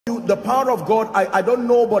The power of God, I don't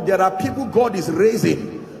know, but there are people God is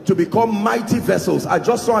raising to become mighty vessels. I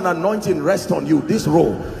just saw an anointing rest on you, this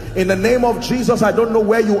role. In the name of Jesus, I don't know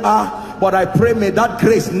where you are, but I pray may that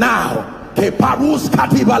grace now,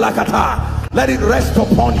 let it rest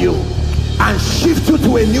upon you and shift you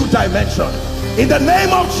to a new dimension. In the name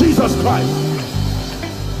of Jesus Christ.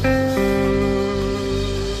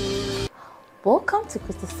 Welcome to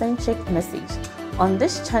Christocentric Message. On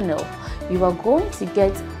this channel, you are going to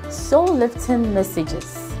get soul-lifting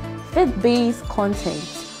messages, faith-based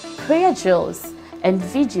content, prayer drills, and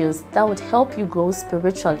videos that would help you grow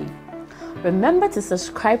spiritually. Remember to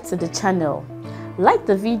subscribe to the channel, like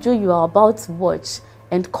the video you are about to watch,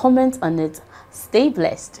 and comment on it. Stay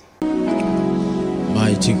blessed.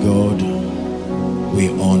 Mighty God, we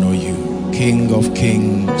honor you, King of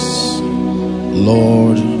kings,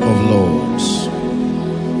 Lord of lords.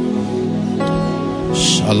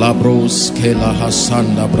 Shalabros kela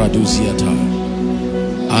hasanda braduziata,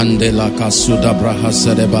 andela kasuda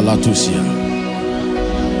brahasade balatusia.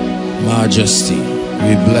 Majesty,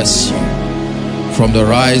 we bless you. From the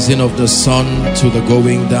rising of the sun to the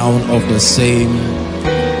going down of the same,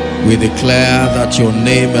 we declare that your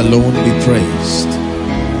name alone be praised.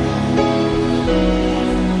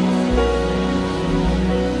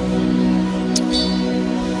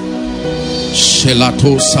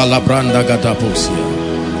 Shelato salabranda gadaposia.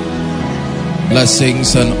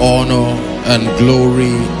 Blessings and honor and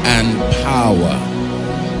glory and power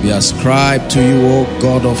be ascribed to you, O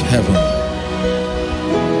God of heaven.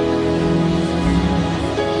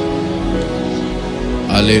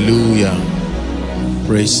 Hallelujah.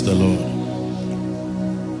 Praise the Lord.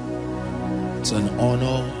 It's an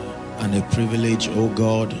honor and a privilege, O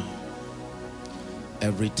God,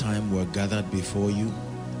 every time we're gathered before you.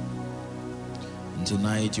 And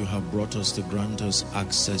tonight you have brought us to grant us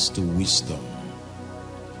access to wisdom,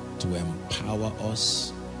 to empower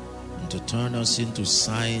us, and to turn us into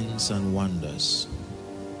signs and wonders.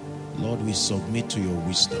 Lord, we submit to your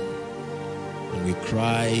wisdom. And we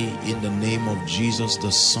cry in the name of Jesus,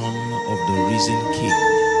 the Son of the risen King,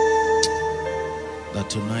 that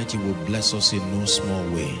tonight you will bless us in no small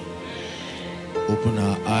way. Open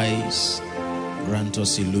our eyes, grant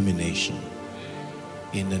us illumination.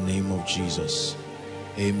 In the name of Jesus.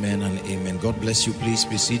 Amen and amen. God bless you. Please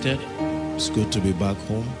be seated. It's good to be back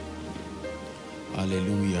home.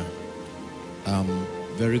 Hallelujah.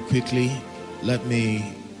 Very quickly, let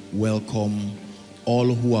me welcome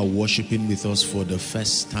all who are worshiping with us for the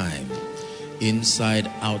first time,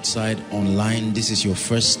 inside, outside, online. This is your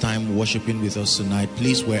first time worshiping with us tonight.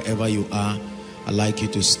 Please, wherever you are, I'd like you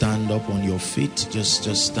to stand up on your feet. Just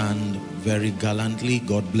stand very gallantly.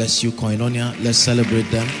 God bless you, Koinonia. Let's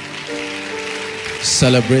celebrate them.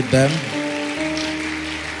 Celebrate them.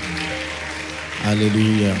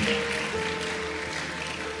 Hallelujah.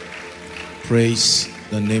 Praise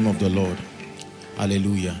the name of the Lord.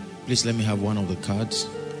 Hallelujah. Please let me have one of the cards.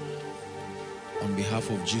 On behalf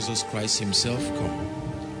of Jesus Christ himself, come.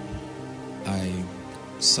 I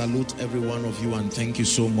salute every one of you and thank you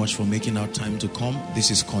so much for making our time to come.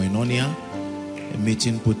 This is Koinonia, a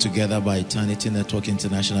meeting put together by Eternity Network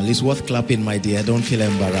International. It's worth clapping, my dear. Don't feel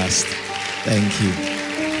embarrassed. Thank you.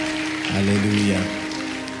 Hallelujah.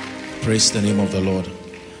 Praise the name of the Lord.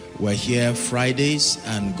 We're here Fridays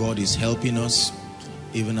and God is helping us,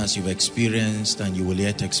 even as you've experienced and you will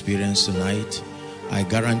yet experience tonight. I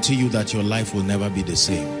guarantee you that your life will never be the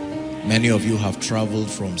same. Many of you have traveled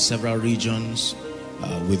from several regions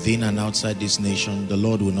within and outside this nation. The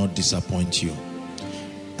Lord will not disappoint you.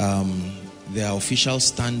 There are officials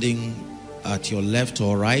standing at your left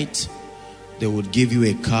or right. They would give you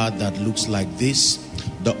a card that looks like this.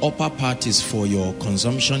 The upper part is for your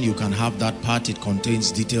consumption. You can have that part. It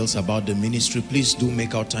contains details about the ministry. Please do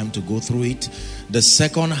make out time to go through it. The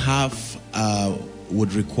second half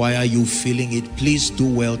would require you filling it. Please do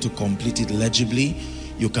well to complete it legibly.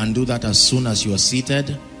 You can do that as soon as you are seated,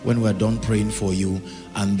 when we're done praying for you,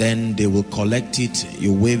 and then they will collect it,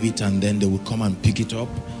 you wave it, and then they will come and pick it up.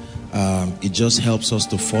 It just helps us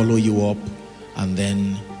to follow you up and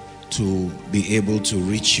then to be able to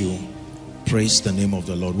reach you. Praise the name of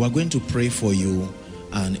the Lord. We're going to pray for you,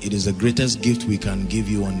 and it is the greatest gift we can give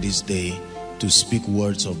you on this day, to speak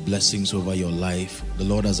words of blessings over your life. The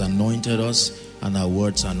Lord has anointed us, and our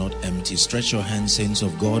words are not empty. Stretch your hands, saints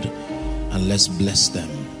of God, and let's bless them.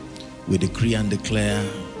 We decree and declare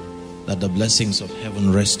that the blessings of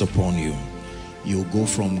heaven rest upon you. You go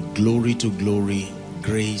from glory to glory,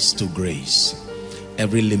 grace to grace.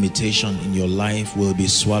 Every limitation in your life will be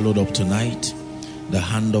swallowed up tonight. The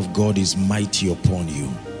hand of God is mighty upon you.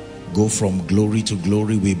 go from glory to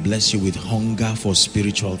glory. We bless you with hunger for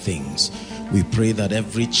spiritual things. We pray that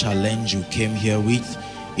every challenge you came here with,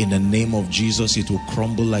 in the name of Jesus, it will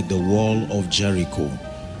crumble like the wall of Jericho.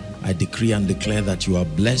 I decree and declare that you are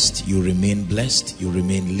blessed, you remain blessed, you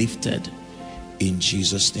remain lifted. In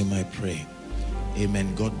Jesus' name I pray.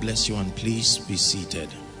 Amen. God bless you, and please be seated.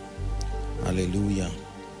 Hallelujah.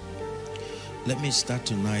 Let me start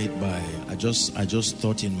tonight by, I just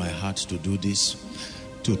thought in my heart to do this,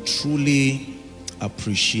 to truly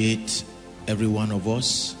appreciate every one of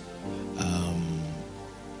us,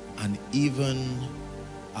 and even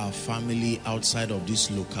our family outside of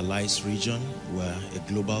this localized region. We're a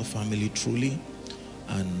global family truly,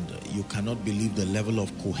 and you cannot believe the level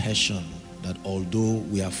of cohesion that, although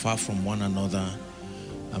we are far from one another,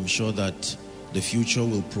 I'm sure that the future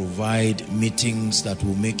will provide meetings that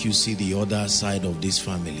will make you see the other side of this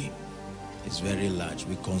family. It's very large.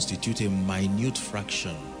 We constitute a minute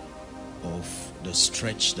fraction of the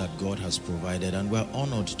stretch that God has provided, and we're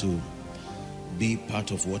honored to be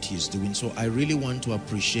part of what He's doing. So I really want to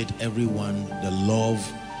appreciate everyone, the love,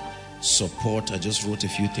 support. I just wrote a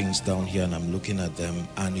few things down here and I'm looking at them,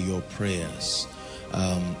 and your prayers.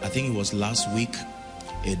 I think it was last week,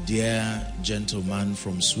 a dear gentleman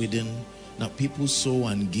from Sweden. Now, people sow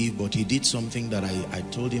and give, but he did something that I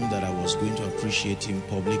told him that I was going to appreciate him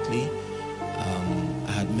publicly.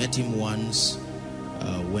 I had met him once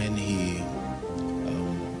when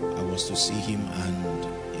I was to see him and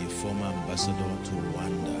a former ambassador to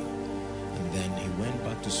Rwanda. And then he went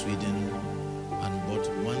back to Sweden and bought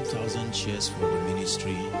 1,000 chairs for the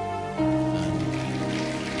ministry. And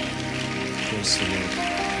praise the Lord.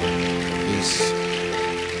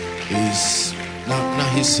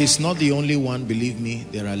 He's not the only one, believe me.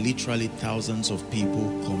 There are literally thousands of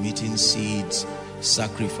people committing seeds,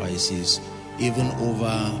 sacrifices, even over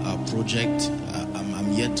our project.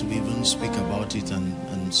 I'm yet to even speak about it,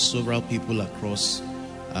 and several people across.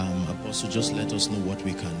 Apostle, just let us know what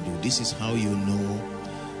we can do. This is how you know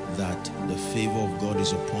that the favor of God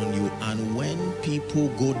is upon you. And when people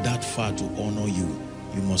go that far to honor you,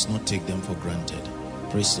 you must not take them for granted.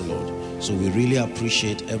 Praise the Lord. So we really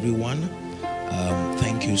appreciate everyone.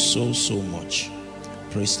 Thank you so much.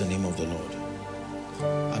 Praise the name of the Lord.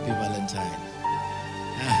 Happy Valentine.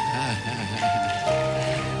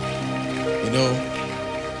 You know,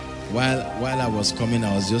 while I was coming,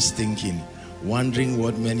 I was just thinking, wondering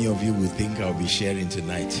what many of you will think I'll be sharing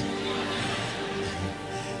tonight.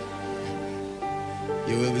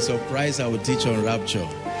 You will be surprised I will teach on rapture.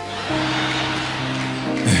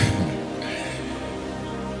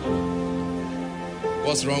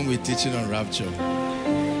 What's wrong with teaching on rapture?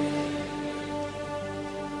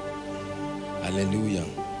 Hallelujah.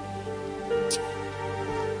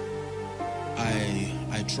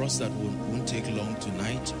 I trust that won't take long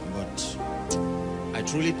tonight, but I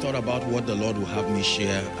truly thought about what the Lord will have me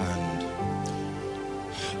share, and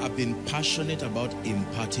I've been passionate about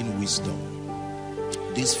imparting wisdom.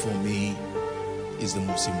 This for me is the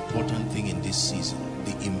most important thing in this season,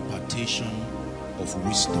 the impartation of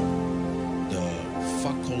wisdom, the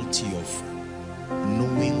faculty of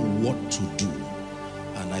knowing what to do.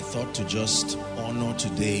 And I thought to just honor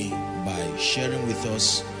today by sharing with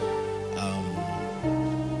us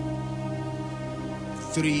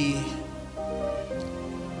 3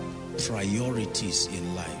 priorities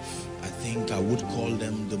in life. I think I would call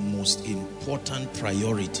them the most important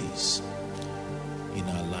priorities in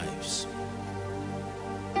our lives.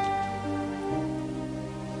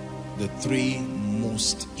 The 3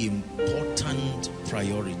 most important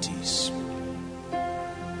priorities.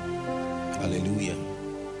 Hallelujah.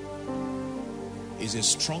 It's a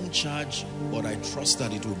strong charge, but I trust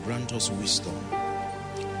that it will grant us wisdom.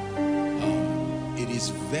 It is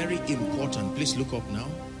very important. Please look up now.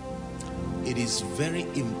 It is very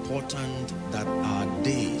important that our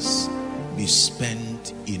days be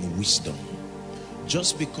spent in wisdom.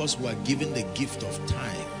 Just because we are given the gift of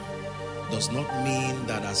time does not mean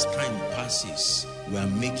that as time passes, we are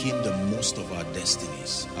making the most of our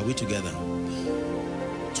destinies. Are we together?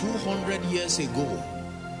 200 years ago,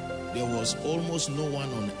 there was almost no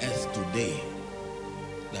one on earth today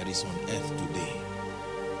that is on earth today.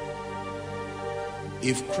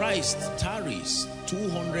 If Christ tarries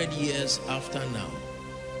 200 years after now,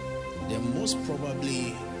 then most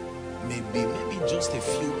probably maybe just a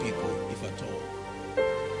few people, if at all.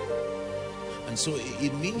 And so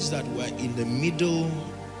it means that we're in the middle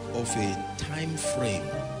of a time frame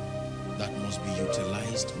that must be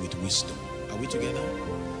utilized with wisdom. Are we together?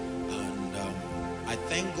 And I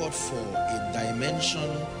thank God for a dimension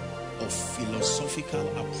of philosophical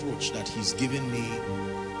approach that He's given me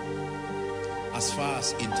as far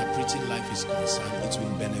as interpreting life is concerned, it's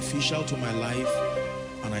been beneficial to my life,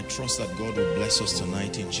 and I trust that God will bless us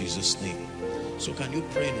tonight in Jesus' name. So can you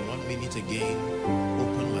pray in 1 minute again?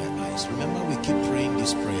 Open my eyes. Remember, we keep praying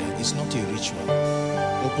this prayer. It's not a ritual.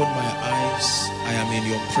 Open my eyes. I am in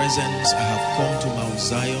your presence. I have come to Mount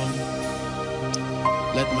Zion.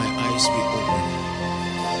 Let my eyes be open.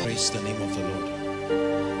 Praise the name of the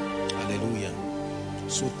Lord. Hallelujah.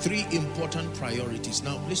 So 3 important priorities.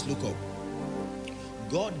 Now please look up.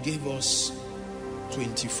 God gave us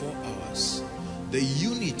 24 hours. The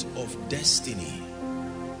unit of destiny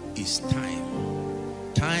is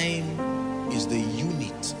time. Time is the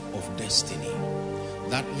unit of destiny.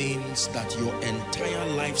 That means that your entire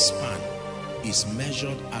lifespan is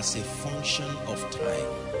measured as a function of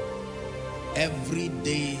time. Every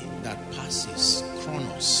day that passes,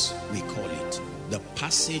 chronos we call it, the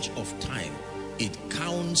passage of time, it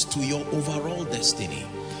counts to your overall destiny.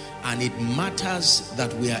 And it matters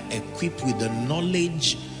that we are equipped with the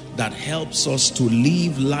knowledge that helps us to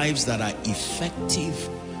live lives that are effective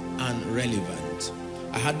and relevant.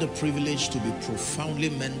 I had the privilege to be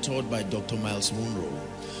profoundly mentored by Dr. Miles Monroe,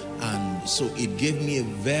 and so it gave me a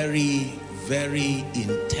very, very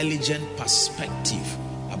intelligent perspective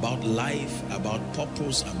about life, about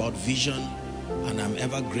purpose, about vision, and I'm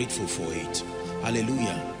ever grateful for it.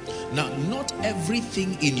 Hallelujah. Now, not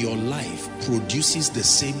everything in your life produces the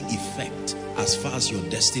same effect as far as your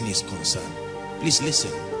destiny is concerned. Please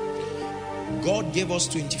listen. God gave us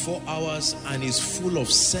 24 hours and is full of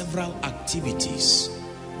several activities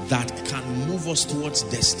that can move us towards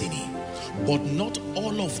destiny. But not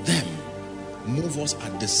all of them move us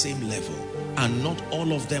at the same level, and not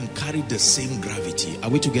all of them carry the same gravity. Are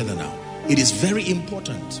we together now? It is very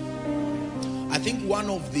important. I think one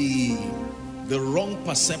of the wrong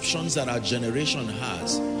perceptions that our generation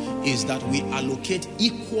has is that we allocate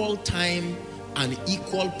equal time and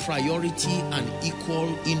equal priority and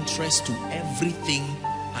equal interest to everything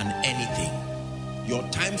and anything. Your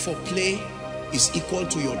time for play is equal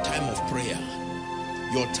to your time of prayer.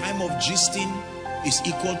 Your time of gisting is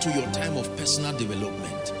equal to your time of personal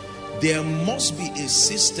development. There must be a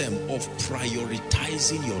system of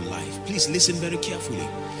prioritizing your life. Please listen very carefully.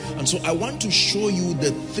 And so I want to show you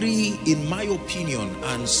the 3, in my opinion,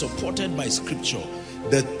 and supported by scripture,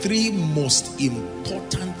 the 3 most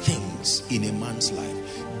important things in a man's life.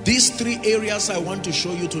 These 3 areas I want to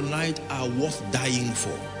show you tonight are worth dying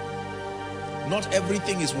for. Not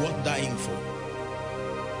everything is worth dying for.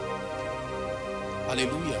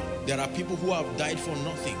 Hallelujah. There are people who have died for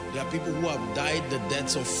nothing. There are people who have died the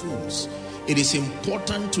deaths of fools. It is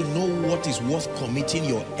important to know what is worth committing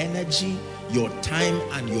your energy, your time,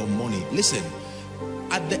 and your money. Listen,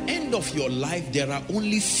 at the end of your life, there are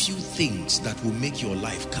only few things that will make your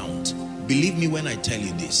life count. Believe me when I tell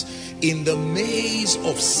you this. In the maze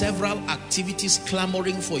of several activities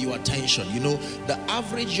clamoring for your attention, you know, the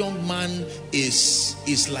average young man is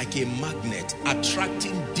like a magnet,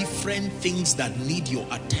 attracting different things that need your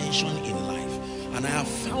attention in life. And I have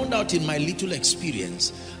found out in my little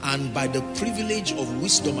experience and by the privilege of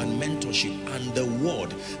wisdom and mentorship and the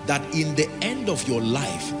word, that in the end of your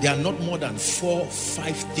life, there are not more than 4 or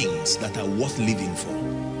 5 things that are worth living for.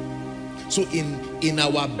 So in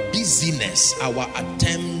our busyness, our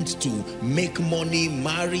attempt to make money,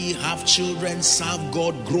 marry, have children, serve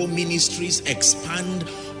God, grow ministries, expand,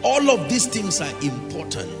 all of these things are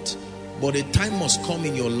important. But a time must come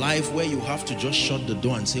in your life where you have to just shut the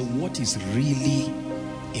door and say, what is really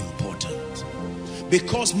important?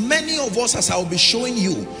 Because many of us, as I'll be showing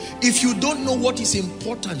you, if you don't know what is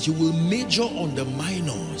important, you will major on the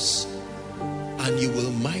minors and you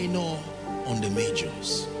will minor on the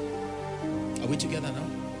majors. Are we together now?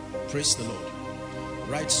 Praise the Lord.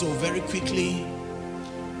 Right, so very quickly,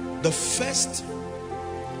 the first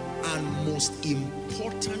and most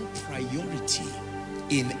important priority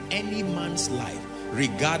in any man's life,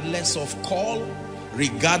 regardless of call,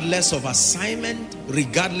 regardless of assignment,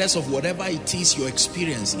 regardless of whatever it is your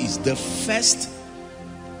experience, is the first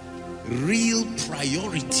real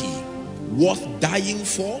priority worth dying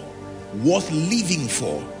for, worth living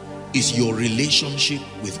for, is your relationship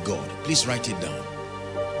with God. Please write it down.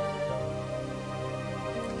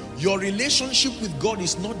 Your relationship with God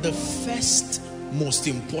is not the first most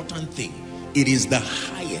important thing. It is the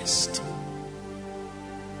highest.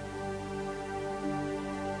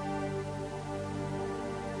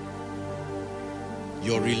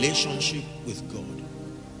 Your relationship with God.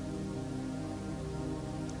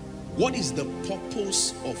 What is the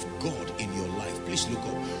purpose of God in your life? Please look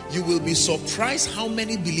up. You will be surprised how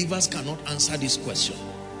many believers cannot answer this question.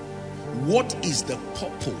 What is the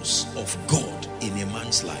purpose of God in a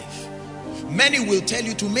man's life? Many will tell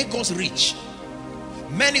you to make us rich.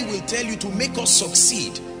 Many will tell you to make us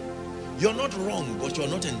succeed. You're not wrong, but you're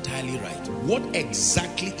not entirely right. What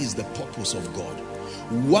exactly is the purpose of God?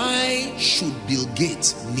 Why should Bill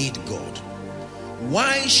Gates need God?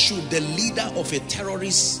 Why should the leader of a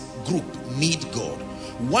terrorist group need God?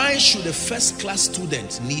 Why should a first-class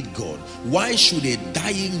student need God? Why should a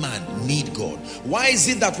dying man need God? Why is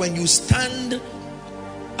it that when you stand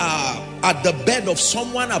at the bed of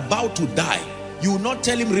someone about to die, you will not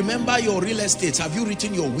tell him, remember your real estate, have you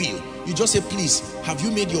written your will? You just say, please, have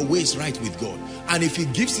you made your ways right with God? And if he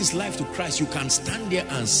gives his life to Christ, you can stand there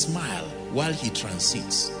and smile while he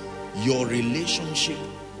transits. Your relationship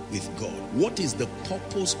with God. What is the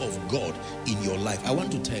purpose of God in your life? I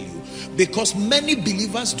want to tell you, because many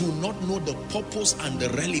believers do not know the purpose and the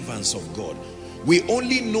relevance of God. We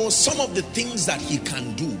only know some of the things that he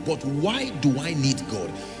can do, but why do I need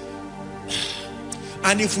God?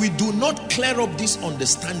 And if we do not clear up this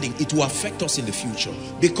understanding, it will affect us in the future.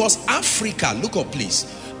 Because Africa, look up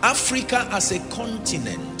please, Africa as a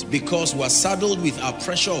continent, because we're saddled with our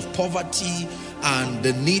pressure of poverty and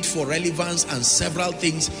the need for relevance and several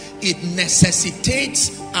things, it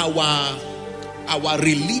necessitates our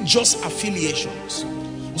religious affiliations.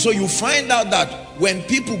 So you find out that when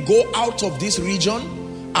people go out of this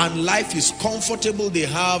region and life is comfortable, they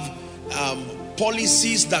have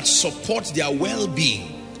policies that support their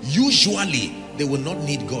well-being, usually they will not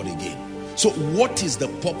need God again. So what is the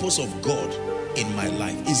purpose of God in my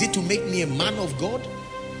life? Is it to make me a man of God?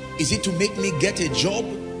 Is it to make me get a job?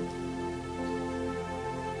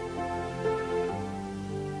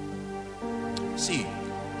 See,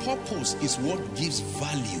 purpose is what gives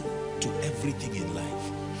value to everything in life.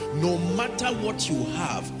 No matter what you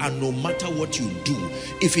have and no matter what you do,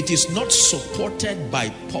 if it is not supported by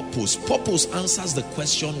purpose, purpose answers the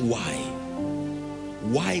question why.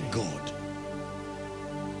 Why God?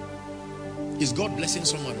 Is God blessing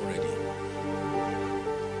someone already?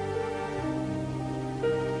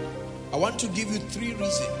 I want to give you 3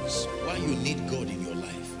 reasons why you need God in your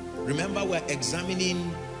life. Remember, we're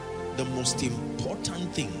examining the most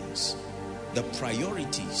important things, the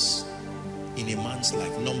priorities in a man's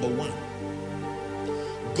life. Number 1,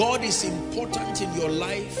 God is important in your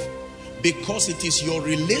life because it is your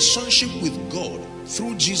relationship with God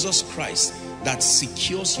through Jesus Christ that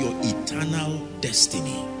secures your eternal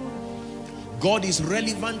destiny. God is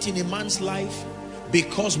relevant in a man's life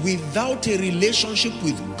because without a relationship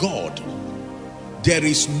with God, there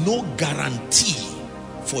is no guarantee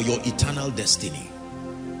for your eternal destiny.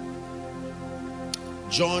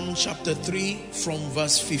 John chapter 3 from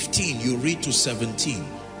verse 15, you read to 17.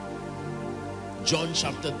 John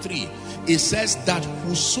chapter 3, it says that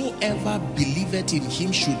whosoever believeth in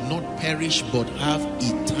him should not perish but have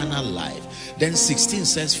eternal life. Then 16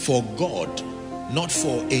 says, for God, not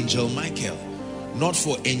for angel Michael, not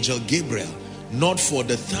for angel Gabriel, not for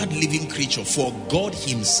the third living creature, for God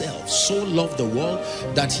himself so loved the world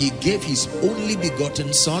that he gave his only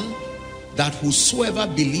begotten son, that whosoever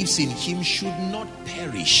believes in him should not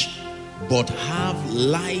perish but have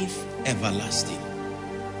life everlasting.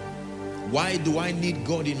 Why do I need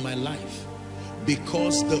God in my life?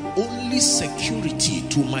 Because the only security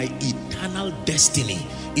to my eternal destiny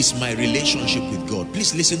is my relationship with God.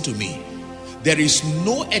 Please listen to me. There is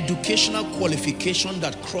no educational qualification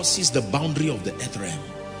that crosses the boundary of the earth realm.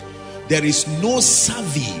 There is no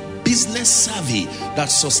savvy, business savvy, that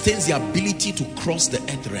sustains the ability to cross the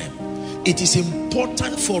earth realm. It is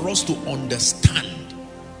important for us to understand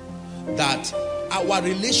that our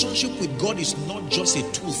relationship with God is not just a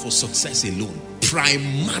tool for success alone.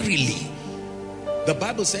 Primarily, the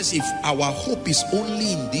Bible says if our hope is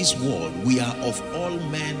only in this world, we are of all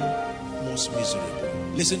men most miserable.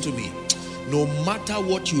 Listen to me. No matter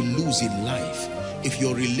what you lose in life, if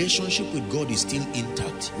your relationship with God is still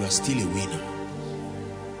intact, you are still a winner.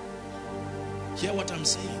 Hear what I'm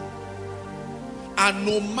saying? And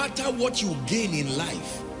no matter what you gain in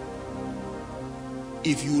life,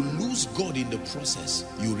 if you lose God in the process,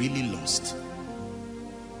 you really lost.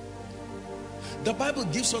 The Bible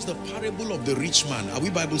gives us the parable of the rich man. Are we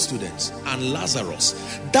Bible students? And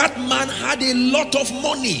Lazarus. That man had a lot of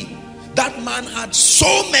money. That man had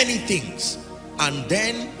so many things. And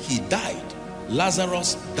then he died.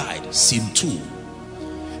 Lazarus died. Sin 2.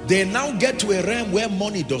 They now get to a realm where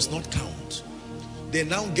money does not count. They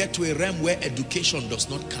now get to a realm where education does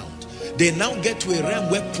not count. They now get to a realm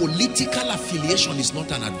where political affiliation is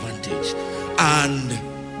not an advantage. And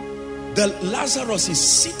the Lazarus is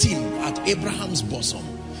sitting at Abraham's bosom,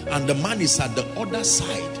 and the man is at the other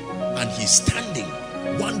side, and he's standing,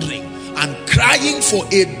 wondering, and crying for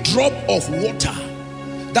a drop of water.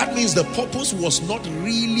 that means the purpose was not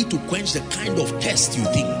really to quench the kind of test you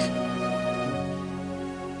think.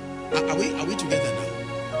 Are we together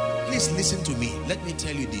now? Please listen to me. Let me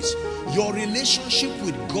tell you this. Your relationship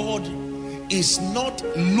with God is not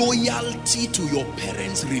loyalty to your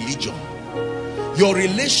parents' religion. Your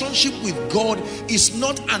relationship with God is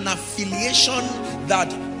not an affiliation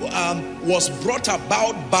that was brought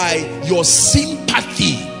about by your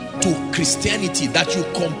sympathy to Christianity, that you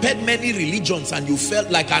compared many religions and you felt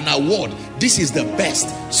like an award. This is the best,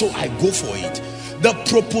 so I go for it. The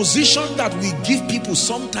proposition that we give people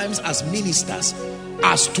sometimes as ministers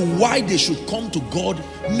as to why they should come to God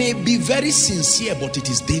may be very sincere, but it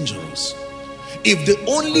is dangerous. If the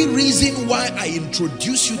only reason why I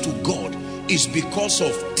introduce you to God is because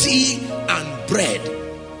of tea and bread,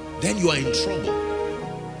 then you are in trouble.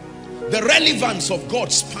 The relevance of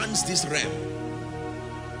God spans this realm.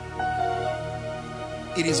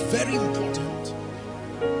 It is very important.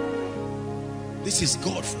 This is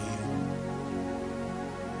God for you.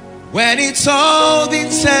 When it's all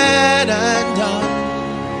been said and done,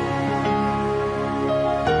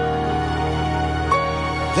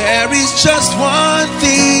 there is just one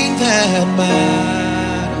thing that matters.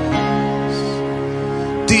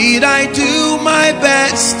 Did I do my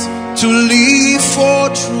best to live for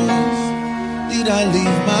truth? Did I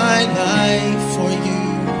live my life for you?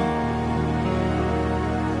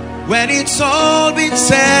 When it's all been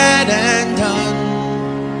said and done,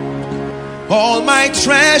 all my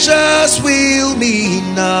treasures will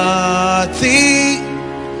mean nothing.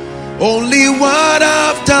 Only what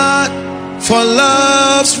I've done for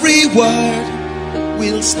love's reward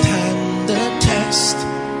will stand the test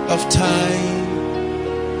of time.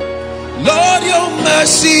 Lord, your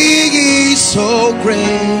mercy is so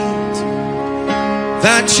great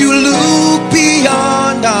that you look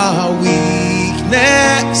beyond our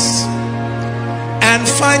weakness and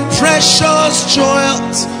find precious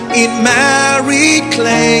joys in married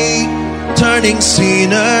clay, turning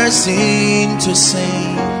sinners into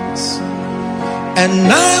saints.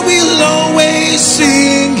 And I will always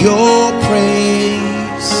sing your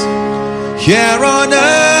praise here on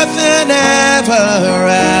earth and ever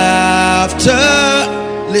after.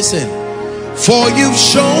 Listen, for you've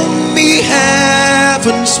shown me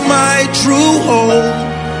heaven's my true home.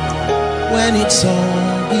 When it's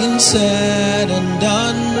all been said and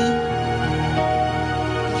done,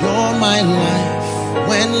 you're my life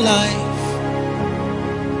when life.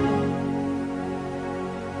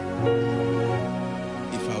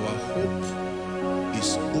 If our hope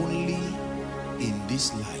is only in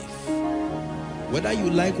this life, whether you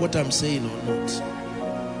like what I'm saying or not,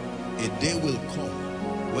 a day will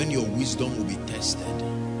come when your wisdom will be tested.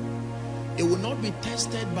 It will not be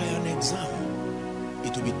tested by an exam.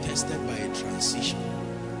 It will be tested by a transition.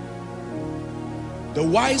 The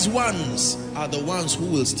wise ones are the ones who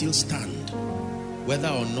will still stand, whether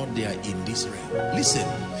or not they are in this realm. Listen,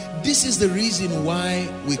 this is the reason why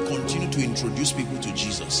we continue to introduce people to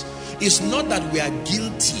Jesus. It's not that we are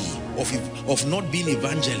guilty of not being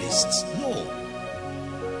evangelists. No.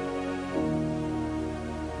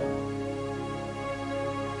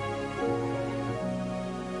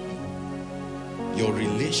 Your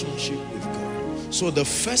relationship with God. So the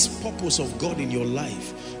first purpose of God in your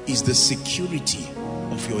life is the security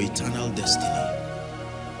of your eternal destiny.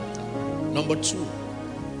 Number two,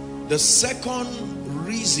 the second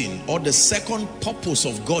reason or the second purpose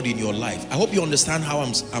of God in your life, I hope you understand how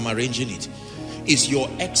I'm arranging it, is your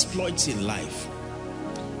exploits in life.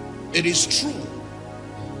 It is true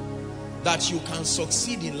that you can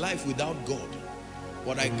succeed in life without God,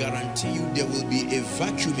 but I guarantee you there will be a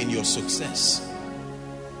vacuum in your success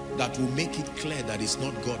that will make it clear that it's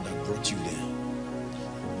not God that brought you there.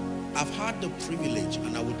 I've had the privilege,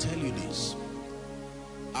 and I will tell you this,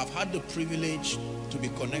 I've had the privilege to be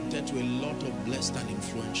connected to a lot of blessed and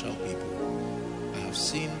influential people. I have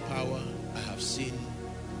seen power, I have seen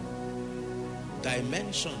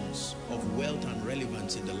dimensions of wealth and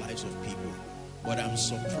relevance in the lives of people, but I'm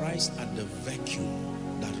surprised at the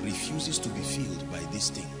vacuum that refuses to be filled by these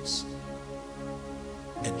things.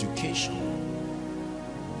 Education,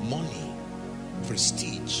 money,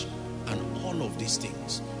 prestige, and all of these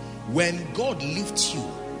things. When God lifts you,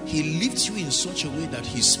 he lifts you in such a way that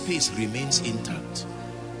his space remains intact.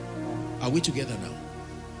 Are we together now?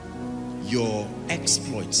 Your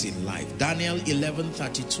exploits in life. Daniel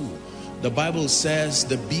 11:32, the Bible says,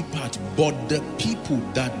 the B part, but the people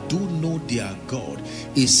that do know their God,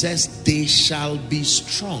 it says, they shall be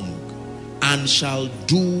strong and shall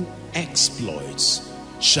do exploits.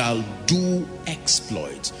 Shall do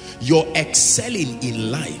exploits. Your excelling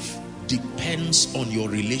in life depends on your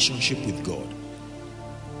relationship with God.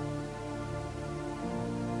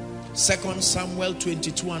 2 Samuel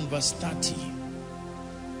 22 and verse 30.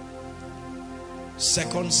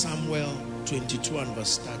 2 Samuel 22 and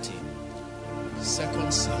verse 30. 2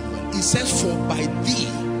 Samuel. It says, for by thee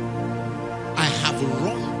I have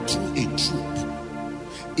run through a troop.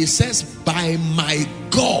 It says, by my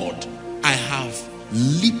God I have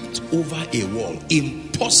leaped over a wall.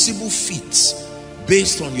 Impossible feats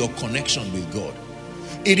based on your connection with God.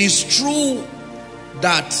 It is true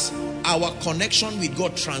that our connection with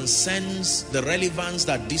God transcends the relevance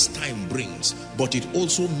that this time brings, but it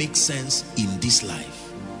also makes sense in this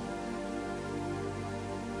life.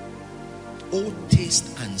 Oh,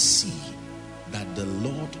 taste and see that the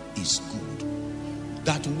Lord is good.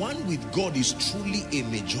 That one with God is truly a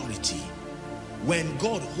majority. When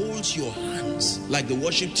God holds your hands, like the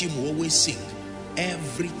worship team will always sing,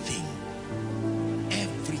 everything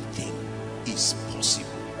is possible.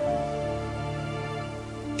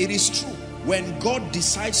 It is true, when God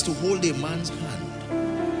decides to hold a man's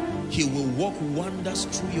hand, he will work wonders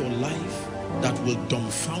through your life that will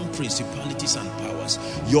dumbfound principalities and powers.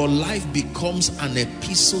 Your life becomes an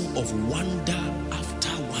epistle of wonder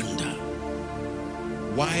after wonder.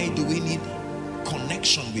 Why do we need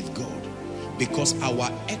connection with God? Because our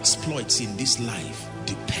exploits in this life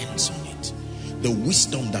depends on it. The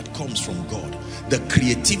wisdom that comes from God, the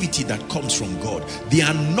creativity that comes from God, the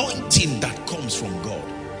anointing that comes from God.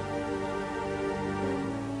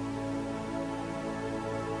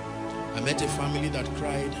 I met a family that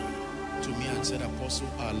cried to me and said, Apostle,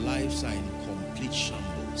 our lives are in complete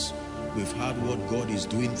shambles. We've heard what God is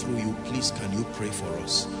doing through you. Please, can you pray for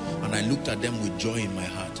us? And I looked at them with joy in my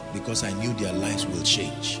heart because I knew their lives will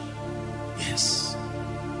change. Yes.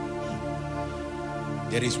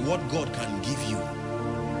 There is what God can give you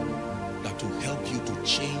that will help you to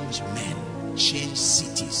change men, change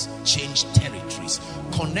cities, change territories.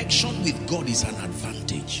 Connection with God is an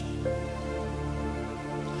advantage.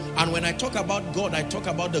 And when I talk about God, I talk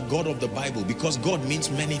about the God of the Bible, because God means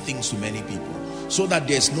many things to many people. So that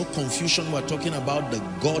there's no confusion, we're talking about the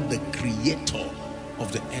God, the creator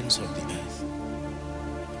of the ends of the earth.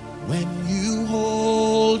 When you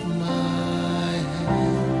hold my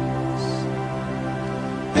hands,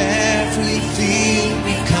 everything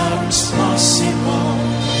becomes possible.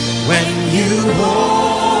 When you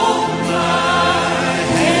hold my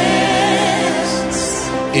hands,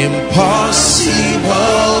 impossible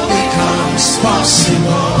becomes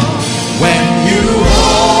possible. When you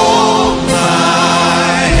hold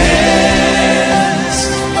my hands,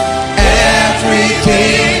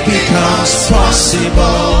 everything becomes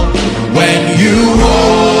possible. When you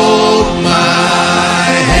hold my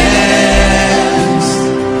hands,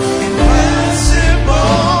 impossible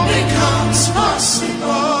becomes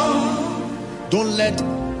possible. Don't let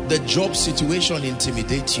the job situation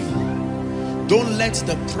intimidate you. Don't let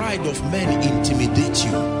the pride of men intimidate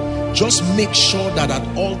you. Just make sure that at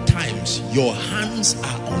all times your hands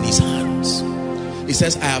are on his hands. He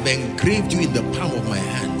says, I have engraved you in the palm of my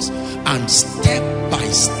hands, and step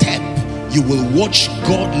by step you will watch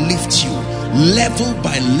God lift you level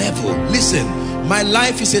by level. Listen, my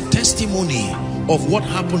life is a testimony of what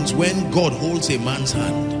happens when God holds a man's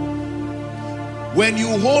hand. When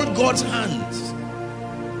you hold God's hand,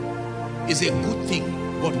 it's a good thing,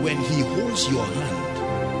 but when he holds your hand,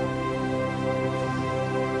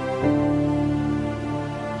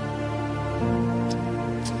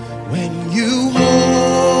 when you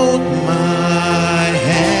hold my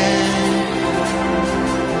hand,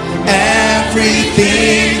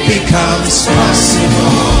 everything becomes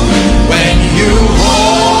possible. When you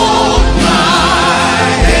hold my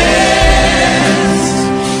hands,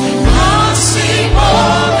 impossible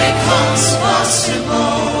becomes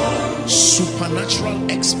possible. Supernatural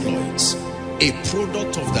exploits, a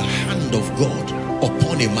product of the hand of God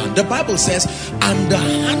upon a man. The Bible says, and the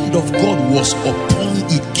hand of God was upon,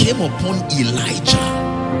 it came upon Elijah.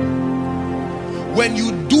 When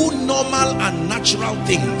you do normal and natural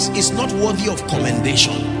things, it's not worthy of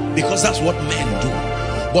commendation, because that's what men do.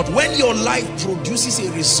 But when your life produces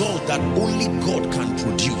a result that only God can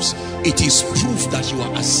produce, it is proof that you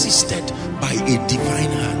are assisted by a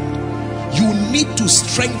divine hand. You need to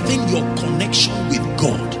strengthen your connection with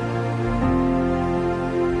God.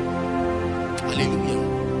 Hallelujah.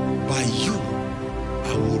 By you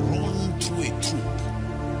I will run through a troop.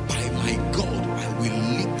 By my God I will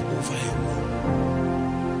leap over a wall.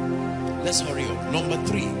 Let's hurry up. Number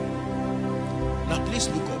 3. Now please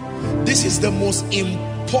look up. This is the most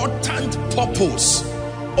important purpose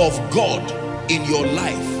of God in your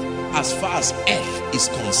life as far as earth is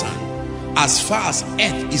concerned. As far as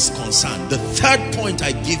earth is concerned, the third point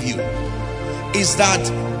I give you is that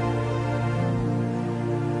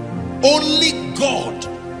Only God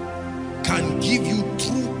can give you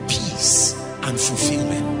true peace and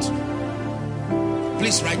fulfillment.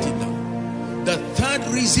 Please write it down. The third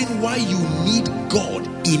reason why you need God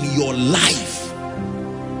in your life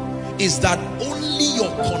is that only your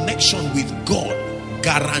connection with God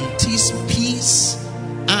guarantees peace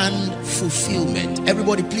and fulfillment.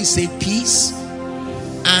 Everybody please say peace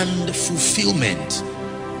and fulfillment.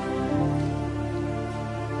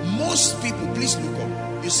 Most people, please look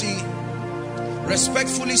up. You see,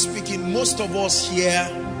 respectfully speaking, most of us here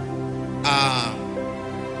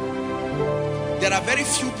there are very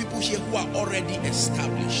few people here who are already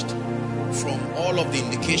established from all of the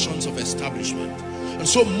indications of establishment. And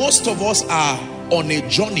so most of us are on a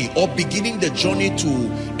journey or beginning the journey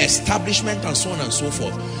to establishment and so on and so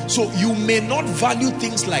forth. So you may not value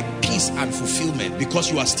things like peace and fulfillment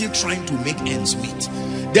because you are still trying to make ends meet.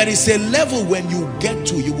 There is a level when you get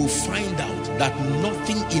to, you will find out that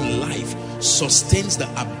nothing in life sustains the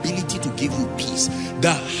ability to give you peace.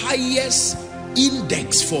 The highest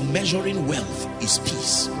index for measuring wealth is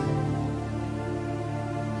peace.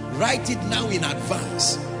 Write it now in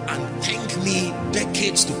advance and thank me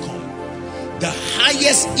decades to come. The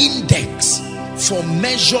highest index for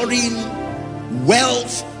measuring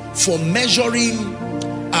wealth, for measuring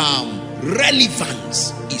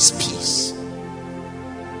relevance is peace.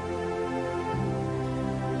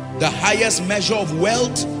 The highest measure of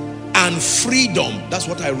wealth and freedom, that's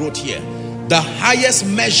what I wrote here. The highest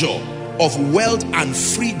measure of wealth and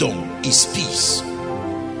freedom is peace.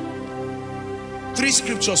 3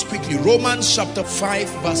 scriptures quickly. Romans chapter 5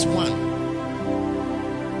 verse 1.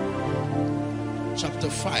 Chapter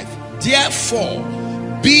 5. Therefore,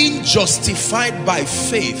 being justified by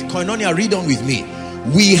faith, Koinonia, read on with me,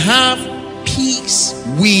 we have peace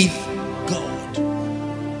with God.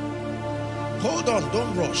 Hold on,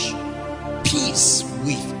 don't rush. Peace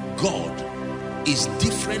with God is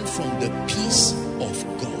different from the peace of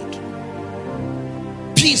God.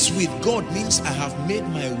 Peace with God means I have made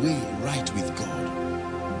my way right with God.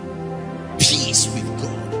 Peace with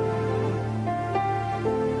God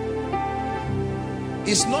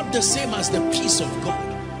is not the same as the peace of God.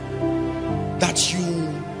 That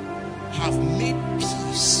you have made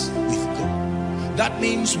peace with God. That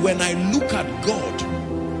means when I look at God,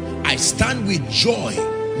 I stand with joy,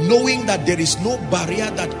 knowing that there is no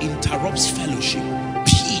barrier that interrupts fellowship.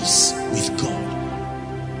 Peace with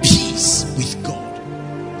God. Peace with God.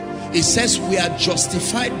 It says we are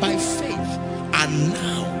justified by faith, and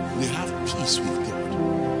now we have peace with God.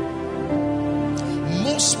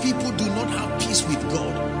 Most people do not have peace with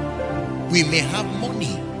God. We may have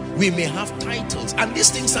money, we may have titles, and these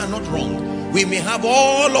things are not wrong. We may have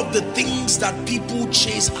all of the things that people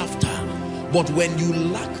chase after, but when you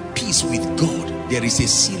lack peace with God, there is a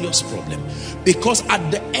serious problem. Because at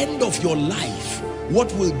the end of your life,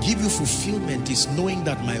 what will give you fulfillment is knowing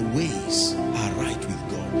that my ways are right with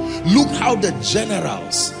God. Look how the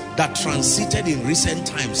generals that transited in recent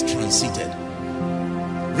times transited.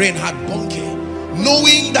 Reinhard Bonnke,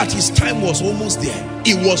 knowing that his time was almost there,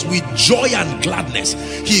 it was with joy and gladness.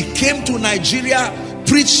 He came to Nigeria,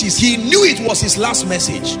 preached he knew it was his last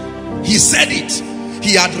message. He said it.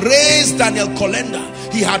 He had raised Daniel Kolenda.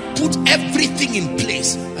 He had put everything in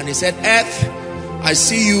place. And he said, Earth, I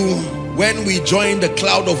see you when we join the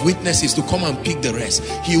cloud of witnesses to come and pick the rest.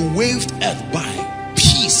 He waved earth by.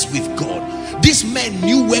 Peace with God. These men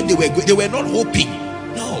knew where they were going. They were not hoping.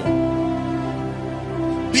 No.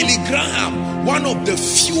 Billy Graham, one of the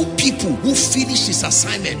few people who finished his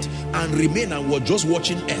assignment and remained and were just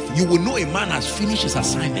watching earth. You will know a man has finished his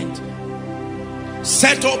assignment.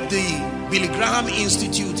 Set up the Billy Graham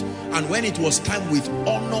Institute, and when it was time, with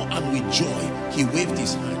honor and with joy, he waved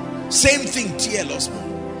his hand. Same thing, T.L. Osborne.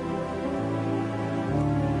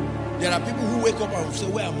 There are people who wake up and say,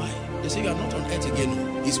 where am I? They say, you are not on earth again.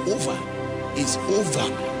 It's over. It's over.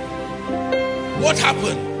 What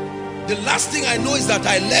happened? The last thing I know is that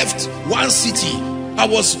I left one city. I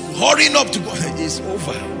was hurrying up to go. It's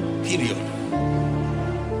over. Period.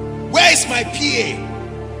 Where is my PA?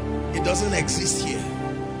 It doesn't exist here.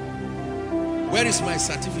 Where is my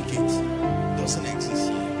certificate? It doesn't exist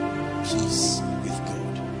here. Peace with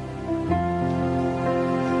God.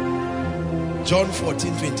 John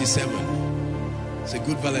 14:27. It's a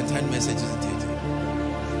good Valentine message, isn't it?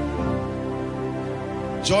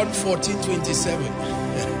 John 14:27.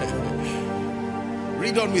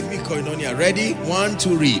 Read on with me, Koinonia. Ready? 1,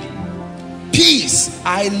 2, read. Peace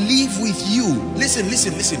I live with you. Listen,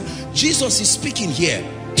 listen, listen. Jesus is speaking here.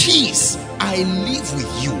 Peace I live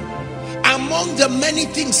with you. Among the many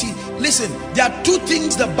things, listen, there are 2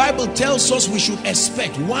 things the Bible tells us we should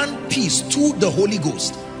expect. 1, peace. 2, the Holy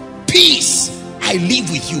Ghost. peace I live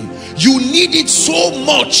with you. You need it so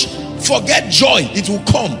much. Forget joy, it will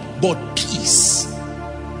come, but peace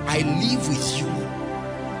I live with you.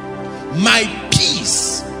 My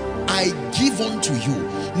peace I give unto you,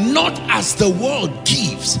 not as the world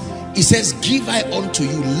gives. It says, give I unto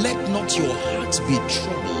you. Let not your heart be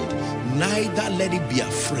troubled, neither let it be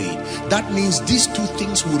afraid. That means these two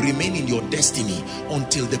things will remain in your destiny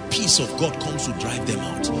until the peace of God comes to drive them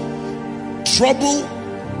out. Trouble,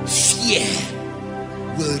 fear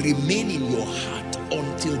will remain in your heart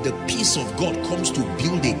until the peace of God comes to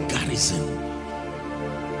build a garrison.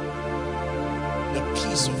 The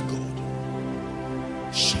peace of God,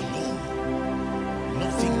 shalom,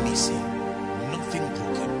 nothing missing, nothing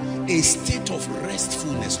broken, a state of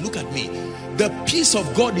restfulness. Look at me. The peace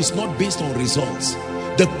of God is not based on results.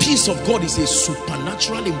 The peace of God is a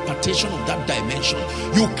supernatural impartation of that dimension.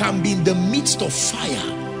 You can be in the midst of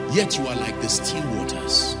fire, yet you are like the still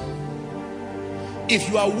waters. If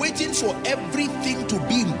you are waiting for everything to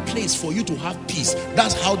be in place for you to have peace,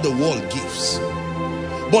 that's how the world gives.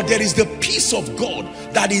 But there is the peace of God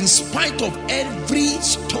that in spite of every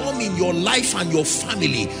storm in your life and your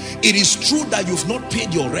family, it is true that you've not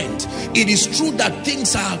paid your rent. It is true that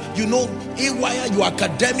things are, haywire, your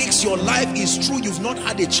academics, your life is true. You've not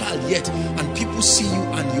had a child yet, and people see you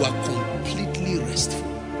and you are completely restful.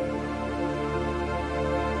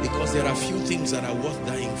 Because there are few things that are worth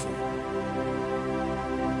dying for.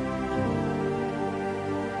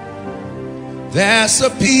 There's a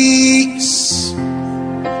peace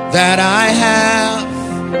that I have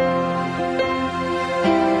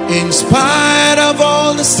in spite of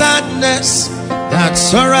all the sadness that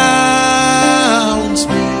surrounds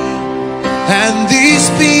me, and this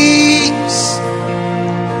peace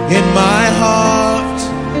in my heart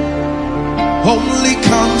only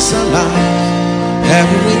comes alive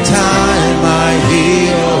every time I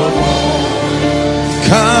hear your voice.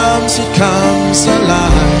 It comes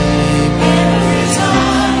alive.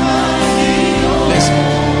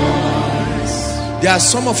 There are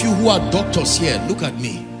some of you who are doctors here. Look at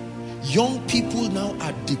me. Young people now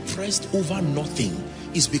are depressed over nothing.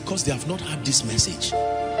 It's because they have not had this message.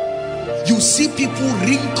 You see people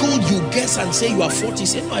wrinkled, you guess and say you are 40.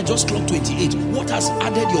 Say, no, I just clocked 28. What has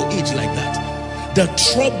added your age like that? The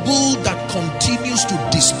trouble that continues to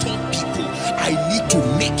distort people. I need to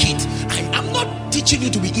make it. I'm not teaching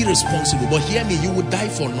you to be irresponsible, but hear me, you will die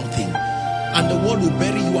for nothing. And the world will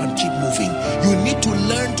bury you and keep moving. You need to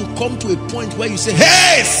learn to come to a point where you say,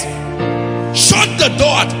 hey, shut the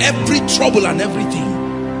door at every trouble and everything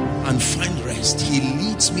and find rest. He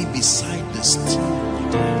leads me beside the still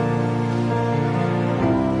water.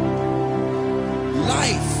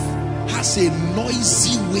 Life has a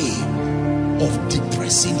noisy way of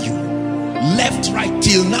depressing you. Left, right,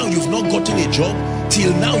 till now you've not gotten a job.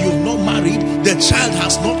 Till now you've not married, the child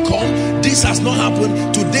has not come, this has not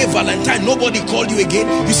happened, today Valentine, nobody called you again.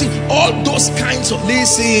 You see, all those kinds of,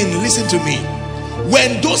 listen to me,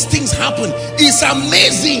 when those things happen, it's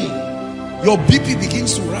amazing. Your BP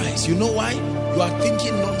begins to rise. You know why? You are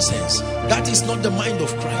thinking nonsense. That is not the mind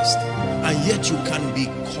of Christ, and yet you can be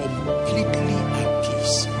completely at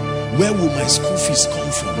peace. Where will my school fees come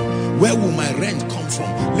from? Where will my rent come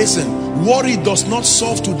from? Listen, worry does not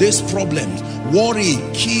solve today's problems. Worry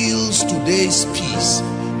kills today's peace.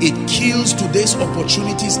 It kills today's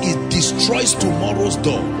opportunities. It destroys tomorrow's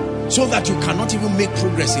door, so that you cannot even make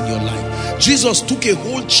progress in your life. Jesus took a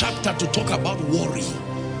whole chapter to talk about worry.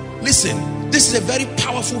 Listen, this is a very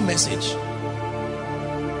powerful message.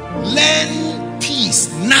 Learn peace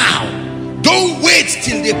now. Don't wait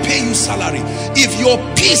till they pay you salary. If your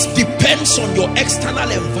peace depends on your external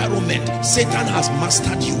environment, Satan has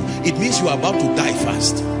mastered you. It means you are about to die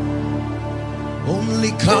fast.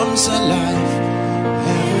 Only comes alive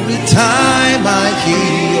every time I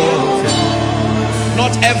hear your voice.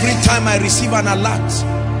 Not every time I receive an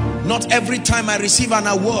alert. Not every time I receive an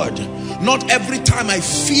award. Not every time I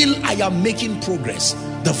feel I am making progress.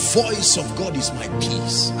 The voice of God is my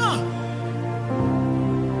peace.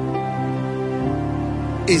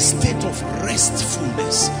 A state of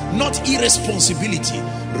restfulness, not irresponsibility,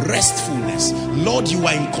 restfulness. Lord, you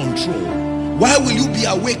are in control. Why will you be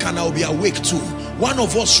awake and I'll be awake too? One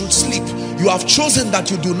of us should sleep. You have chosen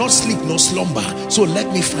that you do not sleep nor slumber, so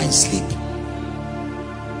let me find sleep.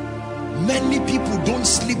 Many people don't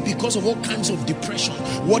sleep because of all kinds of depression.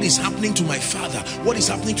 What is happening to my father? What is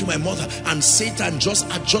happening to my mother? And Satan just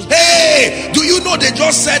adjusts. Hey, do you know they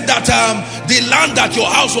just said that the land that your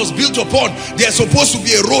house was built upon, there's supposed to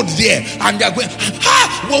be a road there, and they're going,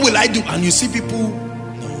 what will I do? And you see people,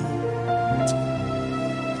 no.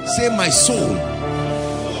 Say, my soul,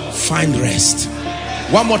 find rest.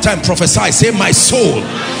 One more time, prophesy. Say, my soul,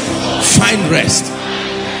 find rest.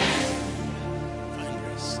 Find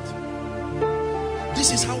rest.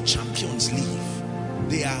 This is how champions live.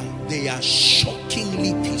 They are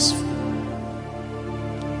shockingly peaceful.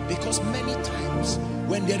 Because many times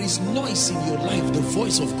when there is noise in your life, the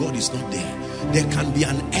voice of God is not there. There can be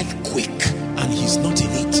an earthquake and he's not in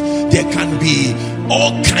it. There can be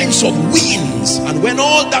all kinds of winds, and when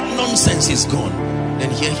all that nonsense is gone,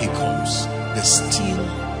 then here he comes, the still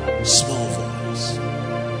small voice.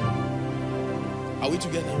 Are we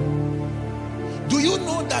together? Do you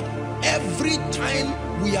know that every time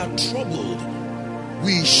we are troubled,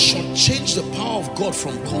 we shortchange the power of God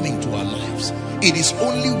from coming to our lives? It is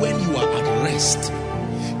only when you are at rest.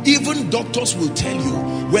 Even doctors will tell you,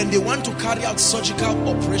 when they want to carry out surgical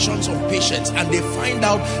operations on patients and they find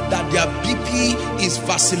out that their BP is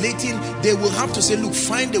vacillating, they will have to say, look,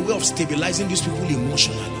 find a way of stabilizing these people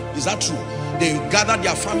emotionally. Is that true? They gather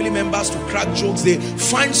their family members to crack jokes. They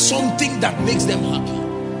find something that makes them happy.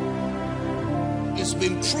 It's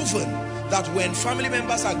been proven that when family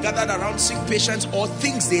members are gathered around sick patients or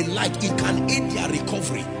things they like, it can aid their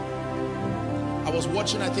recovery. I was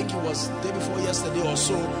watching, I think it was the day before yesterday or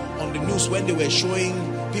so, on the news when they were showing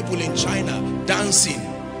people in China dancing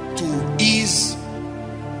to ease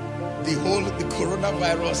the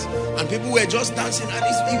coronavirus, and people were just dancing, and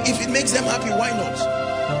if it makes them happy, why not?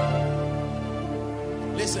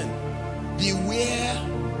 Listen, beware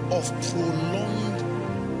of prolonged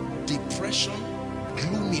depression,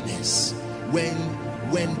 gloominess.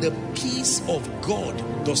 When the peace of God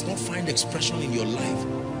does not find expression in your life,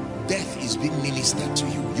 death is being ministered to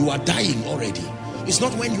you. You are dying already. It's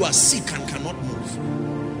not when you are sick and cannot move.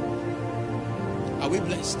 Are we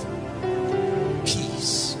blessed?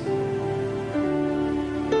 Peace.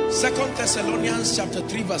 2 Thessalonians chapter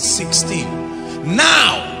 3 verse 16.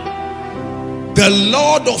 Now the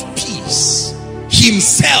Lord of peace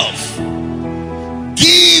himself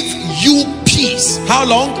give you peace. How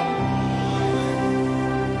long?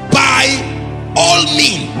 By all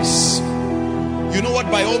means. You know what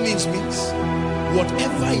by all means means?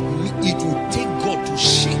 Whatever it will take God to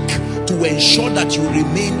shake to ensure that you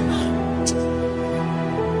remain.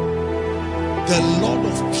 The Lord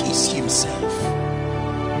of peace himself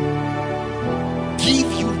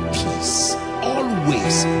give you peace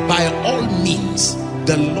always. By all means,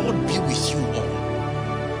 the Lord be with you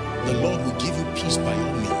all. The Lord will give you peace by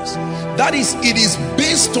all means. That is, it is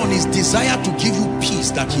based on his desire to give you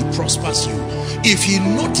peace that he prospers you. If he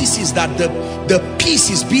notices that the peace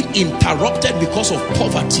is being interrupted because of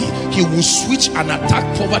poverty, he will switch and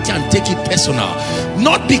attack poverty and take it personal.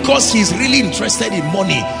 Not because he's really interested in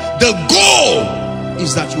money. The goal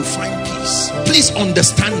is that you find peace. Please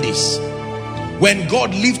understand this. When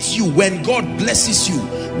God lifts you, when God blesses you,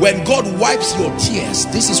 when God wipes your tears,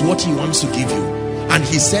 this is what he wants to give you. And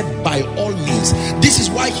he said, by all means. This is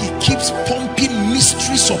why he keeps pumping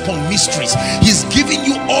mysteries upon mysteries. He's giving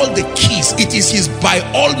you all the keys. It is his by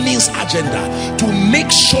all means agenda to make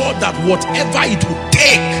sure that whatever it will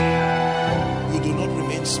take, you do not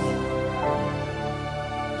remain small.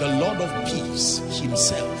 The Lord of peace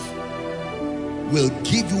himself will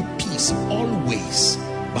give you peace always,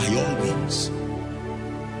 by all means.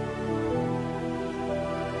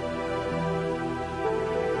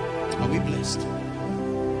 Are we blessed?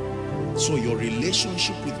 So your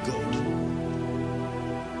relationship with God,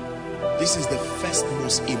 this is the first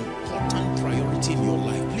most important priority in your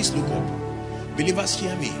life. Please look up. Believers,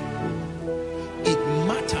 hear me. It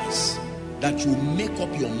matters that you make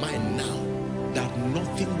up your mind now that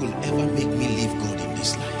nothing will ever make me leave God in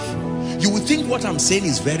this life. You will think what I'm saying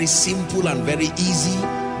is very simple and very easy.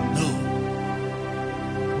 No.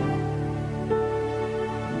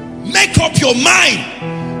 Make up your mind.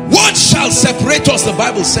 What shall separate us, the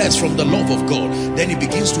Bible says, from the love of God? Then he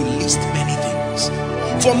begins to list many things.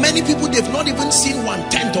 For many people, they've not even seen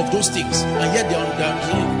 1/10 of those things, and yet they're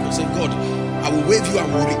here because say, God, I will waive you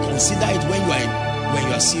and will reconsider it when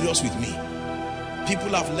you are serious with me. People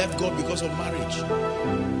have left God because of marriage.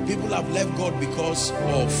 People have left God because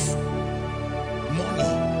of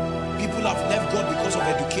money. People have left God because of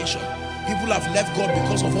education. People have left God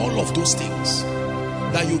because of all of those things.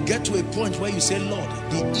 That you get to a point where you say, Lord,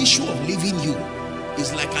 the issue of leaving you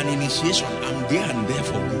is like an initiation. I'm there and there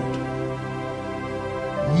for good.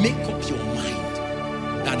 Make up your mind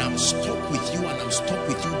that I'm stuck with you, and I'm stuck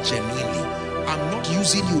with you genuinely. I'm not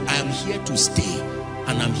using you. I am here to stay,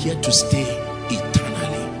 and I'm here to stay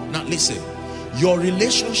eternally. Now listen, your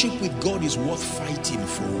relationship with God is worth fighting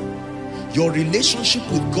for. Your relationship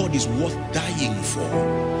with God is worth dying for.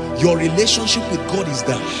 Your relationship with God is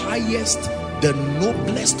the highest, the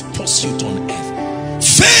noblest pursuit on earth.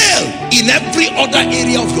 excel in every other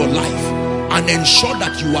area of your life and ensure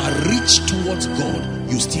that you are rich towards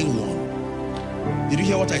God, you still won. Did you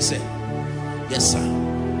hear what I said? Yes, sir.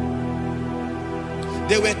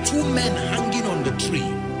 There were two men hanging on the tree.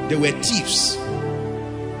 They were thieves.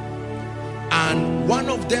 And one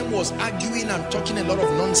of them was arguing and talking a lot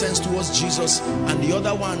of nonsense towards Jesus, and the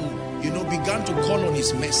other one, began to call on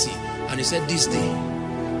his mercy. And he said, this day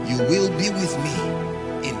you will be with me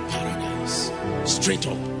in paradise. Straight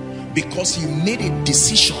up. Because he made a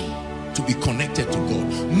decision to be connected to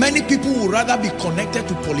God. Many people would rather be connected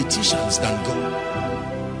to politicians than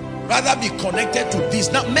God. Rather be connected to this.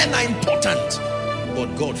 Now, men are important,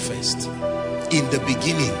 but God first. In the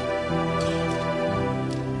beginning,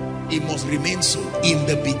 God. It must remain so. In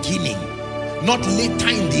the beginning. Not later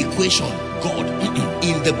in the equation. God.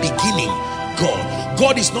 In the beginning, God.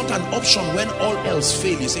 God is not an option when all else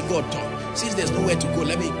fails. You say, God, talk. Since there's nowhere to go,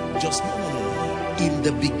 let me just... No. In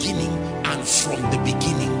the beginning, and from the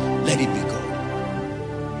beginning, let it be God.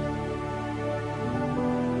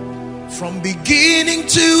 From beginning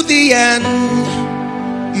to the end,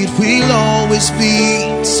 it will always be,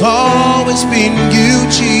 it's always been you,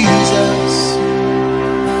 Jesus.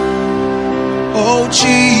 Oh,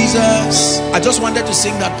 Jesus. I just wanted to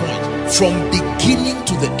sing that point. From beginning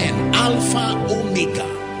to the end, Alpha, Omega.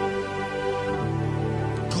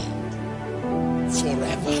 God,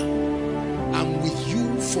 forever. I'm with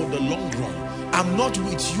you for the long run. I'm not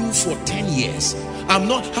with you for 10 years. I'm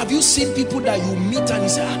not. Have you seen people that you meet and you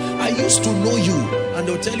say, I used to know you, and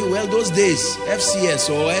they'll tell you, well, those days FCS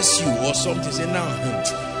or SU or something. Say, now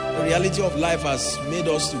the reality of life has made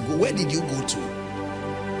us to go. Where did you go to?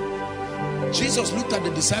 Jesus looked at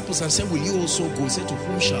the disciples and said, will you also go? He said, to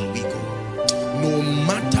whom shall we go? No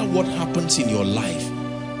matter what happens in your life,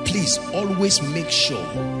 please always make sure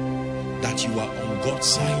that you are on God's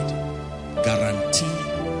side. Guarantee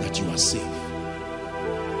that you are safe.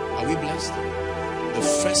 Are we blessed? The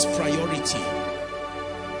first priority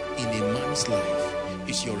in a man's life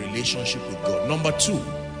is your relationship with God. Number two,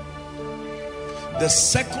 the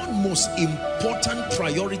second most important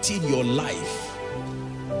priority in your life,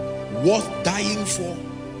 worth dying for,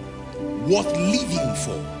 worth living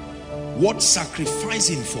for, worth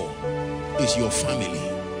sacrificing for, is your family.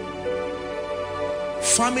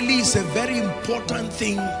 Family is a very important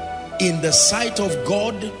thing in the sight of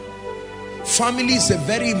God. Family is a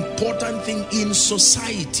very important thing in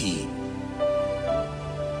society.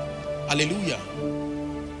 Hallelujah.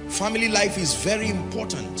 Family life is very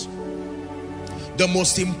important. The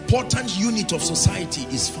most important unit of society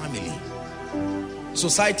is family.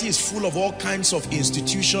 Society is full of all kinds of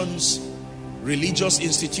institutions, religious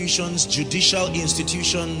institutions, judicial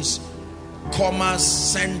institutions, commerce,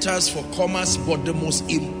 centers for commerce, but the most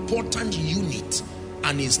important unit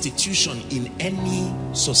and institution in any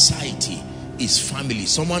society is family.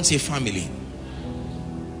 Someone say family.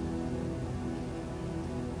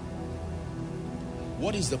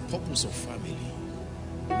 What is the purpose of family?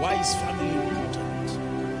 Why is family important?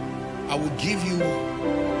 I will give you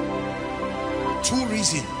two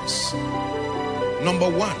reasons. Number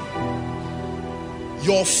one,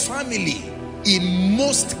 your family in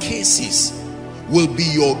most cases will be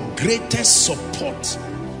your greatest support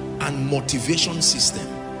and motivation system.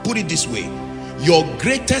 Put it this way, your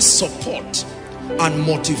greatest support and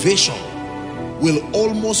motivation will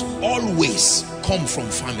almost always come from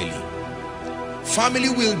family. Family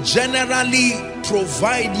will generally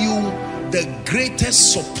provide you the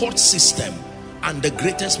greatest support system and the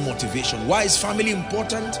greatest motivation. Why is family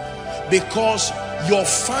important? Because your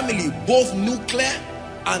family, both nuclear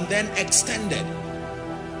and then extended,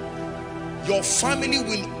 your family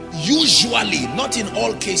will usually, not in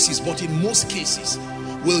all cases, but in most cases,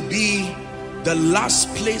 will be the last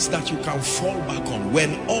place that you can fall back on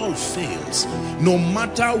when all fails. No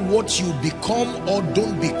matter what you become or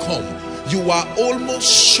don't become, you are almost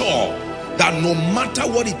sure that no matter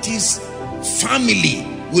what it is, family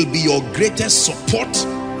will be your greatest support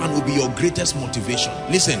and will be your greatest motivation.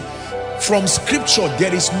 Listen, from scripture,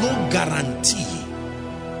 there is no guarantee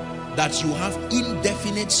that you have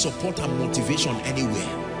indefinite support and motivation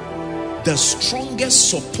anywhere. The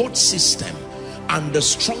strongest support system and the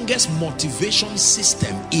strongest motivation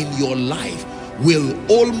system in your life will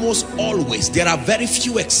almost always, there are very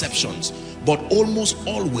few exceptions, but almost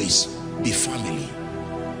always be family.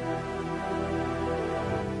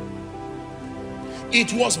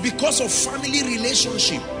 It was because of family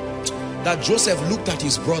relationship that Joseph looked at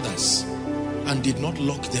his brothers and did not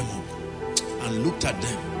lock them up, and looked at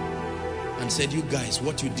them and said, you guys,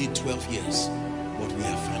 what you did 12 years, but we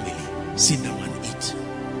are family. Sit down and eat.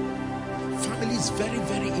 Family is very,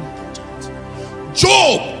 very important.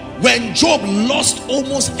 Job When Job lost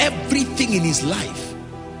almost everything in his life,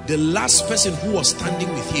 the last person who was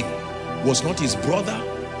standing with him was not his brother,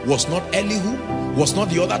 was not Elihu, was not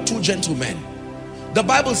the other two gentlemen. The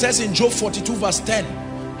Bible says in Job 42 verse 10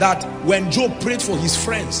 that when Job prayed for his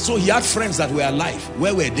friends, so he had friends that were alive.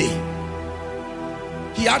 Where were they?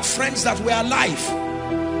 He had friends that were alive,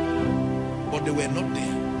 but they were not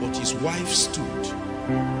there. But his wife stood.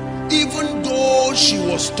 Even though she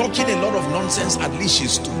was talking a lot of nonsense, at least she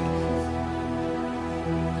stood.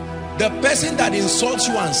 The person that insults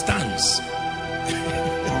you and stands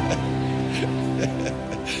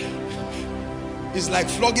it's like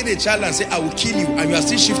flogging a child and say, I will kill you, and you are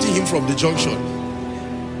still shifting him from the junction.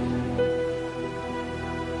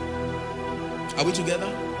 Are we together?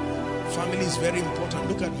 Family is very important.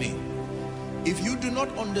 Look at me. If you do not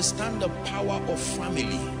understand the power of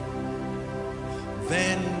family,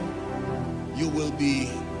 then you will be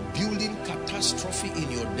building catastrophe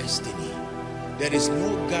in your destiny. There is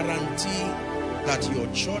no guarantee that your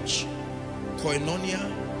church,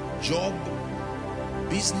 koinonia, job,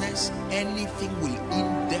 business, anything will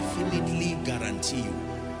indefinitely guarantee you.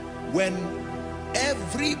 When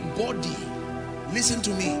everybody, listen to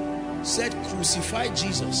me, said crucify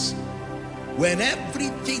Jesus, when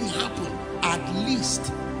everything happened, at least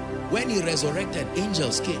when he resurrected,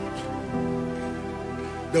 angels came.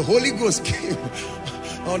 The Holy Ghost came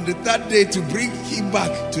on the third day to bring him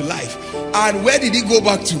back to life. And where did he go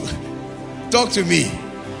back to? Talk to me.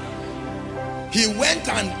 He went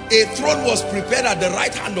and a throne was prepared at the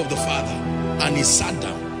right hand of the Father, and he sat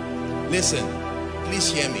down. Listen, please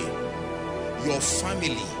hear me. Your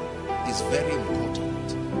family is very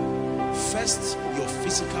important. First, your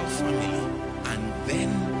physical family, and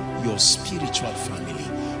then your spiritual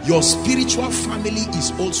family. Your spiritual family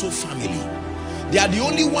is also family. They are the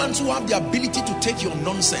only ones who have the ability to take your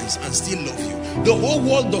nonsense and still love you. The whole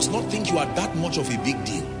world does not think you are that much of a big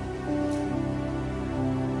deal.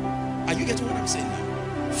 Are you getting what I'm saying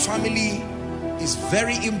now? Family is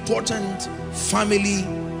very important. Family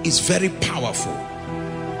is very powerful.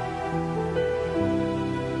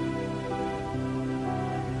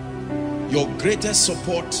 Your greatest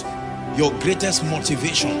support, your greatest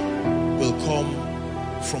motivation will come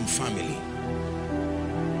from family.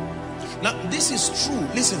 Now, this is true.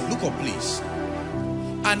 Listen, look up, please.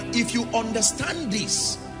 And if you understand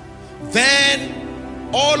this, then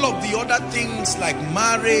all of the other things like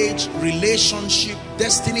marriage, relationship,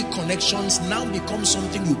 destiny connections now become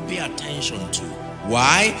something you pay attention to.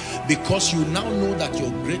 Why? Because you now know that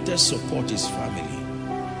your greatest support is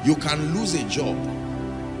family. You can lose a job,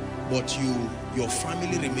 but your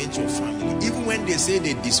family remains your family. Even when they say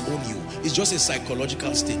they disown you, it's just a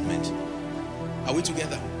psychological statement. Are we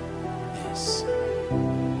together? Yes.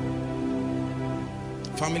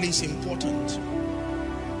 Family is important.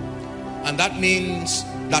 And that means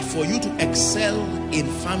that for you to excel in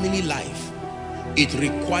family life, it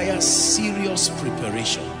requires serious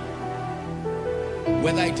preparation.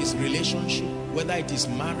 Whether it is relationship, whether it is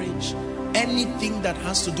marriage, anything that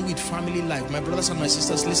has to do with family life. My brothers and my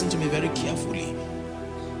sisters, listen to me very carefully.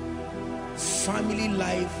 Family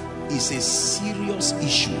life is a serious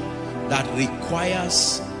issue that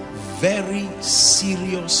requires very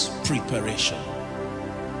serious preparation.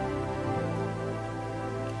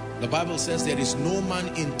 The Bible says there is no man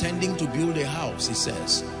intending to build a house, it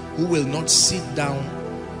says, who will not sit down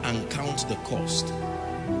and count the cost.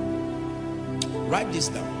 Write this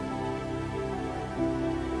down.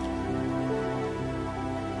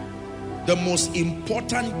 The most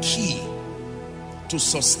important key to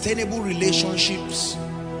sustainable relationships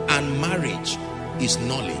and marriage is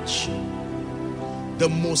knowledge. The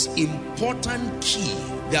most important key,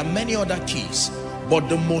 there are many other keys, but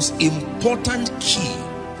the most important key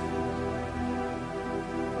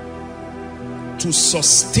to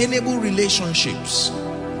sustainable relationships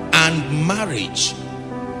and marriage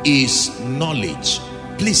is knowledge.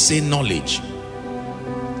 Please say knowledge.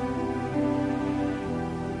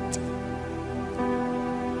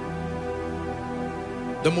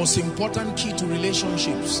 The most important key to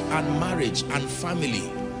relationships and marriage and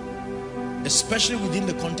family, especially within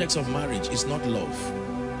the context of marriage, is not love.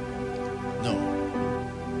 No.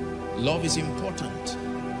 Love is important,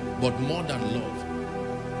 but more than love,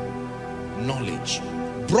 knowledge.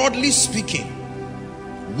 Broadly speaking,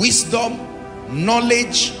 wisdom,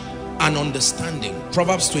 knowledge, and understanding.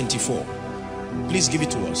 Proverbs 24. Please give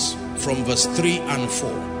it to us from verse 3 and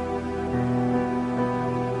 4.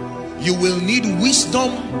 You will need wisdom,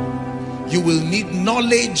 you will need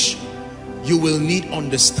knowledge, you will need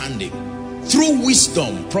understanding. Through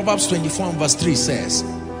wisdom, Proverbs 24 and verse 3 says,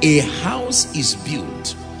 a house is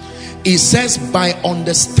built. It says, by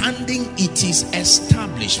understanding it is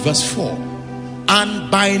established. Verse 4. And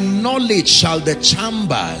by knowledge shall the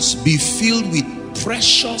chambers be filled with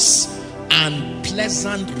precious and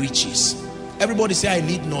pleasant riches. Everybody say, I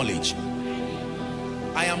need knowledge.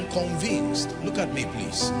 I am convinced, look at me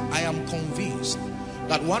please, I am convinced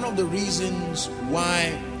that one of the reasons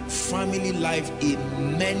why family life in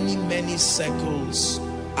many circles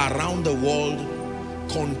around the world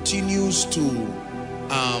continues to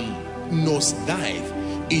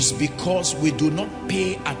nosedive is because we do not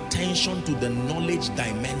pay attention to the knowledge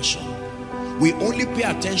dimension. We only pay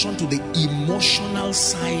attention to the emotional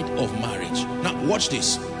side of marriage. Now watch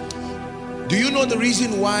this. Do you know the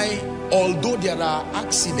reason why, although there are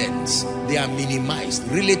accidents, they are minimized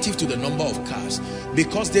relative to the number of cars?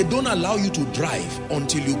 Because they don't allow you to drive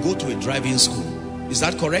until you go to a driving school. Is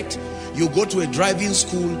that correct? You go to a driving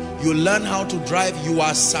school, you learn how to drive, you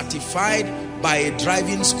are certified by a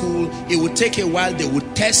driving school. It will take a while, they will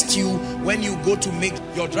test you when you go to make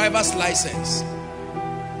your driver's license.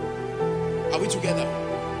 Are we together?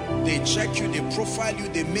 They check you, they profile you,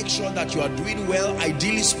 they make sure that you are doing well,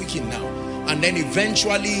 ideally speaking now. And then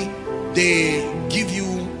eventually they give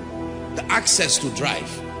you the access to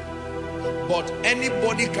drive. But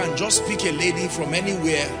anybody can just pick a lady from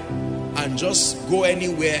anywhere and just go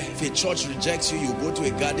anywhere. If a church rejects you, you go to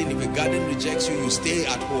a garden. If a garden rejects you, you stay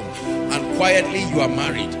at home. And quietly you are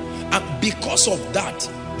married. And because of that,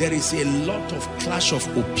 there is a lot of clash of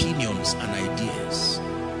opinions and ideas.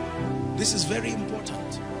 This is very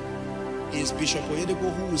important. It's Bishop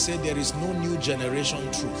Oyedepo who will say there is no new generation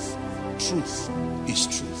truth. Truth is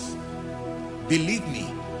truth. Believe me,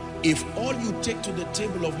 if all you take to the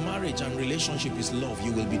table of marriage and relationship is love,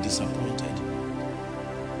 you will be disappointed.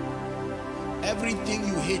 Everything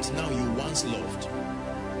you hate now, you once loved.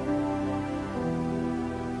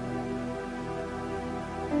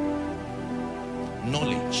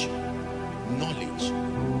 Knowledge. Knowledge.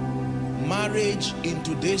 Marriage in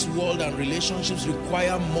today's world and relationships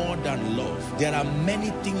require more than love. There are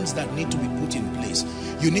many things that need to be put in place.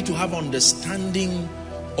 You need to have understanding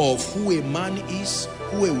of who a man is,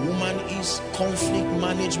 who a woman is, conflict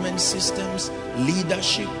management systems,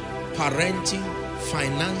 leadership, parenting,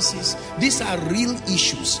 finances. These are real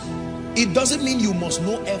issues. It doesn't mean you must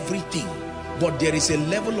know everything, but there is a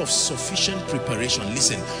level of sufficient preparation.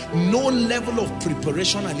 Listen, no level of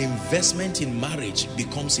preparation and investment in marriage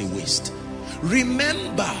becomes a waste.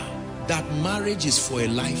 Remember that marriage is for a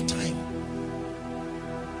lifetime.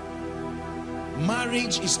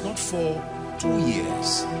 Marriage is not for 2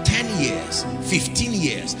 years, 10 years, 15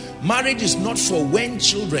 years. Marriage is not for when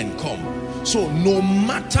children come. So no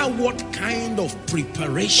matter what kind of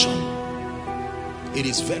preparation, it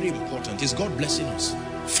is very important. Is God blessing us?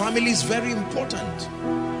 Family is very important.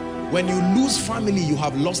 When you lose family, you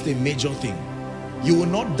have lost a major thing. You will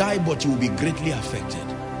not die, but you will be greatly affected.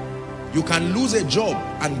 You can lose a job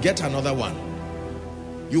and get another one.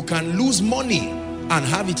 You can lose money and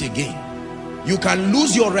have it again. You can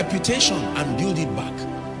lose your reputation and build it back.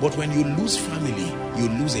 But when you lose family, you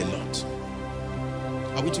lose a lot.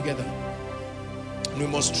 Are we together? We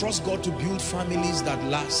must trust God to build families that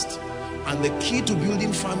last. And the key to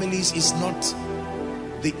building families is not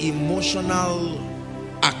the emotional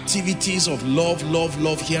activities of love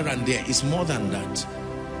here and there. It's more than that.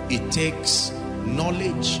 It takes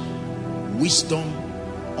knowledge, wisdom,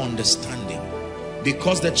 understanding.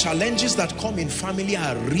 Because the challenges that come in family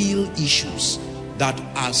are real issues that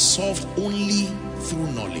are solved only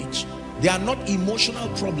through knowledge. They are not emotional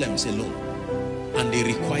problems alone, and they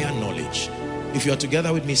require knowledge. If you are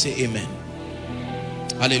together with me, say amen.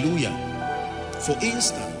 Hallelujah. For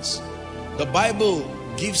instance, the Bible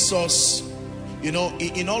gives us, you know,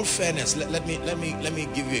 in all fairness, let me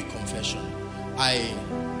give you a confession. I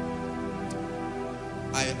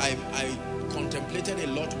contemplated a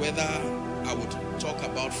lot whether I would talk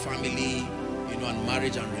about family, you know, and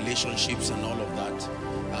marriage and relationships and all of that.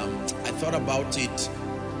 I thought about it,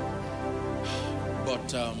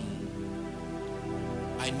 but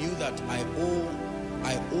I knew that I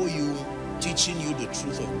owe you teaching you the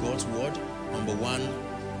truth of God's word, number one,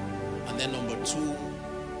 and then number two,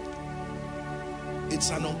 it's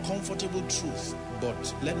an uncomfortable truth,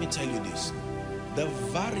 but let me tell you this: the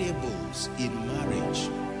variables in marriage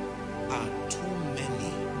are too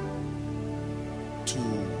many to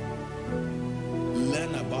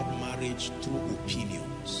learn about marriage through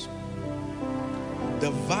opinions.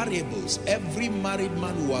 The variables, every married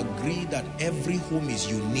man will agree that every home is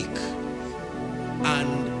unique,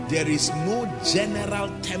 and there is no general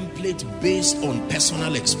template based on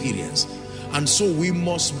personal experience. And so we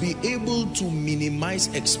must be able to minimize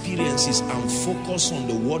experiences and focus on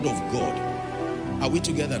the word of God. Are we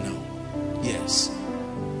together now? Yes.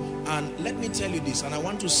 And let me tell you this, and I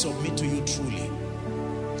want to submit to you truly.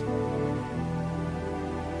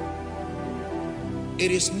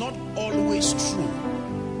 It is not always true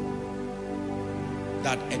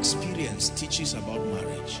that experience teaches about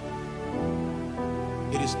marriage.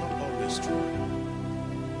 It is not always true.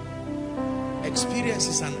 Experience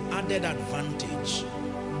is an added advantage.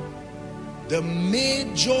 The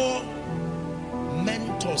major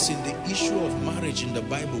mentors in the issue of marriage in the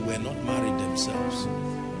Bible were not married themselves.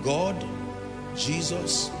 God,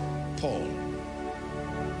 Jesus, Paul.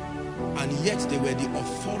 And yet they were the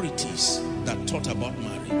authorities that taught about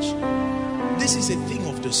marriage. This is a thing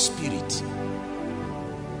of the spirit.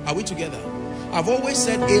 Are we together? I've always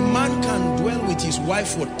said a man can dwell with his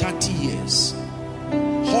wife for 30 years,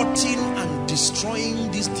 hurting and destroying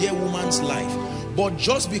this dear woman's life, but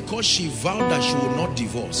just because she vowed that she would not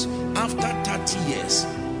divorce, after 30 years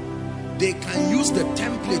they can use the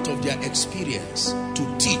template of their experience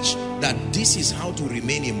to teach that this is how to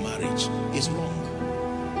remain in marriage. Is wrong,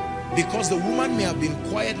 because the woman may have been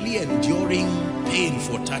quietly enduring pain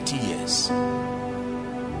for 30 years.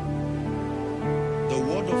 The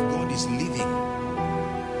word of God is living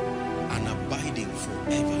and abiding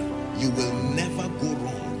forever. You will never go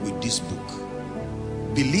wrong with this book.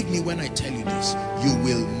 Believe me when I tell you this, you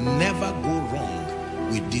will never go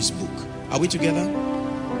wrong with this book. Are we together?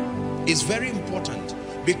 It's very important,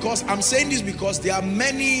 because I'm saying this because there are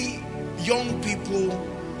many young people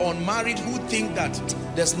unmarried who think that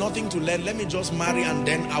there's nothing to learn. Let me just marry and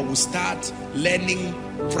then I will start learning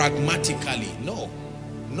pragmatically. No.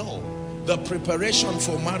 The preparation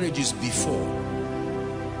for marriage is before.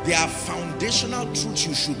 There are foundational truths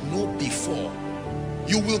you should know before.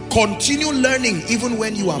 You will continue learning even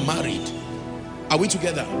when you are married. Are we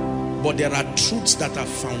together? But there are truths that are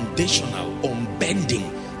foundational, unbending,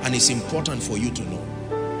 and it's important for you to know.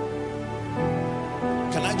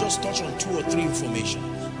 Can I just touch on 2 or 3 information?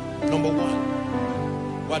 Number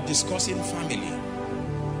 1, we're discussing family.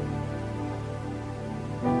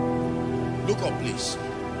 Look up, please.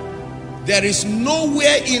 There is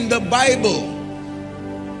nowhere in the Bible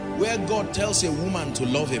where God tells a woman to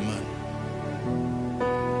love a man.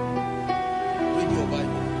 Read your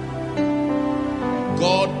Bible.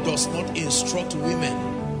 God does not instruct women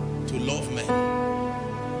to love men.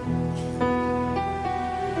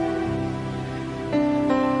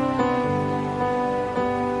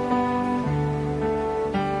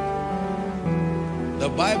 The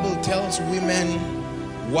Bible tells women,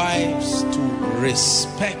 wives, to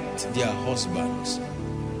respect their husbands,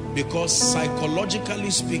 because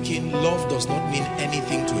psychologically speaking, love does not mean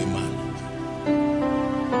anything to a man.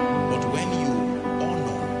 But when you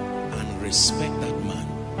honor and respect that man,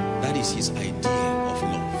 that is his idea of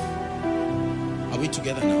love. Are we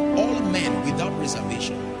together now? All men without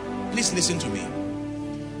reservation. Please listen to me.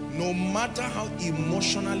 No matter how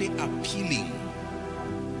emotionally appealing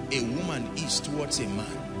a woman is towards a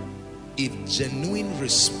man, if genuine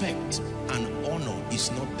respect and honor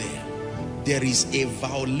is not there, there is a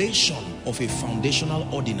violation of a foundational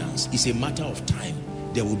ordinance. It's a matter of time.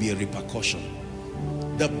 There will be a repercussion.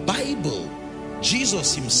 The Bible,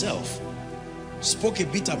 Jesus himself spoke a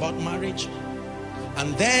bit about marriage.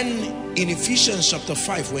 And then in Ephesians chapter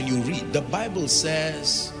 5, when you read, the Bible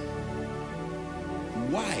says,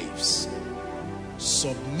 wives,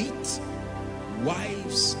 submit.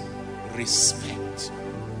 Wives, respect.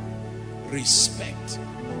 Respect.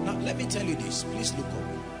 Now let me tell you this, please look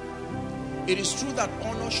up. It is true that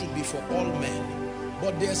honor should be for all men,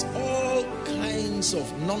 but there's all kinds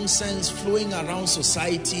of nonsense flowing around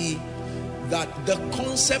society that the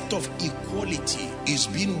concept of equality is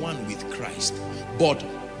being one with Christ. But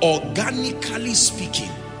organically speaking,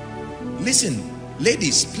 listen,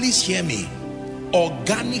 ladies, please hear me.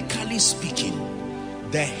 Organically speaking,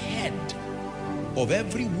 the head of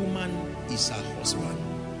every woman is her husband.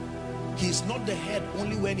 He is not the head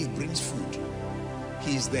only when he brings food.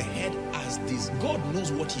 He is the head as this. God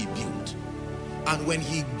knows what he built. And when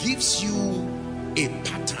he gives you a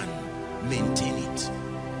pattern, maintain it.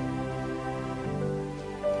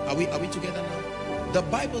 Are we together now? The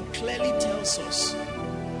Bible clearly tells us,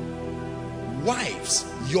 wives,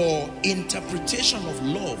 your interpretation of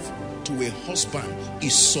love to a husband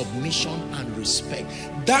is submission and respect.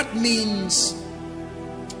 That means,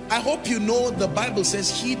 I hope you know, the Bible says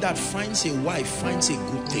he that finds a wife finds a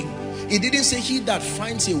good thing. It didn't say he that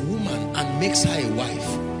finds a woman and makes her a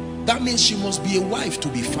wife. That means she must be a wife to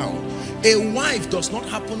be found. A wife does not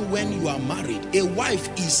happen when you are married. A wife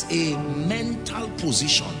is a mental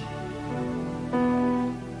position.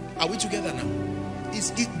 Are we together now?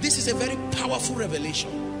 This is a very powerful revelation.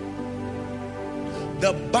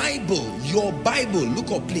 The Bible, your Bible,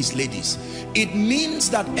 look up please ladies. It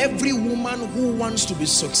means that every woman who wants to be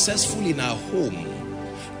successful in her home,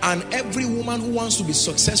 and every woman who wants to be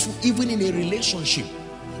successful even in a relationship,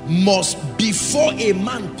 must, before a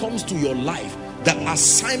man comes to your life, the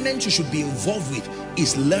assignment you should be involved with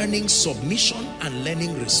is learning submission and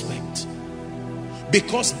learning respect.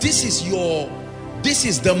 Because this is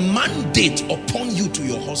the mandate upon you to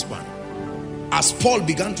your husband. As Paul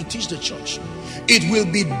began to teach the church, it will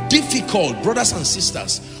be difficult, brothers and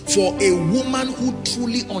sisters, for a woman who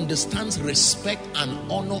truly understands respect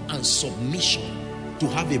and honor and submission to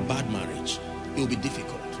have a bad marriage. It will be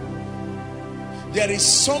difficult. There is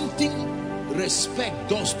something respect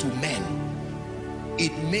does to men.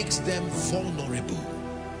 It makes them vulnerable.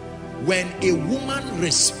 When a woman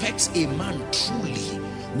respects a man truly,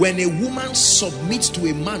 when a woman submits to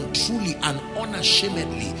a man truly and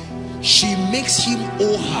unashamedly, she makes him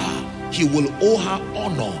owe her. He will owe her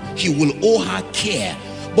honor. He will owe her care.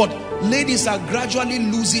 But ladies are gradually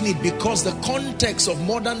losing it because the context of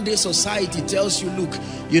modern day society tells you, look,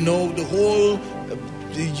 you know, the whole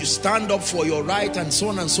you stand up for your right and so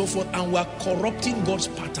on and so forth, and we're corrupting God's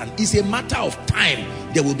pattern. It's a matter of time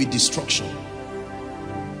there will be destruction.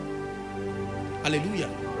 Hallelujah.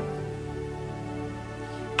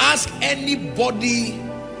 Ask anybody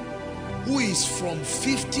who is from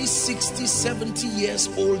 50, 60, 70 years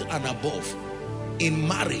old and above in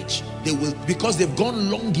marriage, they will, because they've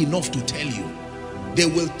gone long enough to tell you, they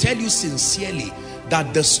will tell you sincerely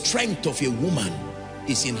that the strength of a woman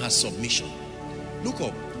is in her submission. Look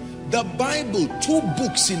up. The Bible, 2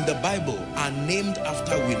 books in the Bible are named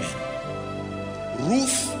after women.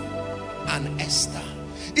 Ruth and Esther.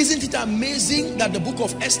 Isn't it amazing that the book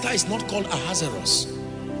of Esther is not called Ahasuerus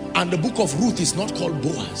and the book of Ruth is not called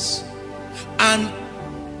Boaz? And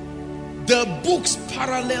the books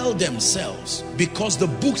parallel themselves because the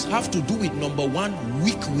books have to do with, number 1,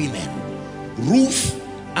 weak women, Ruth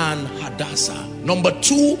and Hadassah. Number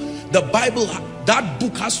 2, the Bible, that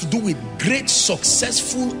book has to do with great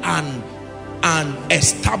successful and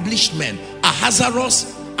establishment,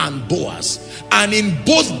 Ahasuerus and Boaz. And in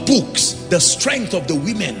both books, the strength of the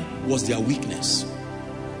women was their weakness.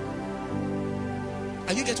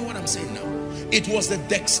 Are you getting what I'm saying now? It was the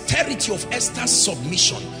dexterity of Esther's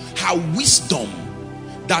submission, her wisdom,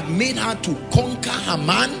 that made her to conquer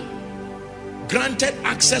Haman, granted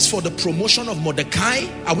access for the promotion of Mordecai.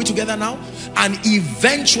 Are we together now? And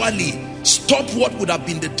eventually stop what would have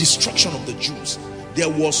been the destruction of the Jews. There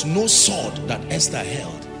was no sword that Esther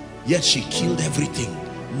held, yet she killed everything.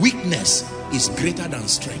 Weakness is greater than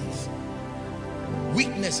strength.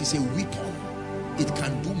 Weakness is a weapon. It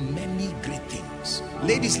can do many great things.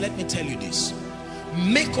 Ladies, let me tell you this.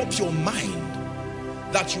 Make up your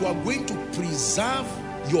mind that you are going to preserve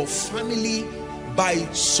your family by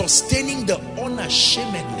sustaining the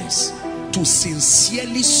unashamedness to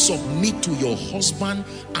sincerely submit to your husband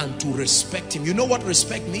and to respect him. You know what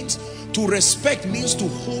respect means? To respect means to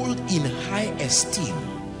hold in high esteem.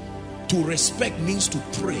 To respect means to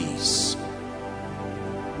praise.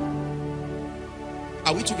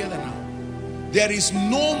 Are we together now? There is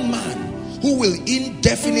no man who will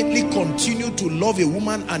indefinitely continue to love a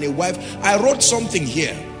woman and a wife. I wrote something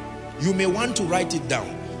here. You may want to write it down.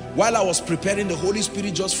 While I was preparing, the Holy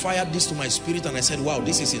Spirit just fired this to my spirit and I said, wow,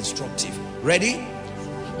 this is instructive. Ready?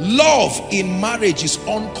 Love in marriage is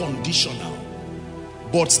unconditional,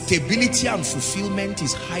 but stability and fulfillment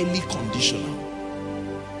is highly conditional.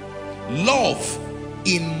 Love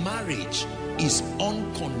in marriage is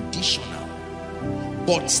unconditional,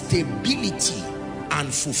 but stability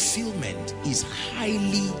and fulfillment is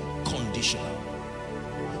highly conditional.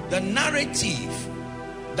 The narrative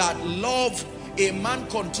that love, a man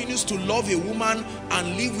continues to love a woman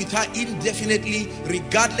and live with her indefinitely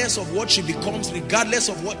regardless of what she becomes, regardless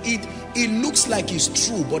of what it looks like it's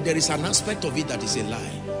true, but there is an aspect of it that is a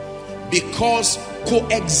lie. Because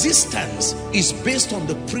coexistence is based on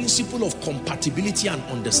the principle of compatibility and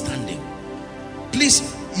understanding. Please,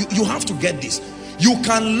 you have to get this. You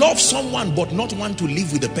can love someone but not want to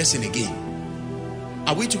live with the person again.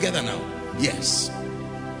 Are we together now? Yes.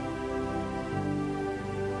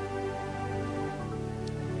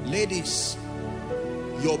 Ladies,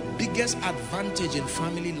 your biggest advantage in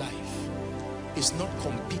family life is not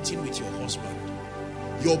competing with your husband.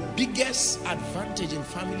 Your biggest advantage in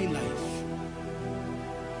family life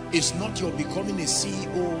is not your becoming a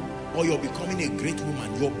CEO or you're becoming a great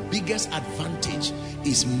woman. Your biggest advantage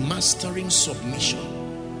is mastering submission.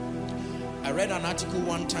 I read an article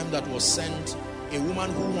one time that was sent A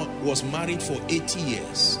woman who was married for 80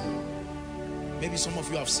 years. Maybe some of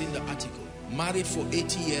you have seen the article. Married for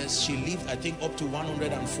 80 years. She lived, I think, up to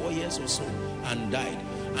 104 years or so and died.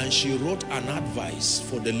 And she wrote an advice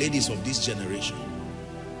for the ladies of this generation.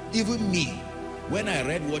 Even me, when I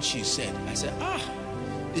read what she said, I said,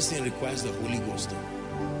 this thing requires the Holy Ghost.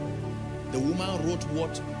 The woman wrote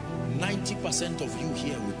what 90% of you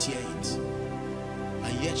here will tear it.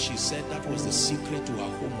 And yet she said that was the secret to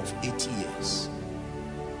her home of 80 years.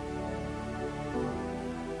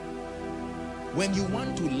 When you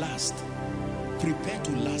want to last, prepare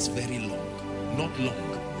to last very long. Not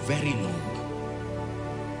long, very long.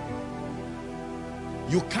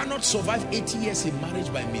 You cannot survive 80 years in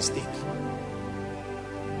marriage by mistake.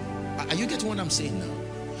 Are you getting what I'm saying now?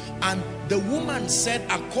 And the woman said,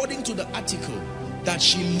 according to the article, that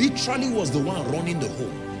she literally was the one running the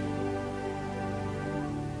home.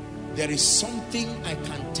 There is something I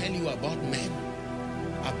can tell you about men.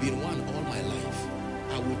 I've been one all my life.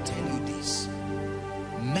 I will tell you this.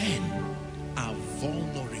 Men are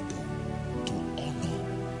vulnerable to honor,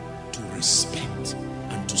 to respect,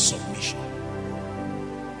 and to submission.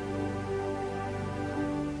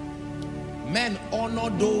 Men honor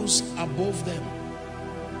those above them.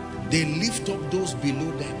 They lift up those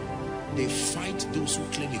below them. They fight those who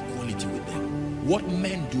claim equality with them. What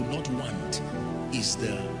men do not want is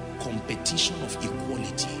the competition of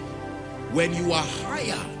equality. When you are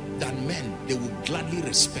higher than men, they will gladly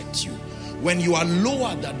respect you. When you are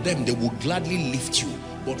lower than them, they will gladly lift you.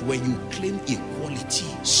 But when you claim equality,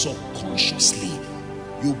 subconsciously,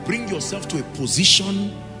 you bring yourself to a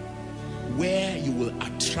position where you will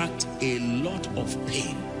attract a lot of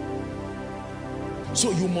pain.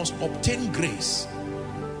 So you must obtain grace.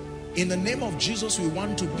 In the name of Jesus, we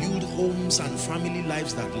want to build homes and family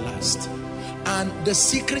lives that last. And the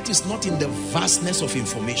secret is not in the vastness of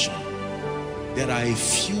information. There are a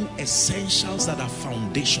few essentials that are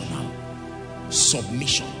foundational.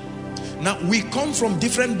 Submission. Now, we come from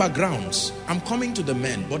different backgrounds. I'm coming to the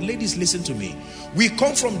men, but ladies, listen to me. We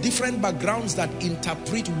come from different backgrounds that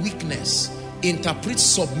interpret weakness, interpret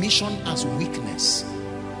submission as weakness.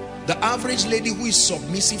 The average lady who is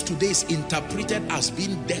submissive today is interpreted as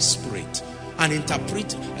being desperate. And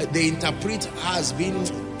they interpret as being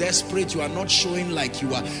desperate. You are not showing like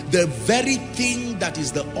you are. The very thing that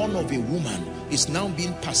is the honor of a woman is now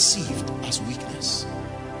being perceived as weakness.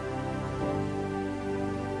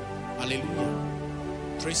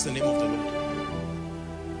 Hallelujah. Praise the name of the Lord.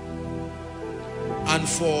 And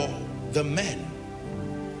for the men,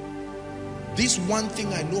 this one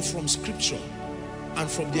thing I know from scripture and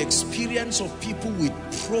from the experience of people with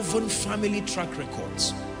proven family track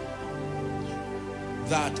records,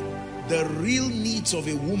 that the real needs of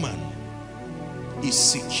a woman is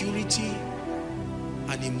security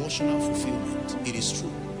and emotional fulfillment. It is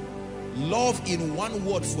true. Love, in one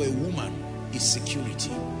word, for a woman is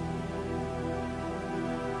security.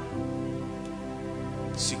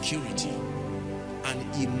 Security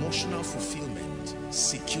and emotional fulfillment.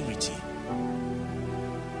 Security.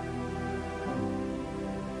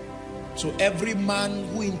 So every man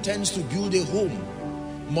who intends to build a home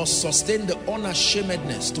must sustain the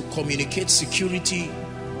unashamedness to communicate security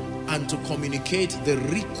and to communicate the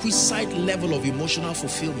requisite level of emotional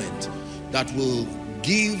fulfillment that will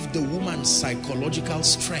give the woman psychological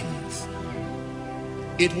strength.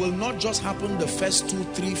 It will not just happen the first 2,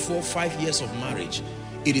 3, 4, 5 years of marriage.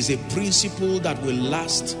 It is a principle that will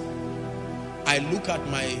last. I look at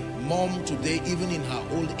my mom today, even in her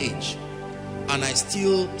old age, and I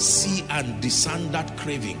still see and discern that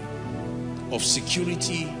craving of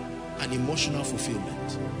security and emotional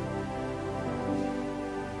fulfillment.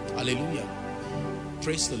 Hallelujah.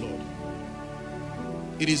 Praise the Lord.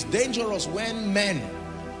 It is dangerous when men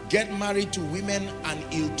get married to women and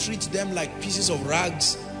ill-treat them like pieces of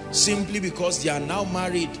rags simply because they are now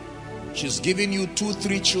married. She's giving you 2,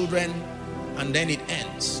 3 children and then it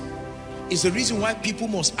ends. It's the reason why people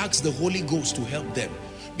must ask the Holy Ghost to help them.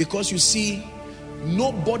 Because you see,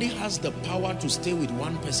 nobody has the power to stay with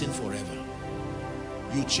one person forever.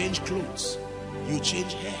 You change clothes, you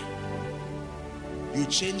change hair, you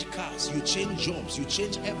change cars, you change jobs, you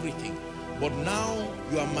change everything. But now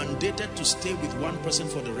you are mandated to stay with one person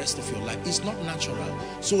for the rest of your life. It's not natural.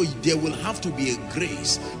 So there will have to be a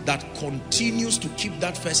grace that continues to keep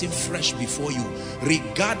that person fresh before you,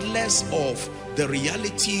 regardless of the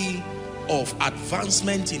reality of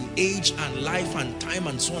advancement in age and life and time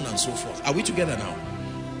and so on and so forth. Are we together now?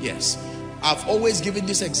 Yes. I've always given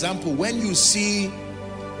this example. When you see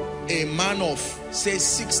a man of, say,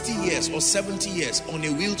 60 years or 70 years on a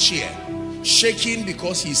wheelchair, shaking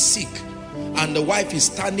because he's sick, and the wife is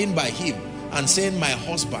standing by him and saying my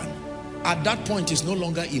husband, at that point is no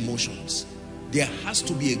longer emotions. There has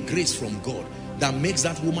to be a grace from God that makes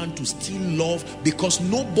that woman to still love, because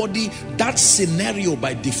nobody, that scenario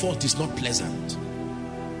by default is not pleasant.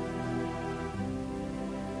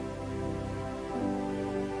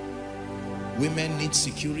 Women need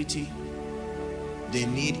security. They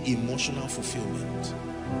need emotional fulfillment.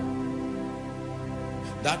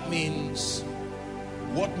 That means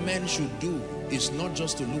what men should do is not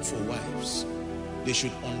just to look for wives. They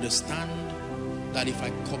should understand that if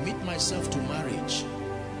I commit myself to marriage,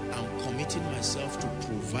 I'm committing myself to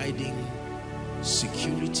providing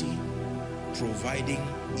security, providing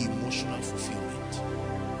emotional fulfillment.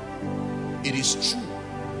 It is true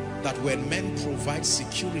that when men provide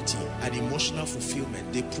security and emotional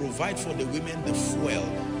fulfillment, they provide for the women the fuel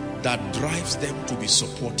that drives them to be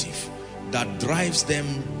supportive, that drives them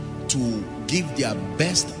to give their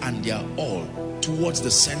best and their all towards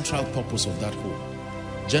the central purpose of that home.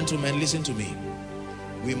 Gentlemen, listen to me.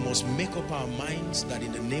 We must make up our minds that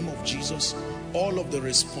in the name of Jesus, all of the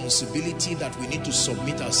responsibility that we need to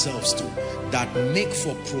submit ourselves to, that make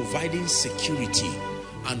for providing security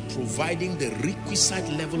and providing the requisite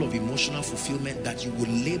level of emotional fulfillment, that you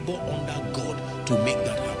will labor under God to make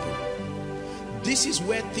that happen. This is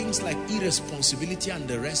where things like irresponsibility and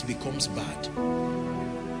the rest becomes bad.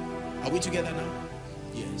 Are we together now?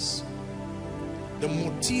 Yes. The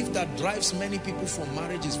motive that drives many people from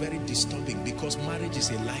marriage is very disturbing, because marriage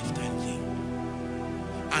is a lifetime thing.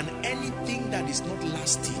 And anything that is not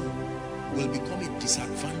lasting will become a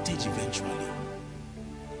disadvantage eventually.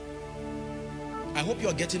 I hope you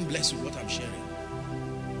are getting blessed with what I'm sharing.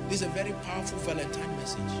 This is a very powerful Valentine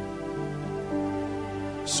message.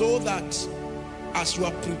 So that as you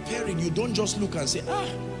are preparing, you don't just look and say,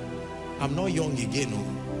 I'm not young again. Oh,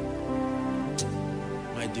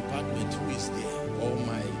 my department, who is there? Or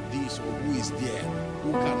my this, or who is there?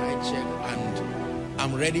 Who can I check? And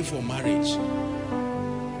I'm ready for marriage.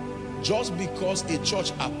 Just because a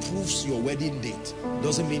church approves your wedding date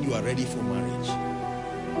doesn't mean you are ready for marriage.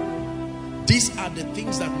 These are the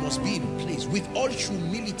things that must be in place. With all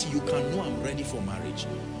humility, you can know I'm ready for marriage.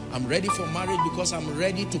 I'm ready for marriage because I'm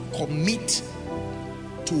ready to commit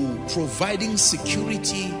to providing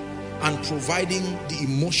security and providing the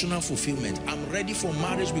emotional fulfillment. I'm ready for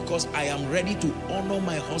marriage because I am ready to honor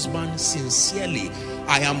my husband sincerely.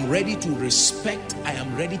 I am ready to respect. I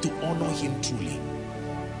am ready to honor him truly.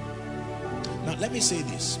 Now, let me say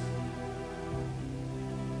this.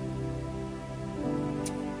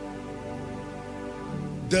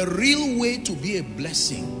 The real way to be a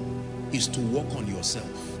blessing is to work on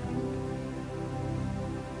yourself.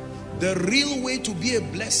 The real way to be a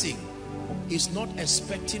blessing is not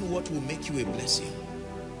expecting what will make you a blessing.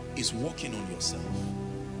 It's working on yourself.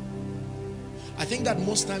 I think that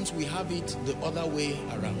most times we have it the other way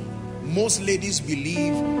around. Most ladies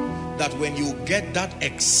believe that when you get that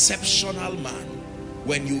exceptional man,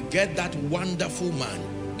 when you get that wonderful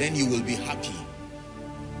man, then you will be happy.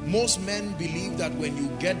 Most men believe that when you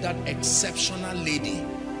get that exceptional lady,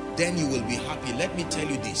 then you will be happy. Let me tell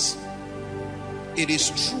you this. It is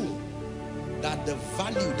true that the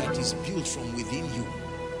value that is built from within you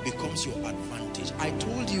becomes your advantage. I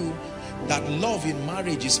told you that love in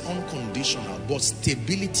marriage is unconditional, but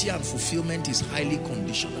stability and fulfillment is highly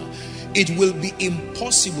conditional. It will be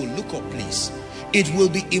impossible, look up please, it will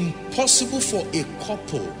be impossible for a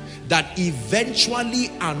couple that eventually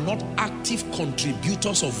are not active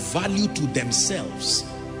contributors of value to themselves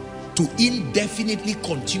to indefinitely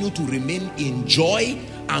continue to remain in joy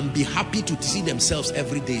and be happy to see themselves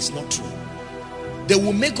every day. It's not true. They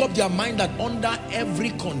will make up their mind that under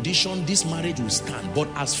every condition this marriage will stand, but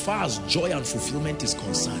as far as joy and fulfillment is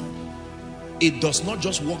concerned, it does not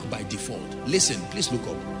just work by default. Listen, please look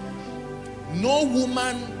up. No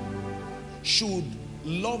woman should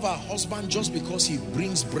love her husband just because he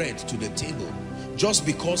brings bread to the table, just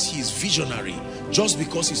because he's visionary, just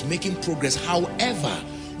because he's making progress. However,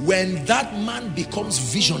 when that man becomes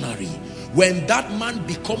visionary, when that man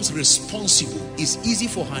becomes responsible, it's easy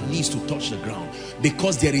for her knees to touch the ground,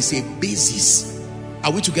 because there is a basis.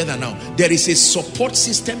 Are we together now? There is a support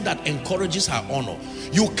system that encourages her honor.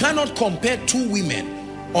 You cannot compare two women.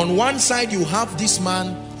 On one side you have this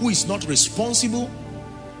man who is not responsible.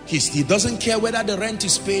 He doesn't care whether the rent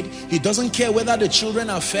is paid. He doesn't care whether the children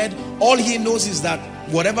are fed. All he knows is that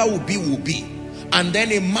whatever will be, will be. And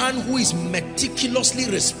then a man who is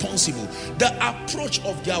meticulously responsible. The approach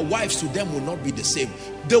of their wives to them will not be the same.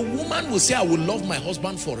 The woman will say, I will love my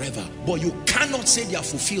husband forever. But you cannot say they are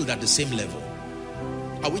fulfilled at the same level.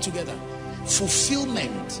 Are we together?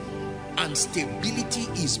 Fulfillment and stability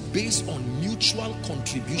is based on mutual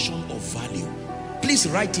contribution of value. Please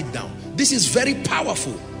write it down. This is very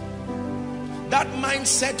powerful. That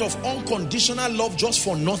mindset of unconditional love just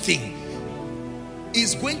for nothing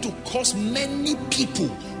is going to cost many people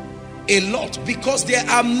a lot, because there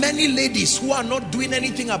are many ladies who are not doing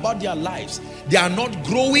anything about their lives. They are not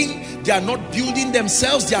growing, they are not building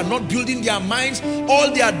themselves, they are not building their minds.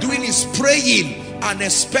 All they are doing is praying and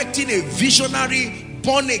expecting a visionary,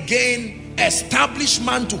 born again, established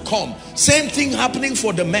man to come. Same thing happening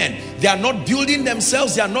for the men. They are not building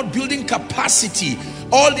themselves, they are not building capacity.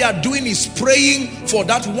 All they are doing is praying for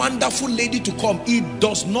that wonderful lady to come. It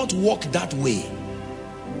does not work that way.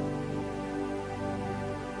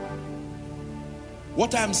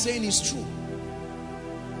 What I am saying is true.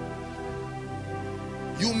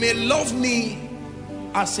 You may love me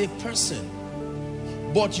as a person,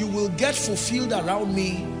 but you will get fulfilled around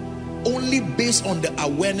me only based on the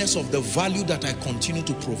awareness of the value that I continue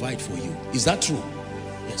to provide for you. Is that true?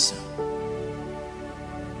 Yes, sir.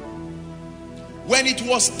 When it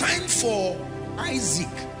was time for Isaac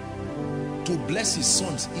to bless his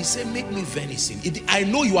sons, he said, make me venison. I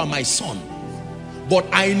know you are my son, but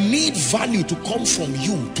I need value to come from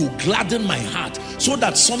you to gladden my heart so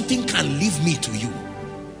that something can leave me to you.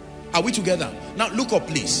 Are we together? Now look up,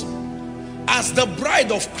 please. As the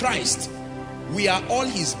bride of Christ, we are all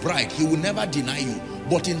his bride. He will never deny you.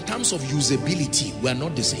 But in terms of usability, we are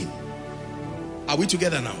not the same. Are we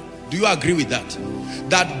together now? Do you agree with that?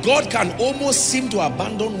 That God can almost seem to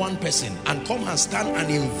abandon one person and come and stand and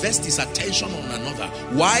invest his attention on another.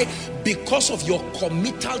 Why? Because of your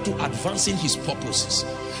committal to advancing his purposes.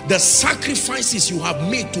 The sacrifices you have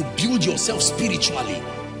made to build yourself spiritually.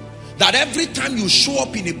 That every time you show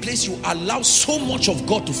up in a place, you allow so much of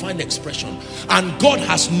God to find expression. And God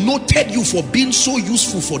has noted you for being so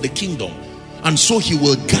useful for the kingdom. And so he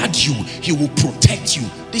will guard you. He will protect you.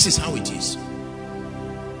 This is how it is.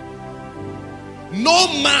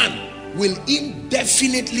 No man will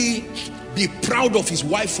indefinitely be proud of his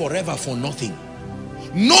wife forever for nothing.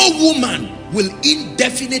 No woman will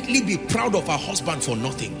indefinitely be proud of her husband for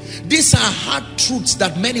nothing. These are hard truths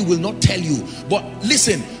that many will not tell you. But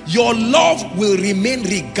listen, your love will remain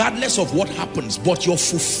regardless of what happens. But your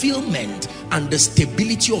fulfillment and the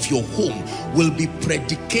stability of your home will be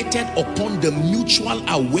predicated upon the mutual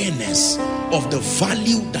awareness of the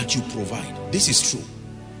value that you provide. This is true.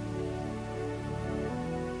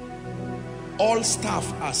 All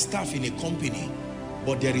staff are staff in a company,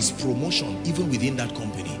 but there is promotion even within that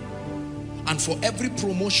company. And for every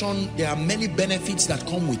promotion, there are many benefits that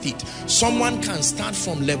come with it. Someone can start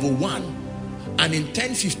from level 1 and in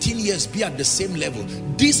 10-15 years be at the same level.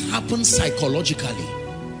 This happens psychologically.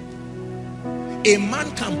 A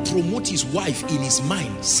man can promote his wife in his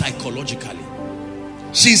mind psychologically.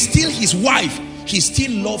 She's still his wife. He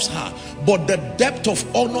still loves her. But the depth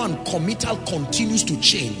of honor and committal continues to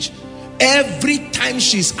change. Every time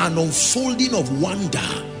she's an unfolding of wonder,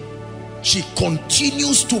 she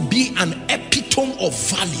continues to be an epitome of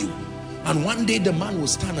value. And one day the man will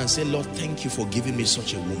stand and say, Lord, thank you for giving me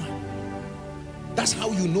such a woman. That's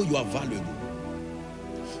how you know you are valuable.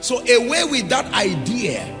 So away with that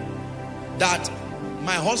idea that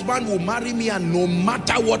my husband will marry me and no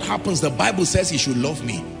matter what happens, the Bible says he should love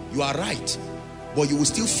me. You are right, but you will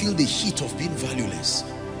still feel the heat of being valueless.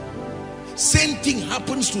 Same thing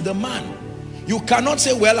happens to the man. You cannot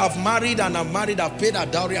say, well, I've married, I've paid a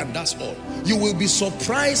dowry and that's all. You will be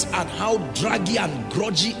surprised at how draggy and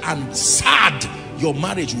grudgy and sad your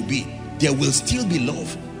marriage will be. There will still be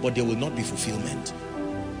love, but there will not be fulfillment.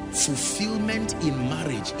 Fulfillment in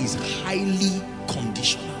marriage is highly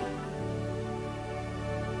conditional.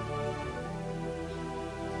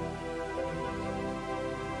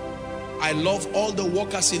 I love all the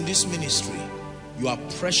workers in this ministry. You are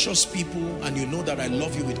precious people and you know that I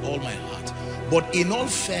love you with all my heart. But in all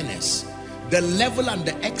fairness, the level and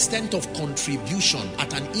the extent of contribution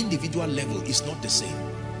at an individual level is not the same.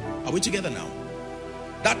 Are we together now?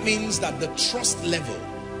 That means that the trust level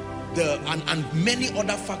and many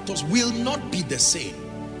other factors will not be the same.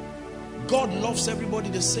 God loves everybody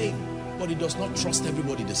the same, but he does not trust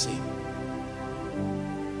everybody the same.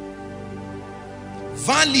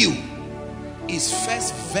 Value is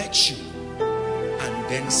first virtue and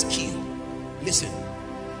then skill. Listen,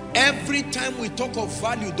 every time we talk of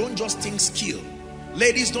value, don't just think skill.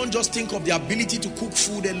 Ladies, don't just think of the ability to cook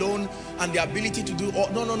food alone and the ability to do all.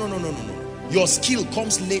 No. Your skill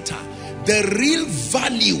comes later. The real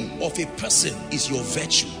value of a person is your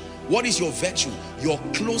virtue. What is your virtue? Your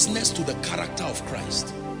closeness to the character of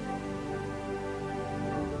Christ.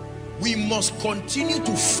 We must continue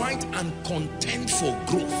to fight and contend for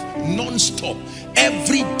growth non-stop.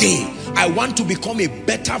 Every day, I want to become a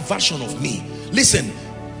better version of me. Listen,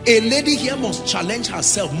 a lady here must challenge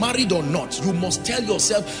herself, married or not. You must tell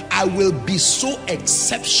yourself, I will be so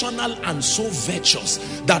exceptional and so virtuous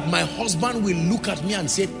that my husband will look at me and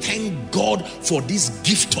say, thank God for this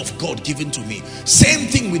gift of God given to me. Same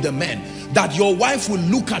thing with the men, that your wife will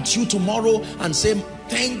look at you tomorrow and say,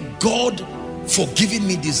 thank God for giving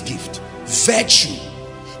me this gift. Virtue.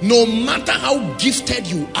 No matter how gifted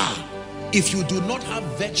you are, if you do not have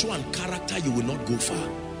virtue and character, you will not go far.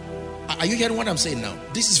 Are you hearing what I'm saying now?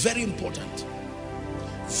 This is very important.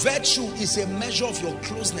 Virtue is a measure of your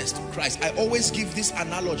closeness to Christ. I always give this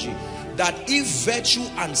analogy that if virtue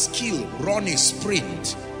and skill run a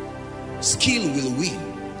sprint, skill will win.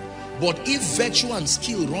 But if virtue and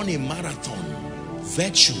skill run a marathon,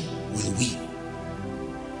 virtue will win.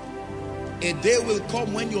 A day will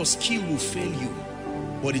come when your skill will fail you,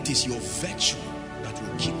 but it is your virtue that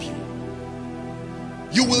will keep you.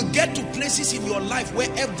 You will get to places in your life where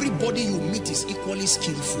everybody you meet is equally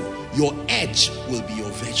skillful. Your edge will be your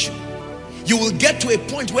virtue. You will get to a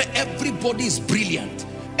point where everybody is brilliant.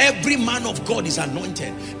 Every man of God is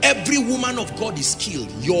anointed. Every woman of God is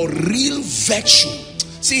skilled. Your real virtue.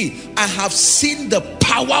 See, I have seen the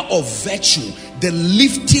power of virtue, the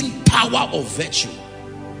lifting power of virtue.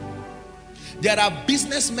 There are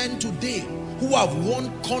businessmen today who have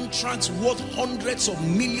won contracts worth hundreds of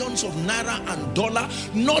millions of naira and dollar,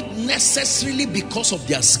 not necessarily because of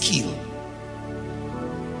their skill,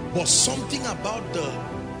 but something about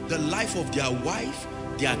the life of their wife,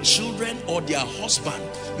 their children, or their husband.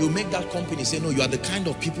 You make that company say, no, you are the kind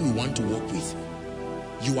of people we want to work with.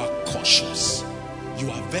 You are cautious.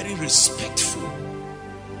 You are very respectful.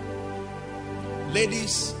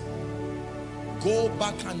 Ladies, go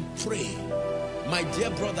back and pray. My dear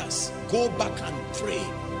brothers, go back and pray.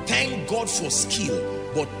 Thank God for skill,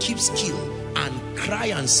 but keep skill and cry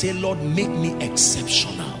and say, Lord, make me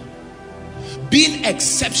exceptional. Being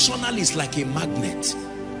exceptional is like a magnet.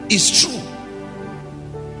 It's true.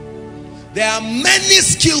 There are many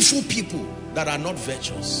skillful people that are not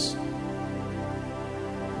virtuous.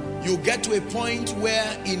 You get to a point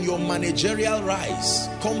where in your managerial rise,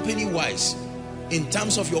 company-wise, in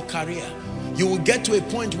terms of your career, you will get to a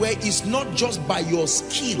point where it's not just by your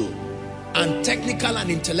skill and technical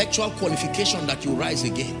and intellectual qualification that you rise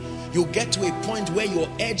again. You get to a point where your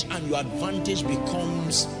edge and your advantage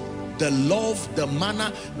becomes the love, the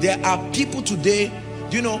manner. There are people today,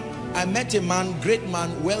 you know, I met a man, great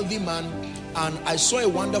man, wealthy man, and I saw a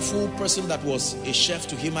wonderful person that was a chef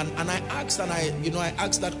to him, and I asked, and I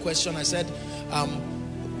asked that question. I said,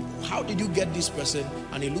 how did you get this person?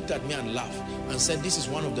 And he looked at me and laughed and said, this is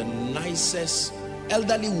one of the nicest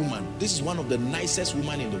elderly woman. This is one of the nicest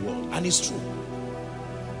women in the world. And it's true.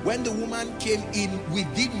 When the woman came in,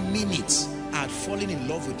 within minutes, I had fallen in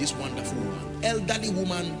love with this wonderful woman, elderly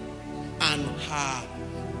woman, and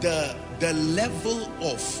the level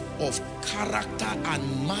of character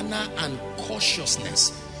and manner and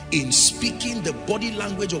cautiousness in speaking, the body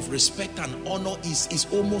language of respect and honor is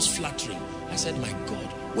almost flattering. I said, my God,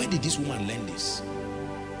 where did this woman learn this?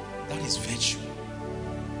 That is virtue.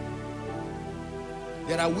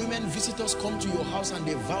 There are women, visitors come to your house and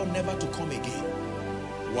they vow never to come again.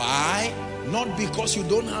 Why? Not because you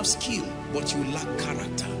don't have skill, but you lack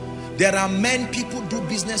character. There are men, people do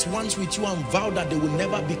business once with you and vow that they will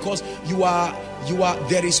never, because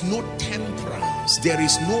there is no temperance, there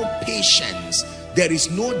is no patience, there is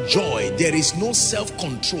no joy, there is no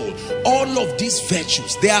self-control. All of these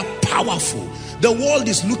virtues, they are powerful. The world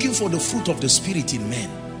is looking for the fruit of the Spirit in men,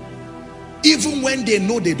 even when they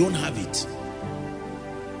know they don't have it.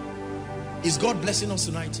 Is God blessing us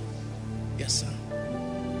tonight? Yes, sir.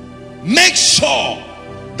 Make sure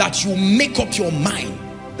that you make up your mind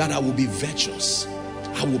that I will be virtuous.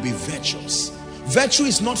 I will be virtuous. Virtue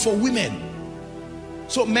is not for women.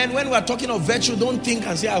 So men, when we are talking of virtue, don't think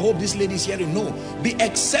and say, I hope this lady is hearing. No, be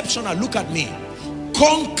exceptional. Look at me.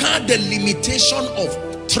 Conquer the limitation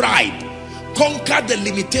of tribe. Conquer the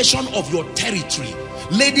limitation of your territory.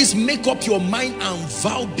 Ladies, make up your mind and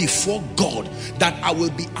vow before God that I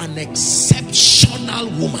will be an exceptional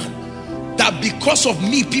woman. That because of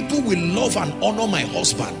me, people will love and honor my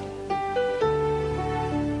husband.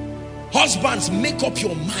 Husbands, make up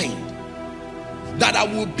your mind that I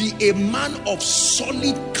will be a man of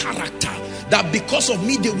solid character. That because of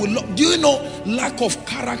me, they will love. Do you know, lack of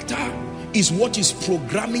character is what is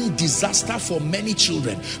programming disaster for many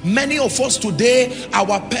children. Many of us today,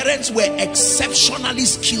 our parents were exceptionally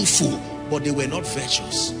skillful, but they were not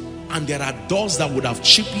virtuous. And there are doors that would have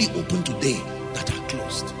cheaply opened today that are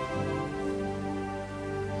closed.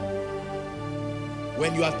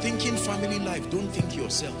 When you are thinking family life, don't think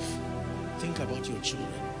yourself. Think about your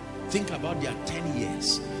children. Think about their 10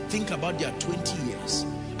 years. Think about their 20 years.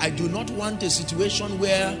 I do not want a situation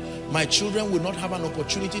where my children will not have an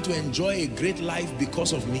opportunity to enjoy a great life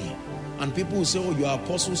because of me. And people will say, oh, you are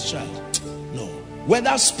apostle's child. No.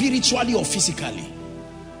 Whether spiritually or physically.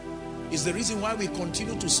 Is the reason why we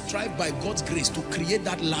continue to strive by God's grace to create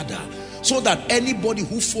that ladder, so that anybody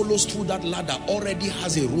who follows through that ladder already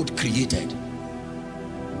has a road created.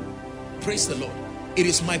 Praise the Lord. It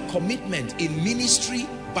is my commitment in ministry,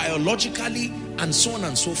 biologically, and so on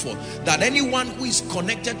and so forth, that anyone who is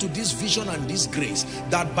connected to this vision and this grace,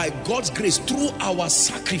 that by God's grace, through our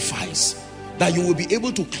sacrifice, that you will be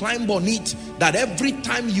able to climb on it, that every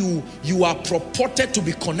time you are purported to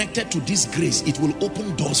be connected to this grace, it will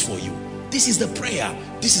open doors for you. This is the prayer,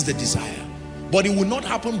 this is the desire. But it will not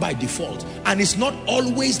happen by default, and it's not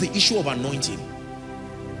always the issue of anointing.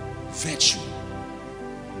 Virtue.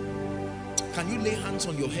 Can you lay hands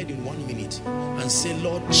on your head in 1 minute and say,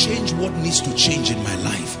 Lord, change what needs to change in my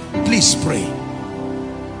life? Please pray.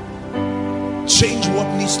 Change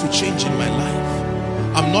what needs to change in my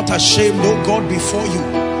life. I'm not ashamed, oh God, before you.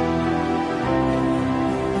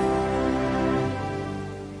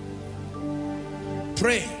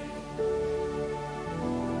 Pray.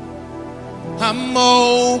 I'm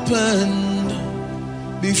open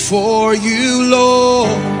before you,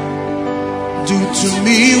 Lord. Do to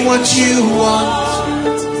me what you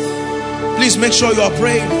want. Please make sure you are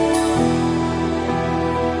praying.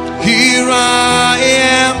 Here I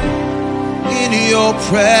am in your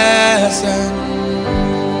presence.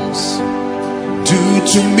 Do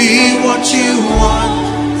to me what you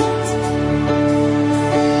want.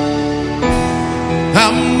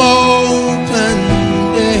 I'm open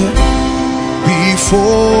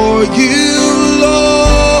before you,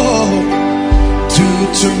 Lord. Do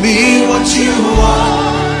to me what you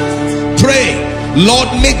want. Pray, Lord,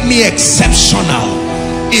 make me exceptional.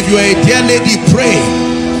 If you are a dear lady, pray,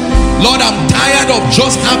 Lord, I'm tired of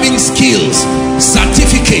just having skills.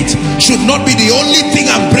 Certificate should not be the only thing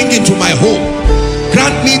I'm bringing to my home.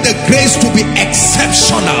 Grant me the grace to be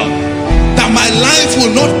exceptional, that my life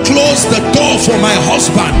will not close the door for my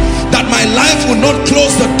husband, that my life will not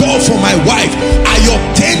close the door for my wife. I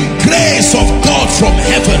obtain grace of God from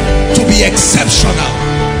heaven to be exceptional.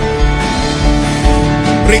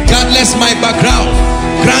 Regardless my background,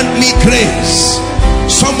 grant me grace.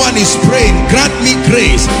 Someone is praying, grant me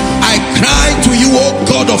grace. I cry to you, O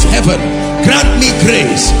God of heaven, grant me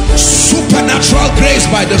grace, supernatural grace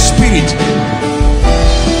by the Spirit.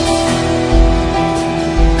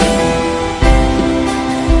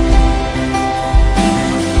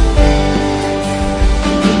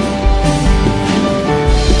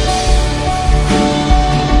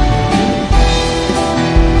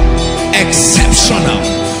 Exceptional.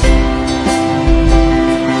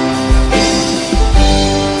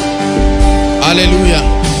 Hallelujah.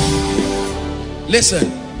 Listen,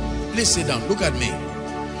 please sit down. Look at me.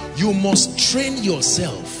 You must train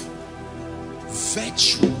yourself.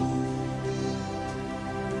 Virtue.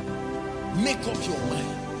 Make up your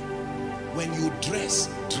mind. When you dress,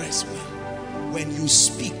 dress well. When you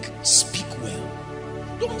speak, speak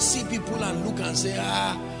well. Don't see people and look and say,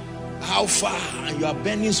 how far, and you are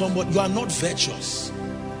bending somebody. You are not virtuous.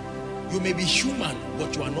 You may be human,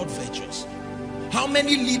 but you are not virtuous. How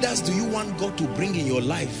many leaders do you want God to bring in your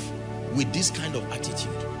life with this kind of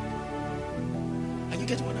attitude? Are you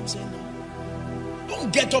getting what I'm saying now?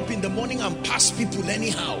 Don't get up in the morning and pass people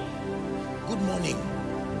anyhow. Good morning.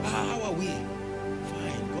 How are we?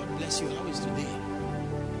 Fine. God bless you. How is today?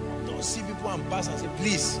 Don't see people and pass and say,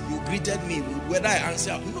 please, you greeted me. Whether I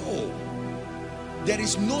answer, no. There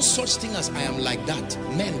is no such thing as I am like that.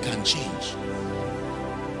 Men can change.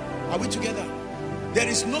 Are we together? There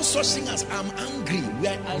is no such thing as I'm angry. We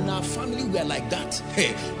are in our family, we are like that.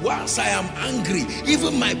 Hey, once I am angry,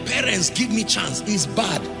 even my parents give me chance. It's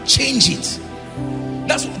bad. Change it.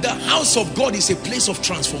 That's the house of God is a place of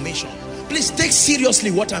transformation. Please take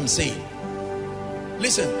seriously what I'm saying.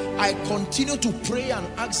 Listen, I continue to pray and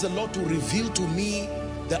ask the Lord to reveal to me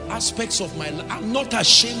the aspects of my life. I'm not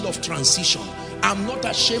ashamed of transition. I'm not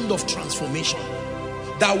ashamed of transformation.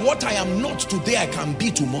 That what I am not today, I can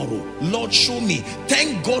be tomorrow. Lord, show me.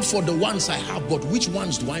 Thank God for the ones I have, but which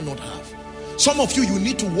ones do I not have? Some of you, you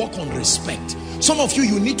need to work on respect. Some of you,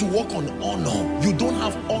 you need to work on honor. You don't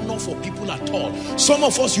have honor for people at all. Some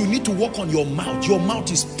of us, you need to work on your mouth. Your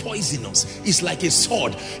mouth is poisonous. It's like a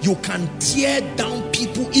sword. You can tear down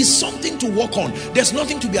people. It's something to work on. There's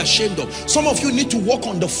nothing to be ashamed of. Some of you need to work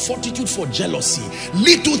on the fortitude for jealousy.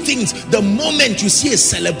 Little things. The moment you see a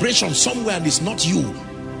celebration somewhere and it's not you,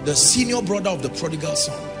 the senior brother of the prodigal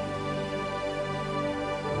son.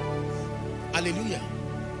 Hallelujah.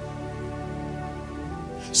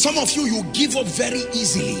 Some of you, you give up very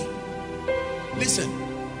easily. Listen,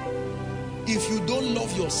 if you don't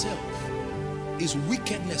love yourself, it's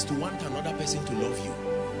wickedness to want another person to love you.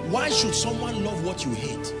 Why should someone love what you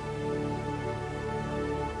hate?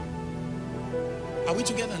 Are we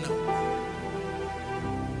together now?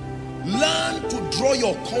 Learn to draw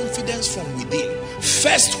your confidence from within.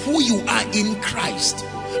 First, who you are in Christ,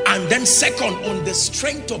 and then second, on the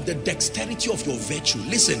strength of the dexterity of your virtue.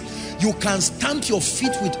 Listen, you can stamp your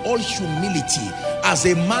feet with all humility as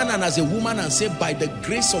a man and as a woman and say, by the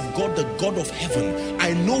grace of God, the God of heaven,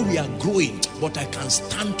 I know we are growing, but I can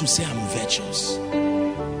stand to say I'm virtuous.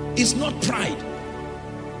 It's not pride.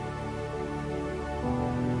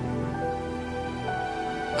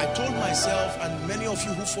 I told myself, and many of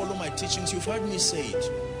you who follow my teachings, you've heard me say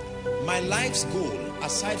it, my life's goal,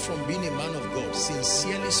 aside from being a man of God,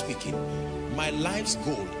 sincerely speaking, my life's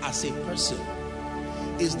goal as a person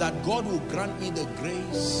is that God will grant me the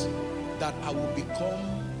grace that I will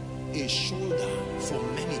become a shoulder for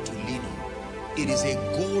many to lean on. It is a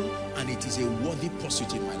goal and it is a worthy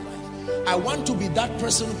pursuit in my life. I want to be that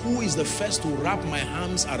person who is the first to wrap my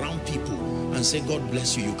arms around people and say, God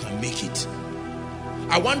bless you, you can make it.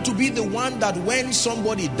 I want to be the one that when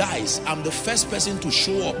somebody dies, I'm the first person to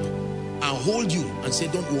show up and hold you and say,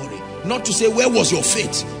 don't worry. Not to say, where was your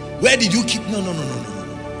faith? Where did you keep? No, no, no, no, no.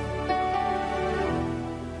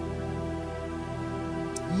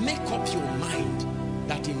 Make up your mind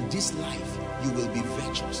that in this life you will be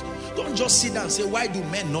virtuous. Don't just sit down and say, why do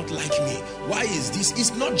men not like me? Why is this?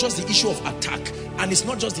 It's not just the issue of attack, and it's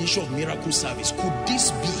not just the issue of miracle service. Could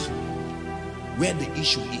this be where the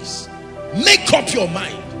issue is? Make up your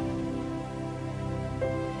mind.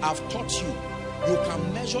 I've taught you, you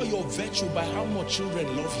can measure your virtue by how much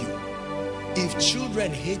children love you. If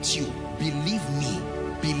children hate you, believe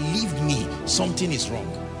me, something is wrong.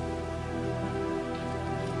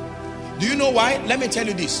 Do you know why? Let me tell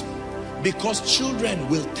you this. Because children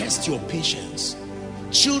will test your patience.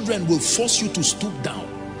 Children will force you to stoop down.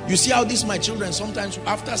 You see how this, my children, sometimes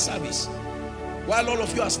after service, while all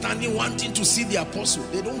of you are standing wanting to see the apostle,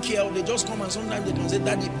 they don't care. They just come and sometimes they can say,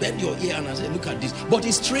 Daddy, bend your ear, and I say, look at this. But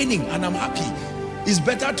it's training and I'm happy. It's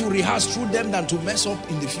better to rehearse through them than to mess up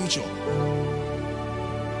in the future.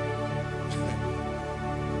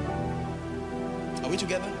 Are we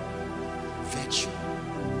together? Virtue,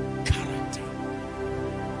 character.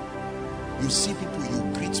 You see people, you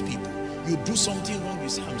greet people. You do something wrong, you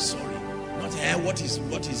say, I'm sorry. Not, what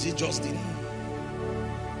is it just in?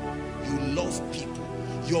 You love people.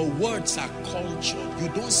 Your words are cultured. You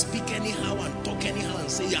don't speak anyhow and talk anyhow and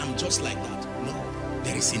say, I'm just like that. No,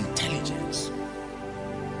 there is intelligence.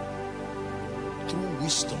 Through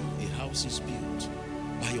wisdom, a house is built.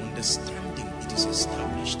 By understanding, it is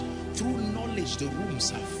established. Through knowledge, the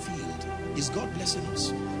rooms are filled. Is God blessing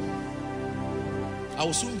us? I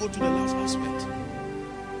will soon go to the last aspect.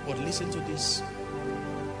 But listen to this.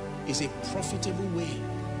 It's a profitable way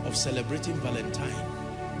of celebrating Valentine.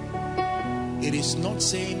 It is not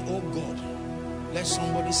saying, oh God, let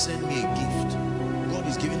somebody send me a gift. God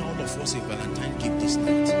is giving all of us a Valentine gift this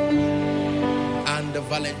night. And the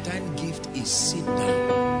Valentine gift is sit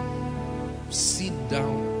down. Sit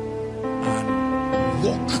down and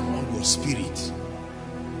walk on your spirit.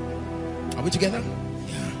 Are we together?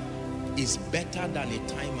 Yeah. It's better than a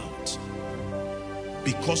timeout.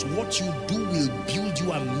 Because what you do will build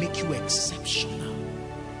you and make you exceptional.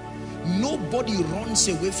 Nobody runs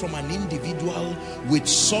away from an individual with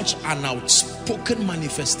such an outspoken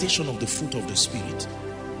manifestation of the fruit of the Spirit.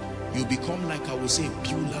 You become, like I would say,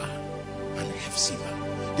 Beulah and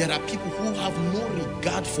Hephzibah. There are people who have no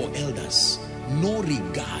regard for elders. No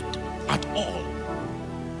regard at all.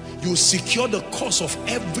 You secure the cause of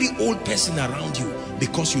every old person around you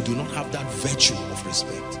because you do not have that virtue of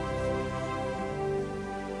respect.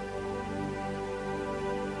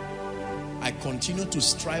 I continue to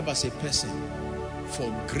strive as a person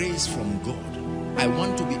for grace from God. I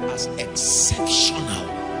want to be as exceptional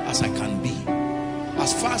as I can be.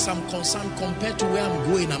 As far as I'm concerned, compared to where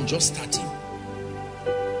I'm going, I'm just starting.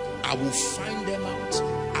 I will find them out.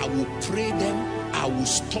 I will pray them. I will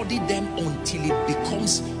study them until it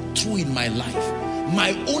becomes true in my life.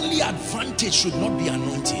 My only advantage should not be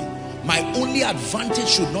anointing. My only advantage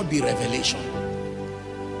should not be revelation.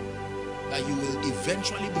 That you will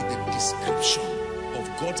eventually be the description of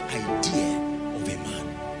God's idea of a man.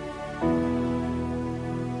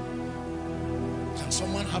 Can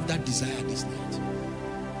someone have that desire this night?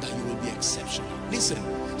 That you will be exceptional. Listen,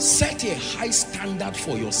 set a high standard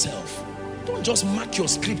for yourself. Don't just mark your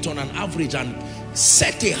script on an average and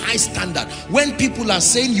set a high standard. When people are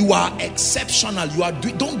saying you are exceptional,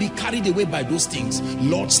 don't be carried away by those things.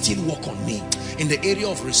 Lord, still work on me. In the area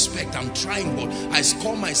of respect, I'm trying, but I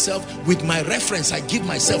score myself with my reference. I give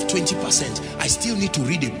myself 20%. I still need to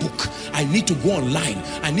read a book. I need to go online.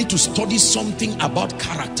 I need to study something about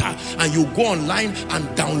character. And you go online and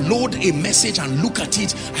download a message and look at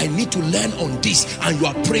it. I need to learn on this. And you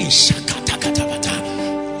are praying,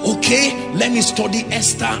 okay, let me study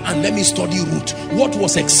Esther and let me study Ruth. What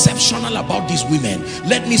was exceptional about these women?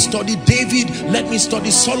 Let me study David, let me study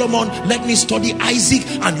Solomon, let me study Isaac.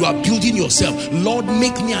 And you are building yourself. Lord,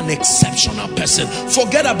 make me an exceptional person.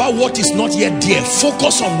 Forget about what is not yet there.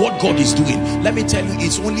 Focus on what God is doing. Let me tell you,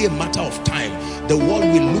 it's only a matter of time. The world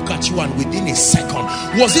will look at you and within a second.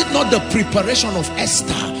 Was it not the preparation of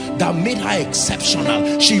Esther that made her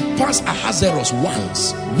exceptional? She passed Ahasuerus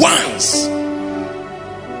once.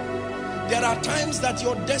 There are times that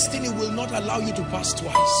your destiny will not allow you to pass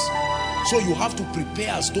twice. So you have to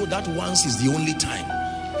prepare as though that once is the only time.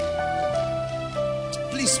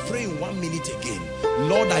 Please pray in 1 minute again.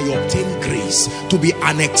 Lord, I obtain grace to be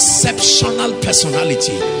an exceptional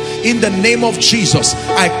personality. In the name of Jesus,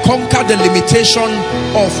 I conquer the limitation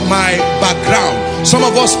of my background. Some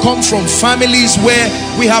of us come from families where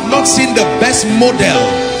we have not seen the best model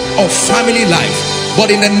of family life. But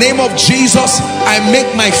in the name of Jesus, I make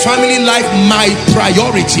my family life my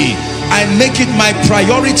priority. I make it my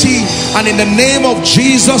priority. And in the name of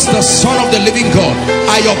Jesus, the Son of the living God,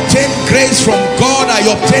 I obtain grace from God. I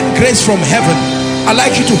obtain grace from heaven. I'd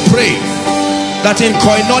like you to pray that in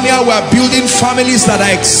Koinonia we are building families that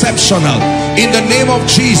are exceptional. In the name of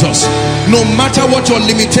Jesus, no matter what your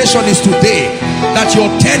limitation is today, that your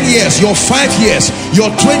 10 years, your 5 years, your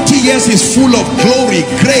 20 years is full of glory,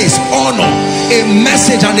 grace, honor, a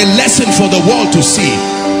message and a lesson for the world to see.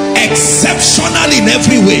 Exceptional in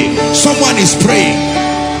every way. Someone is praying.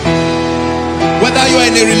 Whether you are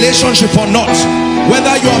in a relationship or not,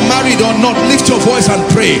 whether you are married or not, lift your voice and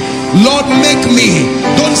pray. Lord, make me.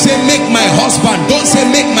 Don't say make my husband. Don't say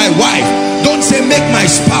make my wife. Don't say make my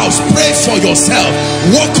spouse. Pray for yourself.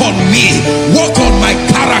 Work on me. Work on my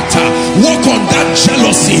character. Work on that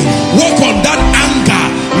jealousy. Work on that anger.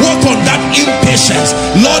 Work on that impatience.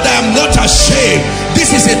 Lord, I am not ashamed.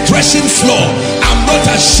 This is a threshing floor. I'm not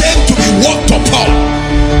ashamed to be worked upon.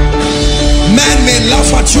 Man may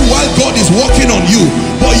laugh at you while God is working on you,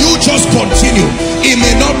 but you just continue. It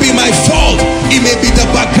may not be my fault. It may be the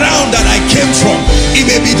background that I came from. It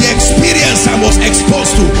may be the experience I was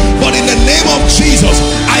exposed to. But in the name of Jesus,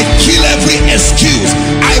 I kill every excuse.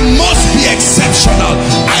 I must be exceptional.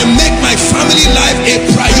 I make my family life a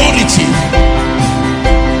priority.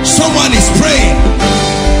 Someone is praying.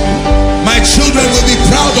 My children will be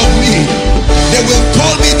proud of me. They will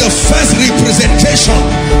call me the first representation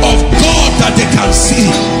of God that they can see.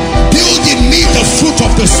 Build in me the fruit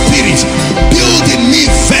of the Spirit. Build in me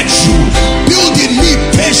virtue. Build in me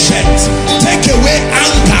patience. Take away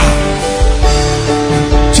anger.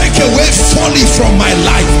 Take away folly from my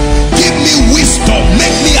life. Give me wisdom.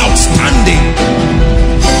 Make me outstanding.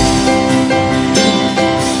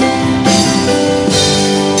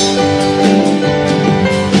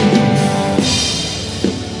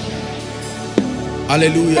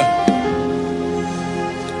 Hallelujah.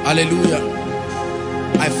 Hallelujah.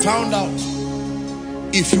 I found out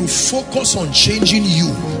if you focus on changing you,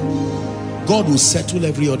 God will settle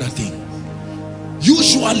every other thing.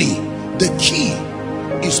 Usually the key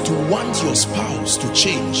is to want your spouse to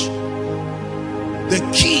change. The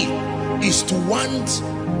key is to want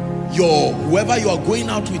your whoever you are going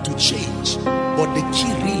out with to change. But the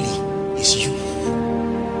key really is you.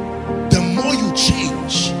 The more you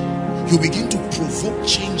change, you begin to provoke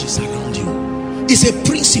changes around you. It's a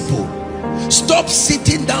principle. Stop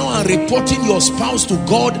sitting down and reporting your spouse to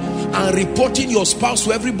God and reporting your spouse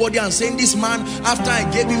to everybody and saying this man, after I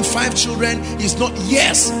gave him 5 children, is not.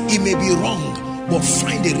 Yes, it may be wrong, but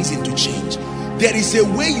find a reason to change. There is a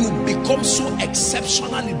way you become so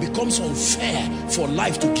exceptional, it becomes unfair for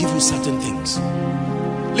life to give you certain things.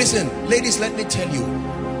 Listen, ladies, let me tell you,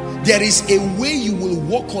 there is a way you will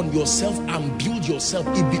work on yourself and build yourself.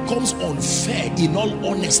 It becomes unfair, in all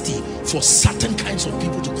honesty, for certain kinds of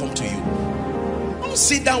people to come to you. Don't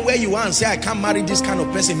sit down where you are and say, I can't marry this kind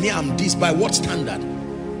of person. Me, I'm this. By what standard?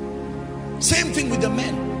 Same thing with the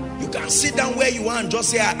men. You can't sit down where you are and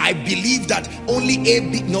just say, I believe that only A,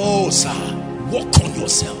 B. No, sir. Work on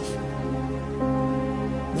yourself.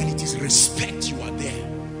 When it is respect, you are there.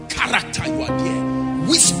 Character, you are there.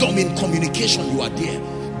 Wisdom in communication, you are there.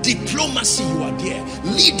 Diplomacy, you are there.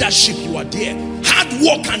 Leadership, you are there. Hard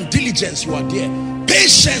work and diligence, you are there.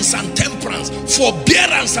 patience and temperance,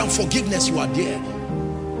 forbearance and forgiveness, you are there.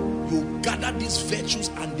 You gather these virtues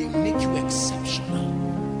and they make you exceptional.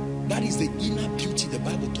 That is the inner beauty the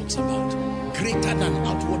Bible talks about. Greater than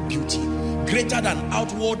outward beauty, greater than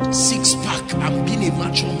outward six-pack and being a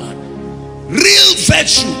macho man. Real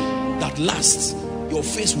virtue that lasts. Your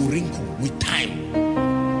face will wrinkle with time,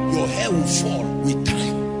 your hair will fall with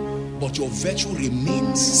time, but your virtue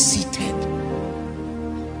remains seated.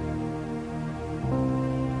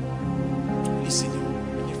 Listen,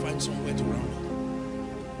 let me find somewhere to round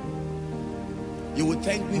up. You will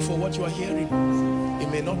thank me for what you are hearing. It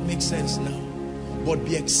may not make sense now, but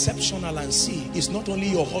be exceptional and see. It's not only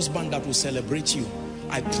your husband that will celebrate you.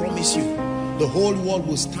 I promise you, the whole world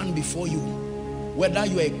will stand before you. Whether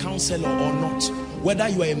you are a counselor or not, whether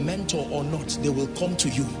you are a mentor or not, they will come to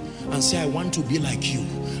you and say, I want to be like you.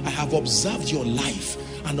 I have observed your life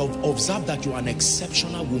and observed that you are an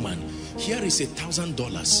exceptional woman. Here is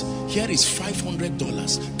 $1,000. Here is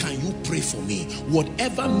 $500. Can you pray for me?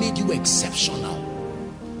 Whatever made you exceptional.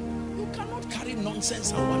 You cannot carry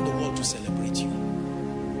nonsense and want the world to celebrate you.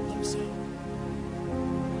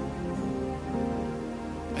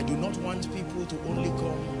 I do not want people to only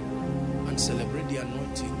come and celebrate the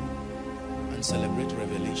anointing and celebrate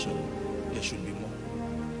revelation. There should be more.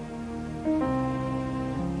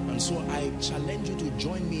 And so I challenge you to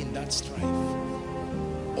join me in that strife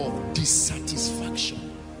of dissatisfaction.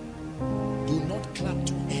 Do not clap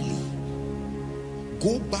too early.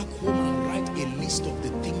 Go back home and write a list of the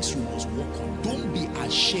things you must work on. Don't be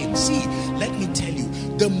ashamed. See, let me tell you,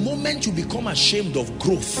 the moment you become ashamed of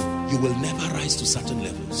growth, you will never rise to certain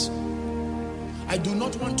levels. I do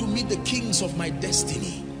not want to meet the kings of my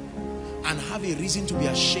destiny and have a reason to be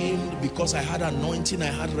ashamed because I had anointing, I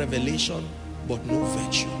had revelation, but no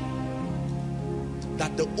virtue.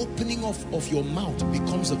 That the opening of your mouth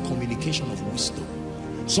becomes a communication of wisdom.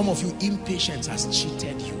 Some of you, impatience has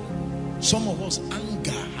cheated you. Some of us,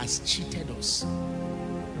 anger has cheated us.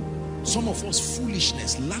 Some of us,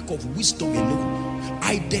 foolishness, lack of wisdom alone.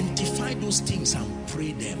 Identify those things and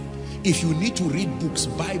pray them. If you need to read books,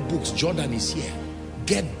 buy books. Jordan is here.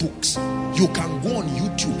 Get books. You can go on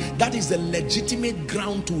YouTube. That is the legitimate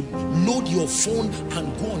ground to load your phone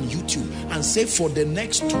and go on YouTube and say, for the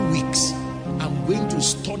next 2 weeks, I'm going to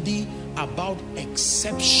study about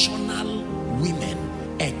exceptional women,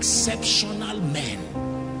 exceptional men.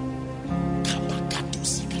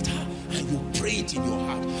 And you pray it in your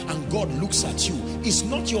heart, and God looks at you. It's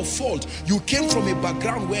not your fault. You came from a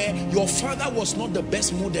background where your father was not the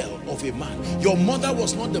best model of a man. Your mother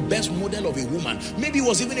was not the best model of a woman. Maybe it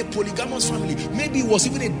was even a polygamous family. Maybe it was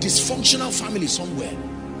even a dysfunctional family somewhere.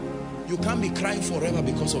 You can't be crying forever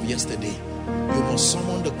because of yesterday. You must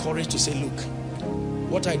summon the courage to say, look,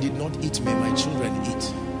 what I did not eat, may my children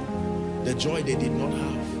eat. The joy they did not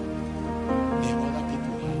have, may other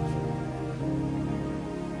people have.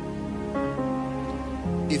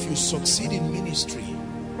 If you succeed in ministry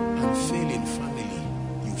and fail in family,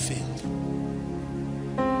 you failed.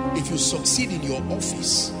 If you succeed in your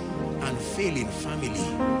office and fail in family,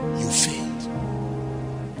 you failed.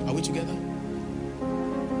 Are we together?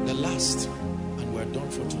 The last, and we're done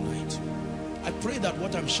for tonight. I pray that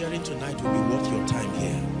what I'm sharing tonight will be worth your time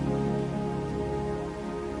here.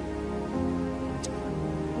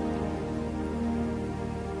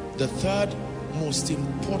 The third most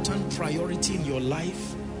important priority in your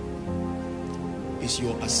life is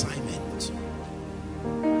your assignment.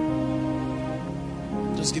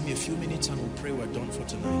 Just give me a few minutes and we'll pray we're done for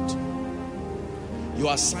tonight.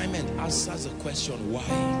 Your assignment answers the question, why?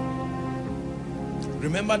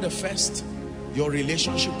 Remember the first, your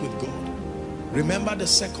relationship with God. Remember the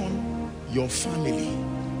second, your family.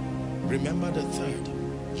 Remember the third,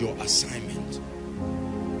 your assignment.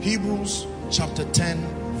 Hebrews chapter 10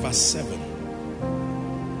 verse 7.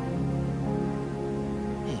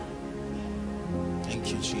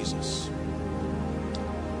 Thank you, Jesus.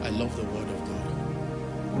 I love the word of God.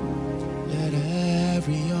 Let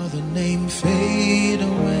every other name fade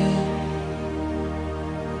away.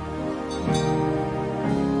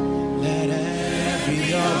 Let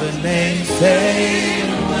every other name fade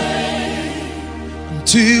away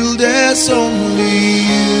until there's only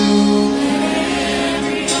you.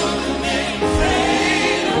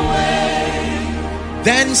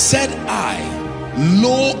 Then said I,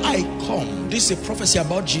 lo, I come. This is a prophecy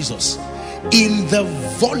about Jesus. In the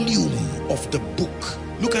volume of the book.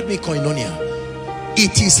 Look at me, Koinonia.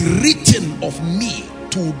 It is written of me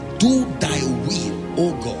to do thy will,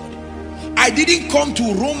 O God. I didn't come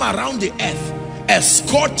to roam around the earth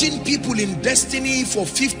escorting people in destiny for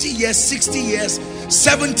 50 years, 60 years,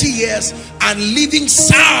 70 years and living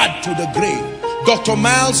sad to the grave. Dr.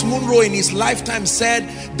 Miles Monroe in his lifetime said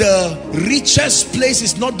the richest place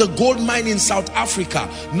is not the gold mine in South Africa,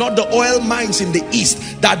 not the oil mines in the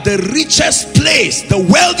east, that the richest place, the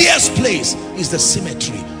wealthiest place is the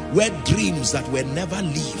cemetery, where dreams that were never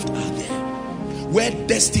lived are there, where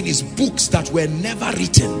destinies, books that were never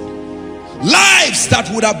written, lives that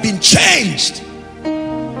would have been changed.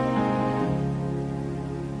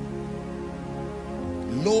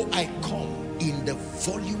 Lo, I come in the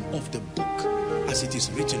volume of the book as it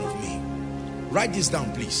is written of me. Write this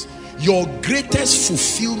down, please. Your greatest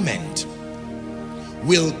fulfillment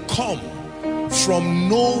will come from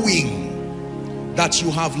knowing that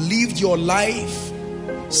you have lived your life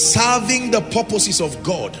serving the purposes of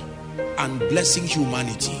God and blessing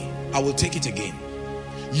humanity. I will take it again.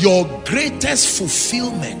 Your greatest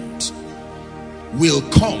fulfillment will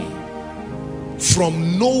come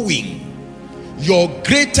from knowing. Your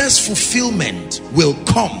greatest fulfillment will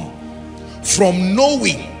come from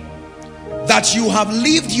knowing that you have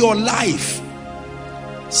lived your life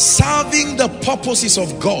serving the purposes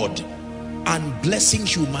of God and blessing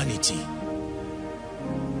humanity.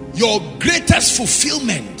 Your greatest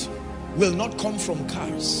fulfillment will not come from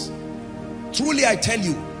cars. Truly, I tell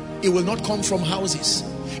you, it will not come from houses.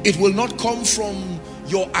 It will not come from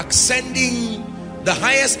your ascending the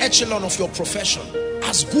highest echelon of your profession,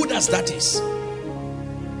 as good as that is.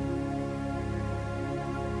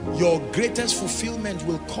 Your greatest fulfillment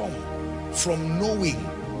will come from knowing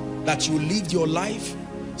that you lived your life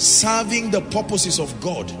serving the purposes of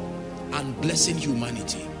God and blessing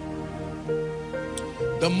humanity.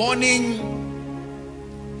 The morning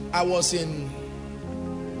I was in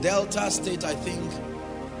Delta State, I think,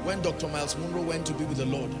 when Dr. Miles Monroe went to be with the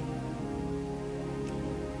Lord.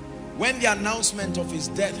 When the announcement of his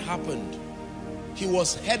death happened, he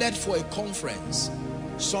was headed for a conference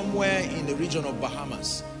somewhere in the region of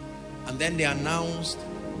Bahamas. And then they announced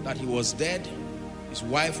that he was dead, his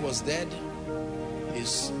wife was dead,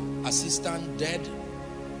 his assistant dead,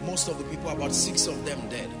 most of the people, about 6 of them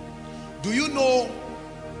dead. Do you know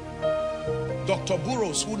Dr.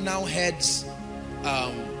 Burroughs, who now heads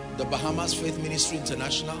the Bahamas Faith Ministry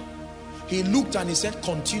International? He looked and he said,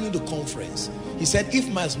 continue the conference. He said, if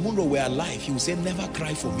Miles Monroe were alive, he would say, never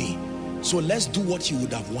cry for me. So let's do what he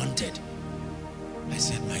would have wanted. I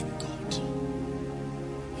said, my God.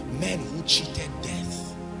 Men who cheated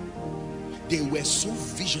death, they were so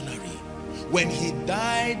visionary. When he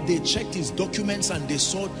died, they checked his documents and they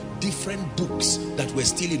saw different books that were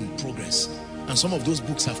still in progress, and some of those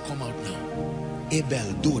books have come out now.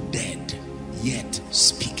 Abel, though dead, yet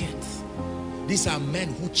speaketh. These are men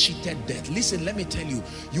who cheated death. Listen, let me tell you,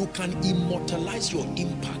 you can immortalize your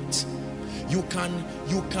impact. You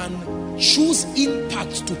can choose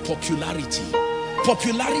impact to popularity.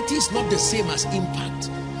 Popularity is not the same as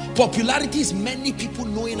impact. Popularity is many people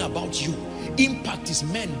knowing about you. Impact is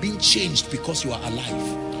men being changed because you are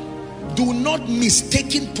alive. Do not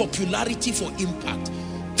mistake popularity for impact.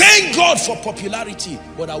 Thank God for popularity,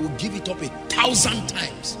 but I will give it up 1,000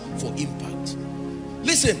 times for impact.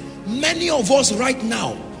 Listen, many of us right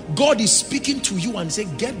now, God is speaking to you and say,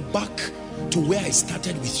 get back to where I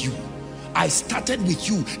started with you. I started with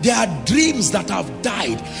you. There are dreams that have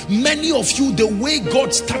died. Many of you, the way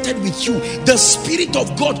God started with you, the Spirit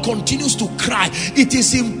of God continues to cry. It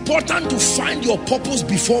is important to find your purpose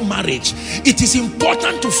before marriage. It is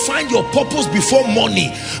important to find your purpose before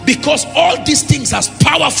money, because all these things, as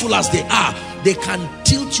powerful as they are, they can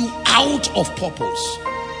tilt you out of purpose.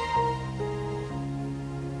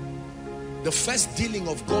 The first dealing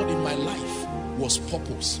of God in my life was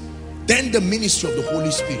purpose. Then the ministry of the Holy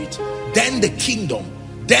Spirit, then the kingdom,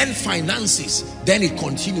 then finances, then it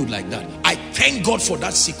continued like that. I thank God for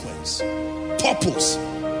that sequence. Purpose.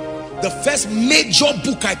 The first major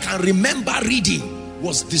book I can remember reading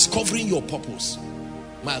was Discovering Your Purpose,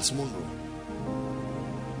 Miles Monroe.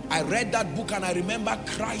 I read that book and I remember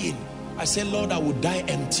crying. I said, Lord, I would die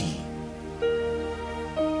empty.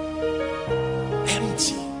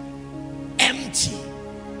 Empty. Empty.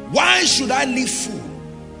 Why should I live full?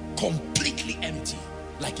 Completely empty,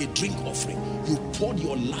 like a drink offering. You poured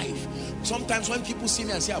your life. Sometimes when people see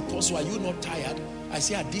me and say, Apostle, are you not tired? I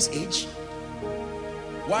say, at this age,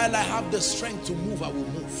 while I have the strength to move, I will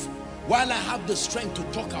move. While I have the strength to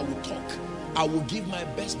talk, I will talk. I will give my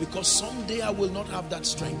best, because someday I will not have that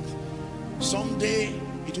strength. Someday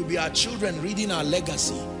it will be our children reading our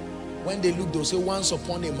legacy. When they look, they'll say, once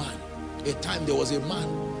upon a man, a time there was a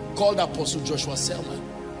man called Apostle Joshua Selman.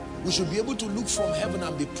 We should be able to look from heaven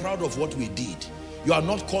and be proud of what we did. You are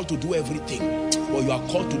not called to do everything, but you are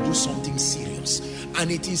called to do something serious.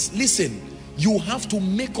 And it is, listen, you have to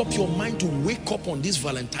make up your mind to wake up on this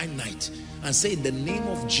Valentine night and say, in the name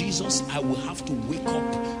of Jesus, I will have to wake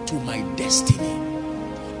up to my destiny.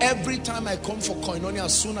 Every time I come for koinonia,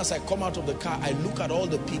 as soon as I come out of the car, I look at all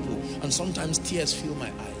the people, and sometimes tears fill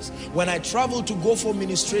my eyes. When I travel to go for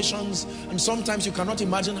ministrations, and sometimes you cannot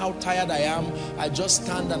imagine how tired I am, I just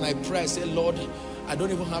stand and I pray. I say, Lord, I don't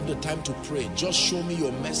even have the time to pray. Just show me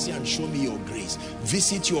your mercy and show me your grace.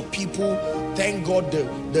 Visit your people. Thank God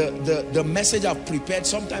the message I've prepared.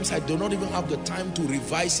 Sometimes I do not even have the time to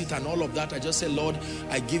revise it and all of that. I just say, Lord,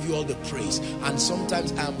 I give you all the praise. And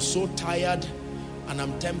sometimes I'm so tired and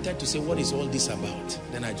I'm tempted to say, what is all this about?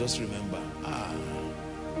 Then I just remember,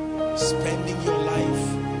 spending your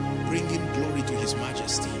life bringing glory to His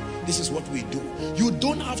Majesty. This is what we do. You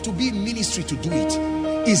don't have to be in ministry to do it.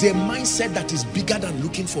 It's a mindset that is bigger than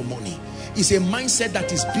looking for money. It's a mindset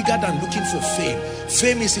that is bigger than looking for fame.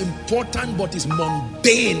 Fame is important, but is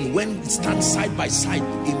mundane when it stands side by side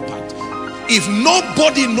with impact. If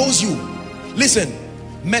nobody knows you, listen,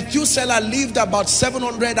 Methuselah lived about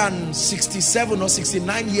 767 or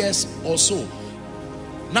 69 years or so.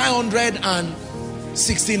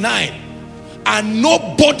 969. And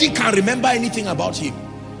nobody can remember anything about him.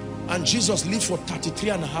 And Jesus lived for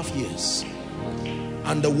 33.5 years.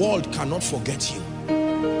 And the world cannot forget him.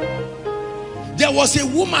 There was a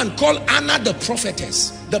woman called Anna the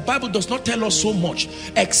prophetess. The Bible does not tell us so much,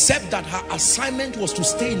 except that her assignment was to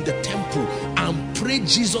stay in the temple and pray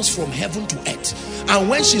Jesus from heaven to earth. And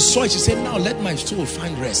when she saw it, she said, now let my soul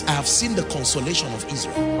find rest. I have seen the consolation of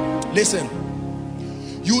Israel. Listen,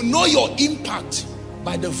 you know your impact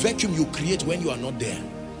by the vacuum you create when you are not there.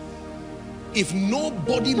 If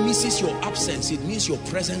nobody misses your absence, it means your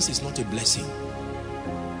presence is not a blessing.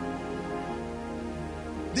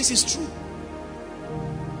 This is true.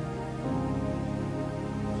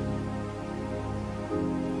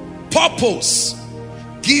 Purpose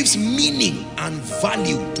gives meaning and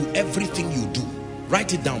value to everything you do.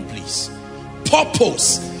 Write it down, please.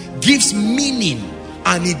 Purpose gives meaning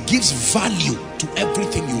and it gives value to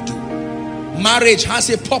everything you do. Marriage has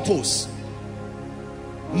a purpose.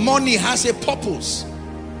 Money has a purpose.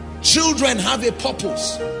 Children have a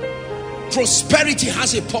purpose. Prosperity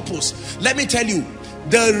has a purpose. Let me tell you,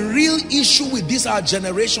 the real issue with this our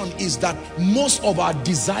generation is that most of our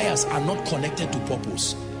desires are not connected to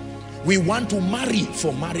purpose. We want to marry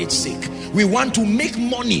for marriage's sake. We want to make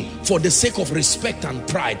money for the sake of respect and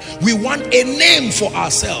pride. We want a name for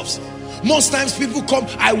ourselves. Most times people come,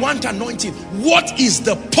 I want anointing. What is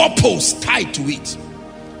the purpose tied to it?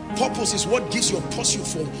 Purpose is what gives your pursuit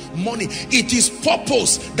for money. It is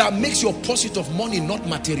purpose that makes your pursuit of money not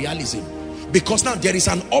materialism. Because now there is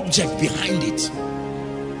an object behind it.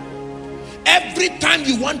 Every time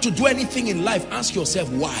you want to do anything in life, ask yourself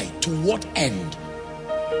why, to what end?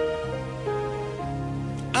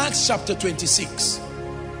 Acts chapter 26.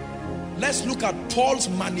 Let's look at Paul's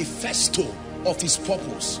manifesto of his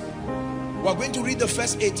purpose. We're going to read the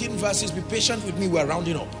first 18 verses. Be patient with me, we're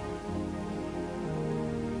rounding up.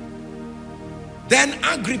 Then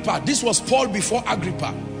Agrippa, this was Paul before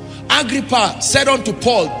Agrippa. Agrippa said unto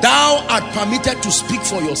Paul, thou art permitted to speak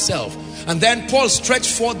for yourself. And then Paul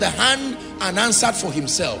stretched forth the hand and answered for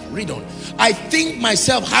himself. Read on. I think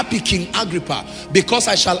myself happy, King Agrippa, because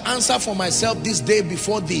I shall answer for myself this day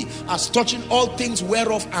before thee, as touching all things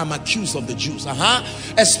whereof I am accused of the Jews.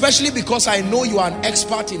 Especially because I know you are an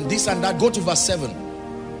expert in this and that. Go to verse 7.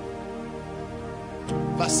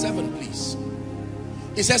 Verse 7, please.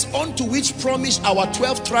 It says, unto which promise our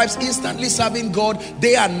 12 tribes instantly serving God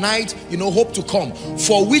day and night, hope to come.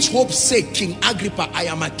 For which hope's sake, King Agrippa, I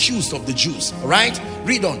am accused of the Jews. Right?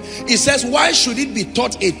 Read on. It says, why should it be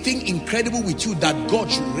thought a thing incredible with you that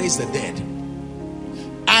God should raise the dead?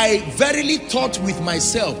 I verily thought with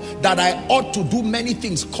myself that I ought to do many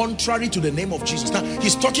things contrary to the name of Jesus. Now,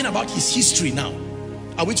 he's talking about his history now.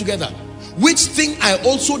 Are we together? Which thing I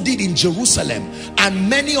also did in Jerusalem, and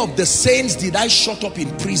many of the saints did I shut up in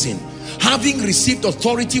prison, having received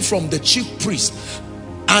authority from the chief priest.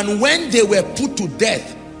 And when they were put to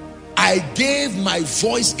death, I gave my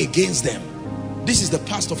voice against them. This is the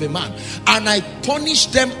past of a man. And I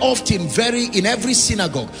punished them often in every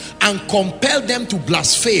synagogue, and compelled them to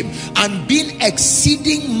blaspheme. And being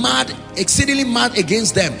exceedingly mad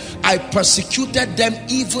against them, I persecuted them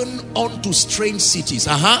even unto strange cities.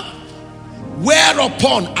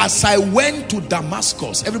 Whereupon, as I went to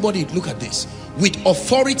Damascus, everybody look at this, with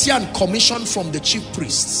authority and commission from the chief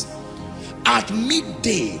priests, at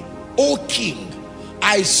midday, O king,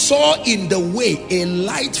 I saw in the way a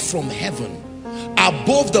light from heaven,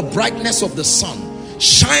 above the brightness of the sun,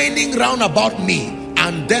 shining round about me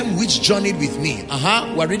and them which journeyed with me.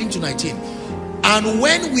 We're reading to 19. And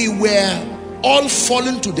when we were all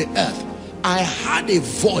fallen to the earth, I had a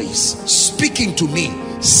voice speaking to me,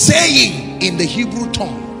 saying in the Hebrew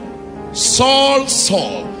tongue, Saul,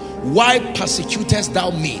 Saul, why persecutest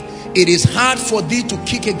thou me? It is hard for thee to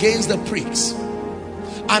kick against the pricks.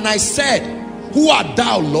 And I said, who art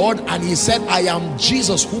thou, Lord? And he said, I am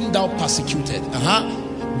Jesus whom thou persecuted.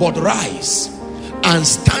 But rise and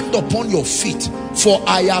stand upon your feet, for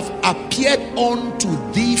I have appeared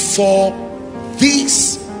unto thee for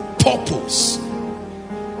this purpose.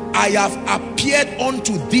 I have appeared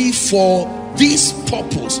unto thee for this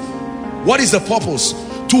purpose. What is the purpose?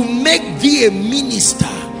 To make thee a minister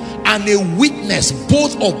and a witness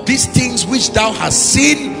both of these things which thou hast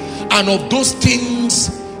seen, and of those things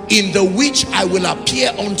in the which I will appear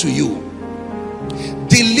unto you,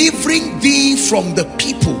 delivering thee from the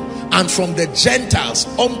people and from the Gentiles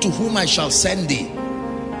unto whom I shall send thee,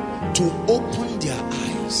 to open their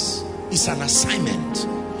eyes. It's an assignment.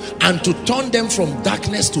 And to turn them from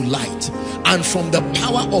darkness to light, and from the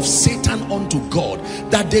power of Satan unto God,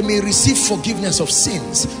 that they may receive forgiveness of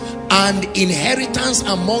sins and inheritance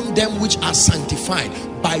among them which are sanctified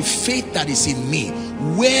by faith that is in me.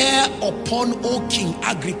 Whereupon, O King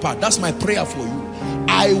Agrippa, that's my prayer for you,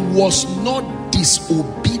 I was not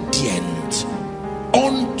disobedient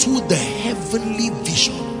unto the heavenly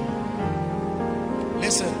vision.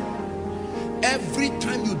 Listen, every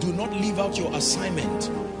time you do not live out your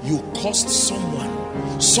assignment, you cost someone.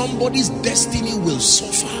 Somebody's destiny will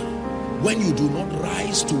suffer when you do not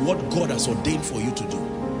rise to what God has ordained for you to do.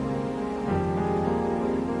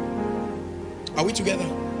 Are we together?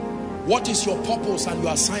 What is your purpose and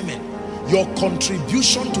your assignment? Your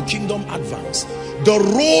contribution to kingdom advance. The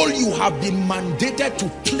role you have been mandated to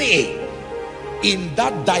play in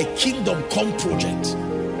that thy kingdom come project.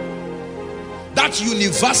 That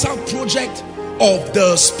universal project of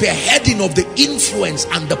the spearheading of the influence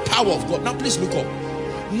and the power of God. Now please look up.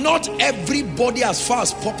 Not everybody, as far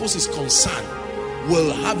as purpose is concerned,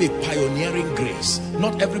 will have a pioneering grace.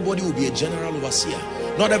 Not everybody will be a general overseer.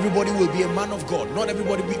 Not everybody will be a man of God. Not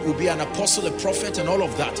everybody will be an apostle, a prophet, and all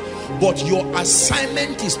of that. But your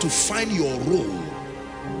assignment is to find your role.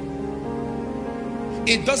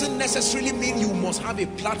 It doesn't necessarily mean you must have a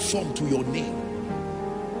platform to your name.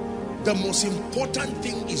 The most important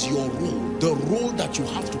thing is your role, the role that you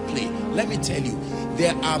have to play. Let me tell you,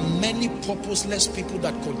 there are many purposeless people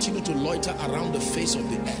that continue to loiter around the face of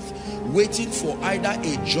the earth, waiting for either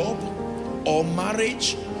a job or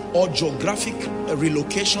marriage or geographic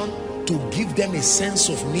relocation to give them a sense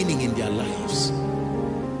of meaning in their lives.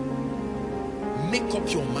 Make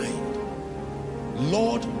up your mind.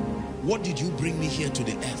 Lord, what did you bring me here to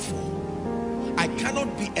the earth for? I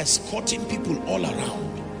cannot be escorting people all around.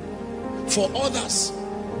 For others,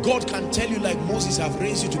 God can tell you, like Moses, I've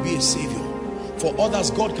raised you to be a savior. For others,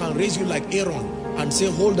 God can raise you like Aaron and say,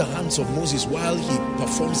 hold the hands of Moses while he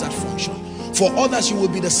performs that function. For others, you will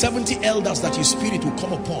be the 70 elders that his spirit will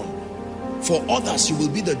come upon. For others, you will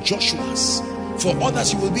be the Joshuas. For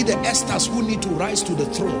others, you will be the Esthers who need to rise to the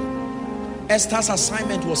throne. Esther's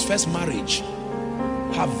assignment was first marriage.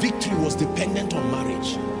 Her victory was dependent on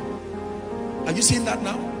marriage. Are you seeing that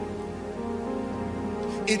now?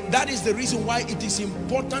 That is the reason why it is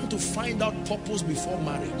important to find out purpose before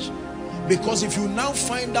marriage. Because if you now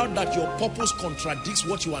find out that your purpose contradicts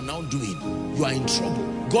what you are now doing, you are in trouble.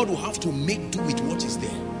 God will have to make do with what is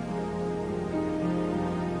there.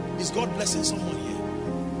 Is God blessing someone here?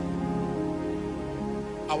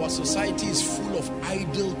 Our society is full of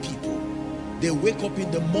idle people. They wake up in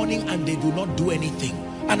the morning and they do not do anything.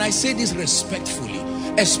 And I say this respectfully,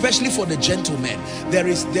 especially for the gentlemen. There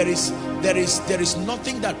is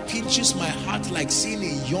nothing that pinches my heart like seeing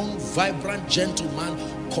a young, vibrant gentleman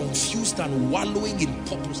confused and wallowing in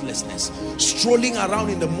purposelessness, strolling around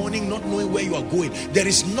in the morning not knowing where you are going. There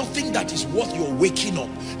is nothing that is worth your waking up.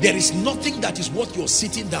 There is nothing that is worth your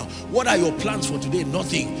sitting down. What are your plans for today?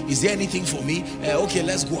 Nothing. Is there anything for me? Okay,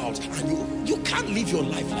 let's go out. And you can't live your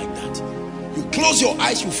life like that. You close your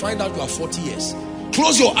eyes, you find out you are 40 years.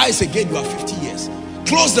 Close your eyes again, you are 50 years.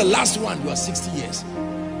 Close the last one, you are 60 years.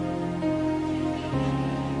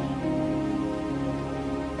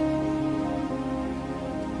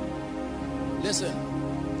 Listen,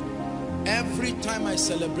 every time I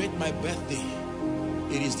celebrate my birthday,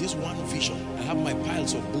 it is this one vision. I have my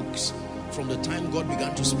piles of books from the time God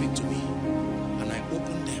began to speak to me, and I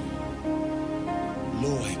open them.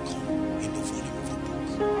 Lo, I come in the volume of the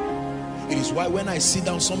book. It is why when I sit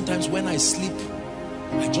down, sometimes when I sleep,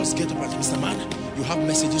 I just get up and say, Mr. Man, you have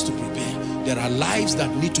messages to prepare. There are lives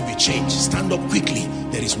that need to be changed. Stand up quickly.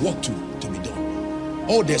 There is work to be done.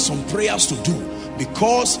 Oh, there's some prayers to do,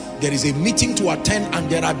 because there is a meeting to attend and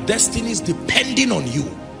there are destinies depending on you.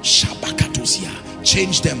 Shabakatu.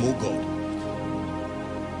 Change them, oh God.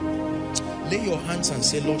 Lay your hands and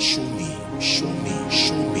say, Lord, show me, show me,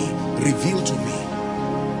 show me, reveal to me.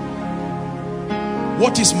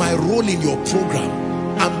 What is my role in your program?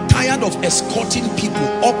 I'm tired of escorting people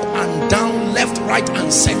up and down, left, right,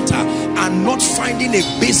 and center, and not finding a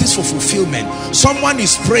basis for fulfillment. Someone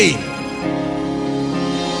is praying.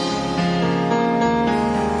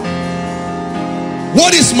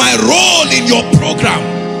 What is my role in your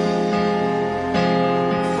program?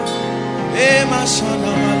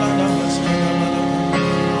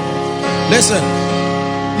 Listen,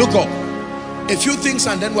 look up. A few things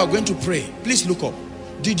and then we're going to pray. Please look up.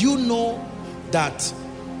 Did you know that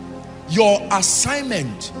your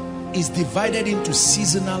assignment is divided into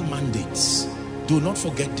seasonal mandates? Do not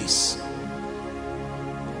forget this.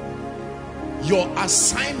 Your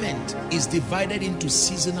assignment is divided into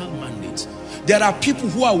seasonal mandates. There are people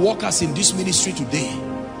who are workers in this ministry today,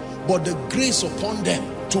 but the grace upon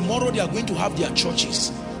them, tomorrow they are going to have their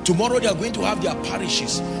churches, tomorrow they are going to have their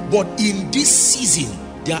parishes, but in this season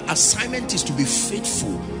their assignment is to be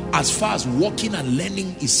faithful as far as working and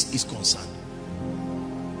learning is concerned.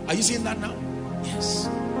 Are you seeing that now? Yes.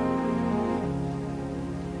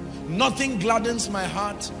 Nothing gladdens my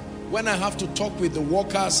heart when I have to talk with the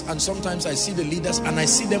workers, and sometimes I see the leaders and I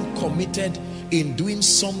see them committed in doing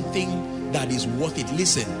something that is worth it.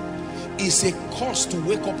 Listen, it's a cost to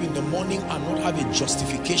wake up in the morning and not have a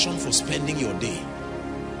justification for spending your day.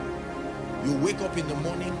 You wake up in the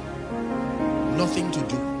morning, nothing to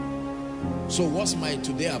do. So what's my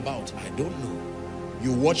today about? I don't know.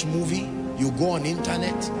 You watch movie, you go on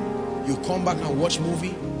internet, you come back and watch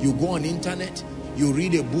movie, you go on internet, you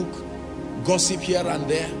read a book, gossip here and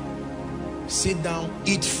there, sit down,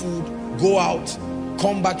 eat food, go out,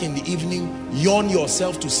 come back in the evening, yawn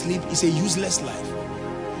yourself to sleep. It's a useless life.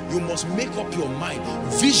 You must make up your mind.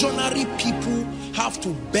 Visionary people have to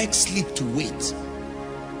beg sleep to wait.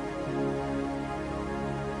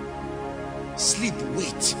 Sleep,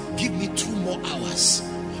 wait, give me 2 more hours,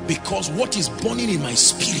 because what is burning in my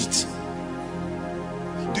spirit.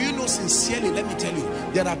 Do you know, sincerely, let me tell you,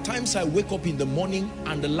 there are times I wake up in the morning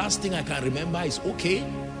and the last thing I can remember is, okay,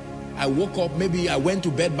 I woke up, maybe I went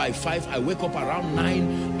to bed by 5, I wake up around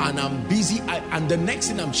 9 and I'm busy, and the next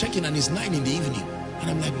thing I'm checking and it's 9 in the evening,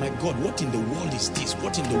 and I'm like, my God, what in the world is this?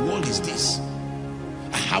 What in the world is this?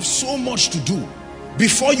 I have so much to do.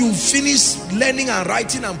 Before you finish learning and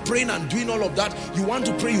writing and praying and doing all of that, you want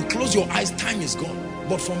to pray, you close your eyes, time is gone.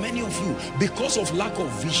 But for many of you, because of lack of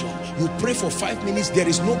vision, you pray for 5 minutes, there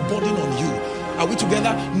is no burden on you. Are we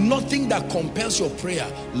together? Nothing that compels your prayer.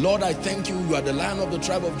 Lord, I thank you. You are the Lion of the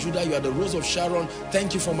tribe of Judah. You are the Rose of Sharon.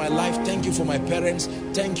 Thank you for my life. Thank you for my parents.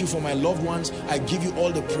 Thank you for my loved ones. I give you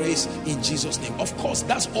all the praise in Jesus' name. Of course,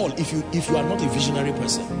 that's all if you are not a visionary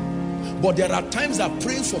person. But there are times that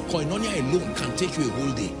praying for koinonia alone can take you a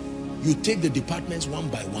whole day. You take the departments one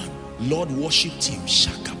by one. Lord, worship team,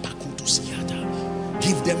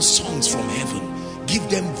 give them songs from heaven, give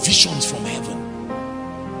them visions from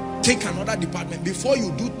heaven. Take another department. Before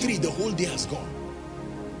you do 3, the whole day has gone.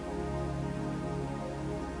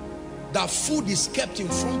 That food is kept in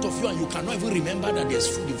front of you and you cannot even remember that there's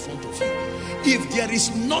food in front of you. If there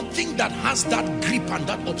is nothing that has that grip and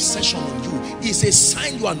that obsession on you, it's a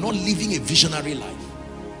sign you are not living a visionary life.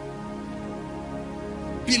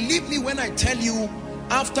 Believe me when I tell you,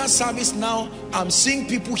 after service now, I'm seeing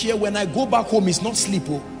people here. When I go back home, it's not sleep.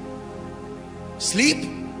 Oh. Sleep?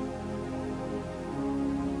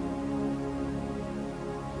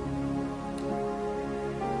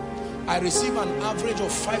 I receive an average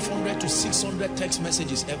of 500 to 600 text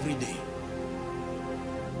messages every day,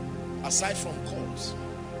 aside from calls,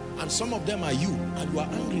 and some of them are you, and you are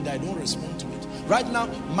angry that I don't respond to it. Right now,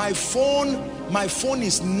 my phone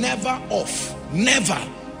is never off, never,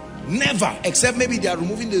 except maybe they are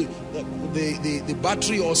removing the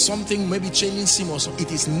battery or something, maybe changing SIM or something.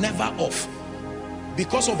 It is never off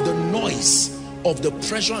because of the noise of the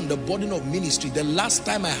pressure and the burden of ministry. The last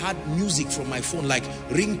time I had music from my phone, like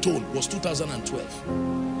ringtone, was 2012.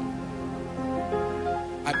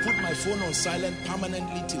 I put my phone on silent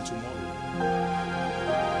permanently till tomorrow.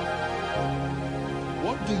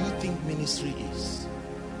 What do you think ministry is?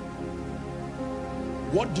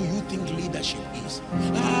 What do you think leadership is?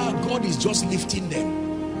 God is just lifting them.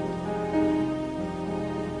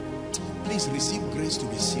 Please receive grace to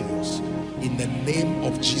be serious in the name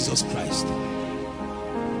of Jesus Christ.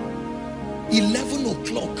 11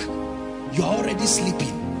 o'clock, you are already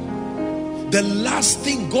sleeping. The last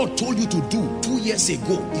thing God told you to do 2 years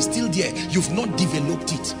ago is still there. You've not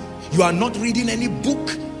developed it. You are not reading any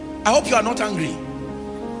book. I hope you are not angry.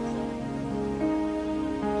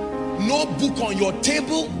 No book on your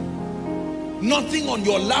table, nothing on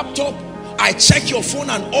your laptop. I check your phone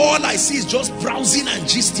and all I see is just browsing and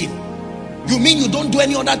gisting. You mean you don't do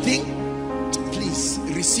any other thing? Please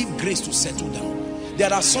receive grace to settle down.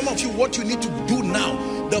 There are some of you, what you need to do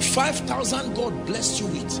now, the 5,000 God blessed you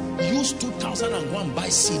with, use 2,000 and go and buy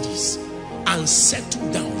CDs and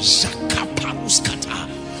settle down.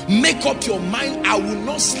 Make up your mind, I will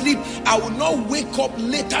not sleep, I will not wake up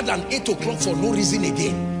later than 8 o'clock for no reason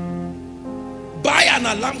again. Buy an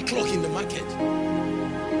alarm clock in the market.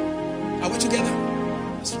 Are we together?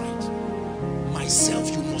 That's right. Myself,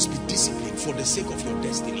 you must be disciplined for the sake of your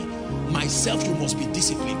destiny. Myself, you must be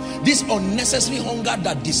disciplined. This unnecessary hunger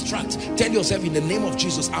that distracts, tell yourself, in the name of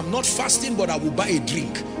Jesus, I'm not fasting, but I will buy a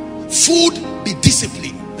drink. Food, be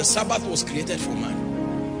disciplined. The Sabbath was created for man.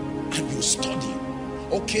 And you study.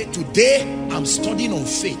 Okay, today I'm studying on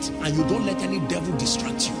faith, and you don't let any devil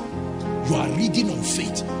distract you. You are reading on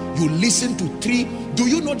faith. You listen to 3. Do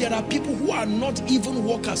you know there are people who are not even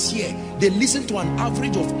workers here? They listen to an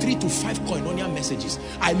average of 3 to 5 koinonia messages.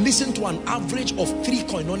 I listen to an average of 3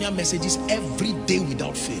 koinonia messages every day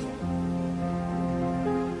without fail.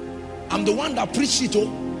 I'm the one that preached it,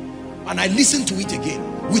 and I listen to it again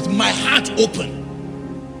with my heart open.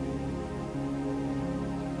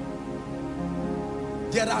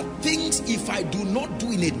 There are things, if I do not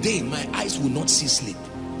do in a day, my eyes will not see sleep.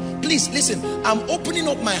 Please listen, I'm opening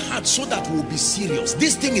up my heart so that we'll be serious.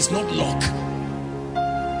 This thing is not luck.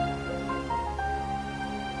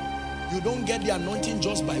 You don't get the anointing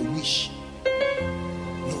just by wish.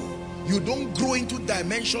 No. You don't grow into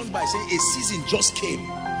dimensions by saying a season just came.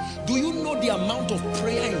 Do you know the amount of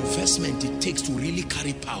prayer investment it takes to really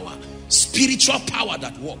carry power? Spiritual power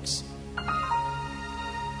that works.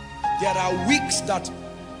 There are weeks that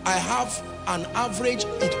I have an average,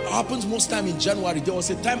 it happens most time in January. There was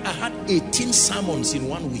a time I had 18 sermons in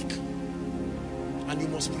 1 week. And you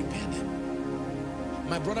must prepare them.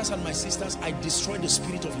 My brothers and my sisters, I destroy the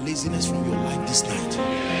spirit of laziness from your life this night.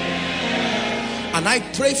 And I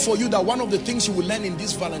pray for you that one of the things you will learn in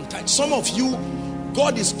this Valentine, some of you,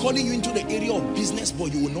 God is calling you into the area of business,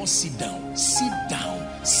 but you will not sit down. Sit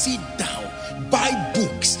down. Sit down. Buy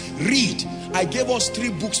books. Read. I gave us 3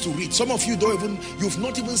 books to read. Some of you you've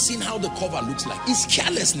not even seen how the cover looks like. It's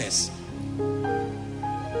carelessness.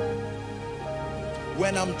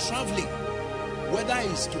 When I'm traveling, whether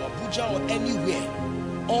it's to Abuja or anywhere,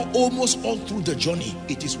 or almost all through the journey,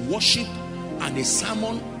 it is worship and a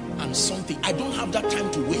sermon and something. I don't have that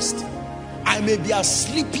time to waste. I may be as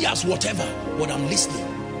sleepy as whatever, but I'm listening.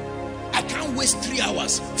 I can't waste 3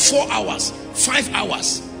 hours, 4 hours, 5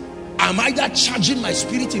 hours. I'm either charging my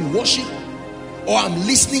spirit in worship or I'm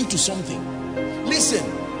listening to something. Listen,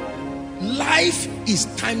 life is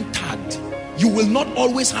time tagged. You will not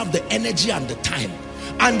always have the energy and the time.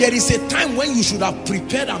 And there is a time when you should have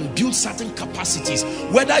prepared and built certain capacities.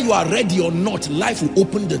 Whether you are ready or not, life will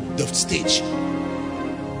open the stage.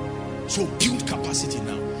 So build capacity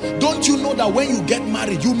now. Don't you know that when you get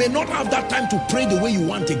married, you may not have that time to pray the way you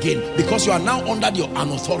want again, because you are now under an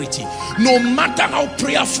authority. No matter how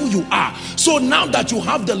prayerful you are. So now that you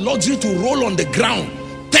have the luxury to roll on the ground,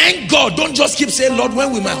 thank God. Don't just keep saying, Lord,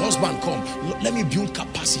 when will my husband come? Let me build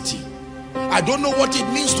capacity. I don't know what it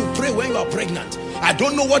means to pray when you are pregnant. I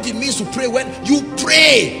don't know what it means to pray when you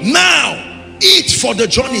pray now. Eat, for the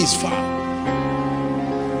journey is far.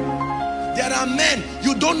 There are men,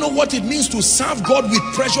 you don't know what it means to serve God with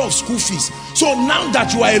pressure of school fees. So now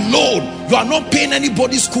that you are alone, you are not paying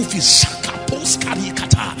anybody's school fees.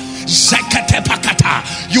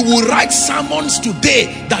 You will write sermons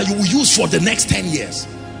today that you will use for the next 10 years.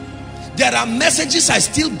 There are messages I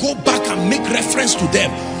still go back and make reference to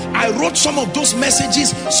them. I wrote some of those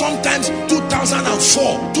messages sometimes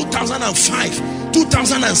 2004, 2005,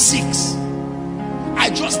 2006. I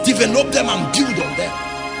just develop them and build on them.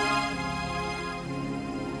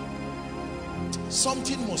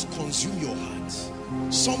 Something must consume your heart.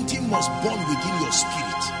 Something must burn within your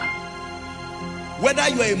spirit. Whether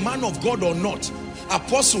you are a man of God or not,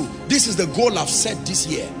 Apostle, this is the goal I've set this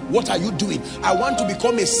year. What are you doing? I want to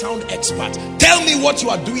become a sound expert. Tell me what you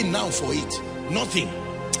are doing now for it. Nothing.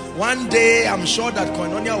 One day, I'm sure that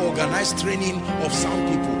Koinonia will organize training of sound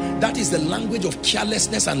people. That is the language of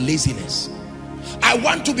carelessness and laziness. I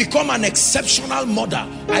want to become an exceptional mother.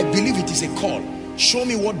 I believe it is a call. Show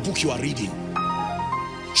me what book you are reading.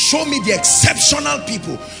 Show me the exceptional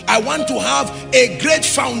people. I want to have a great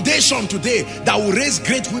foundation today that will raise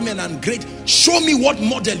great women and great. Show me what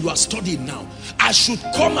model you are studying now. I should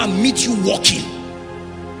come and meet you walking.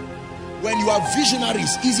 When you are visionary,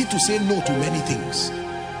 it's easy to say no to many things.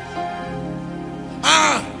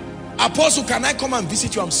 Apostle, can I come and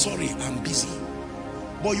visit you? I'm sorry, I'm busy.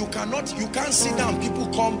 But you can't sit down. People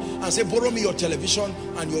come and say, borrow me your television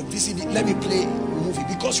and your VCD. Let me play a movie.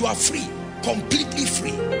 Because you are free, completely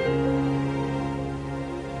free.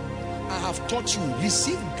 I have taught you,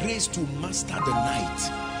 receive grace to master the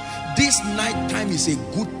night. This night time is a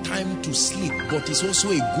good time to sleep, but it's also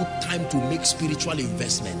a good time to make spiritual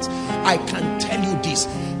investments. I can tell you this,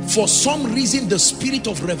 for some reason the spirit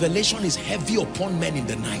of revelation is heavy upon men in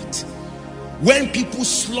the night. When people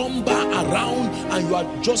slumber around and you are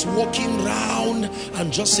just walking around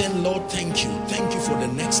and just saying, Lord, thank you for the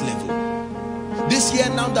next level. This year,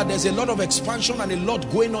 now that there's a lot of expansion and a lot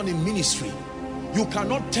going on in ministry, you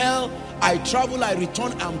cannot tell, I travel, I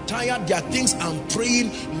return, I'm tired, there are things I'm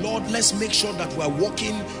praying, Lord, let's make sure that we're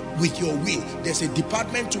walking with your will. There's a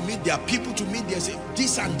department to meet, there are people to meet, there's a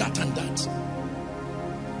this and that and that.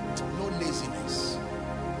 No laziness.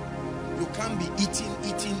 You can't be eating,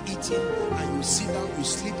 and you sit down, you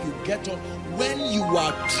sleep, you get up. When you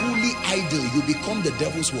are truly idle, you become the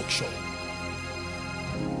devil's workshop.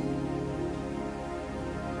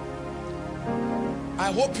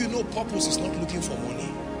 I hope you know purpose is not looking for money.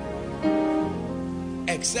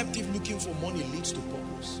 Except if looking for money leads to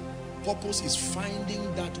purpose. Purpose is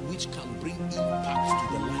finding that which can bring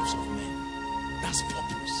impact to the lives of men. That's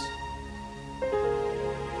purpose.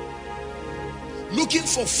 Looking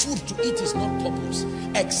for food to eat is not purpose.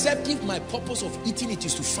 Except if my purpose of eating it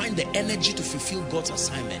is to find the energy to fulfill God's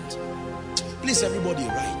assignment. Please, everybody,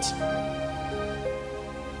 write.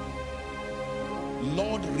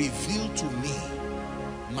 Lord, reveal to me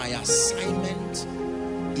my assignment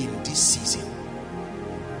in this season.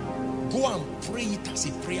 Go and pray it as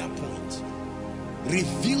a prayer point.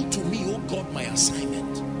 Reveal to me, oh God, my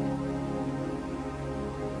assignment.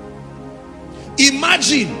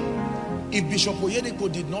 Imagine if Bishop Oyedepo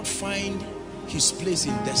did not find his place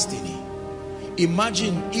in destiny.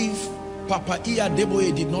 Imagine if Papa Iya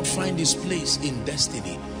Deboye did not find his place in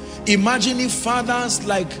destiny. Imagine if fathers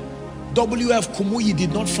like W.F. Kumuyi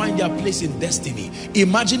did not find their place in destiny.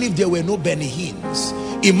 Imagine if there were no Benny Hinn's.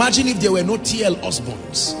 Imagine if there were no T.L.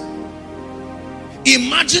 Osborns.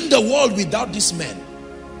 Imagine the world without these men.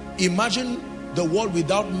 Imagine the world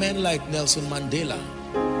without men like Nelson Mandela.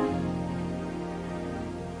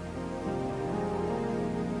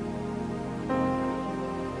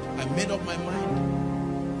 I made up my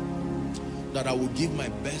mind that I would give my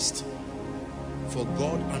best for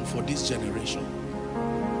God and for this generation.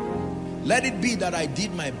 Let it be that I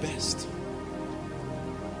did my best.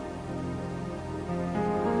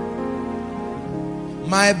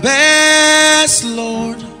 My best,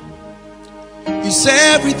 Lord, is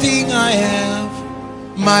everything I have.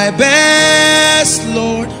 My best,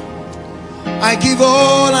 Lord, I give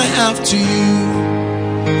all I have to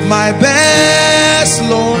you. My best,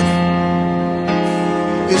 Lord,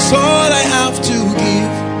 is all I have to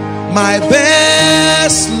give. My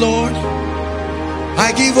best, Lord,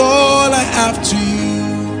 I give all I have to you.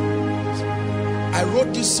 I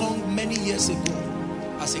wrote this song many years ago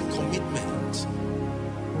as a commitment.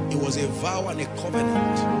 It was a vow and a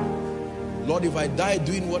covenant. Lord, if I die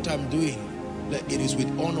doing what I'm doing, it is with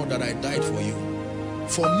honor that I died for you.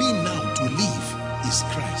 For me now to live is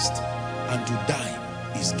Christ, and to die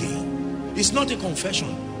is gain. It's not a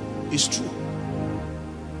confession, it's true.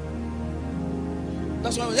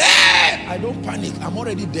 That's why I don't panic. I'm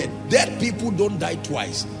already dead. Dead people don't die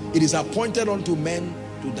twice. It is appointed unto men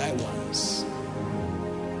to die once.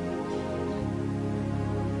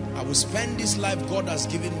 I will spend this life God has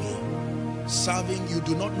given me serving. You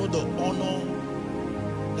do not know the honor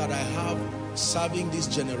that I have serving this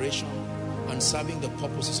generation and serving the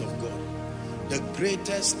purposes of God. The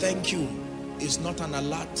greatest thank you is not an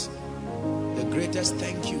alert. The greatest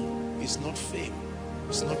thank you is not fame.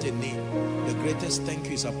 It's not a name. The greatest thank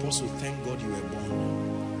you is, Apostle, thank God you were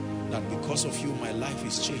born. That because of you my life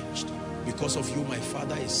is changed. Because of you my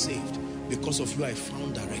father is saved. Because of you I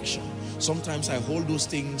found direction. Sometimes I hold those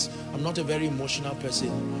things. I'm not a very emotional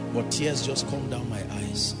person, but tears just come down my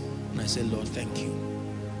eyes. And I say, Lord, thank you.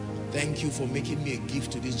 Thank you for making me a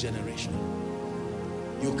gift to this generation.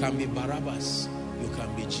 You can be Barabbas. You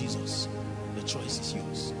can be Jesus. The choice is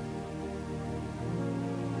yours.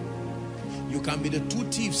 You can be the two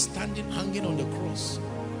thieves standing, hanging on the cross,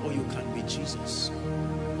 or you can be Jesus.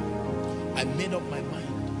 I made up my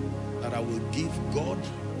mind that I will give God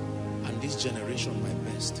and this generation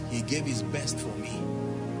my best. He gave his best for me.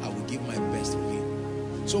 I will give my best for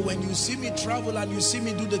him. So when you see me travel and you see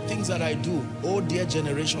me do the things that I do, oh dear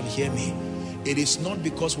generation, hear me. It is not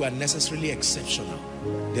because we are necessarily exceptional.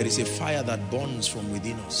 There is a fire that burns from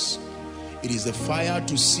within us. It is the fire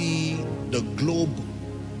to see the globe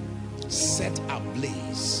set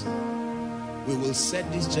ablaze. We will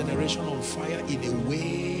set this generation on fire in a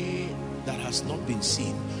way that has not been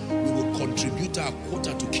seen. We will contribute our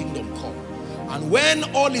quota to kingdom come. And when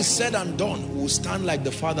all is said and done, we will stand like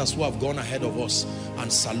the fathers who have gone ahead of us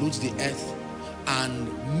and salute the earth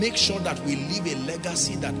and make sure that we leave a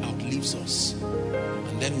legacy that outlives us.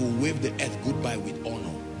 And then we'll wave the earth goodbye with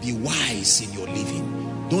honor. Be wise in your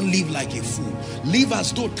living. Don't live like a fool. Live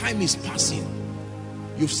as though time is passing.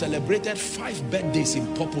 You've celebrated 5 birthdays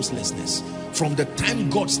in purposelessness. From the time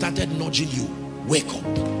God started nudging you, wake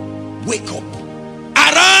up. Wake up.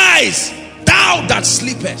 Arise, thou that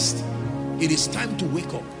sleepest. It is time to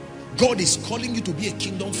wake up. God is calling you to be a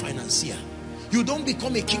kingdom financier. You don't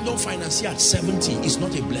become a kingdom financier at 70. It's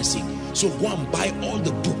not a blessing. So go and buy all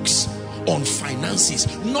the books on finances,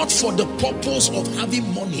 not for the purpose of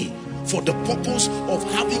having money, for the purpose of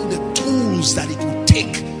having the tools that it will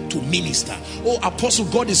take to minister. Oh, apostle,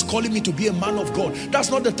 God is calling me to be a man of God. That's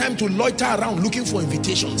not the time to loiter around looking for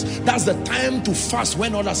invitations. That's the time to fast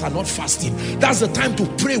when others are not fasting. That's the time to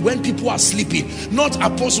pray when people are sleeping. Not,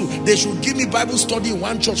 apostle, they should give me Bible study in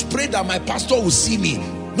one church, pray that my pastor will see me.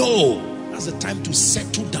 No, that's the time to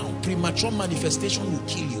settle down. Premature manifestation will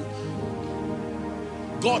kill you.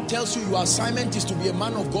 God tells you your assignment is to be a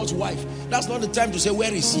man of God's wife. That's not the time to say,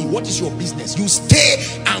 where is he? What is your business? You stay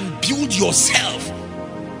and build yourself.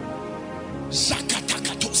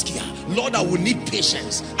 Lord, I will need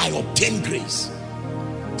patience. I obtain grace.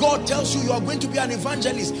 God tells you you are going to be an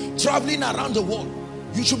evangelist, traveling around the world.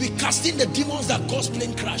 You should be casting the demons that cause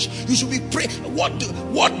plane crash. You should be praying. What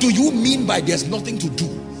do you mean by there's nothing to do?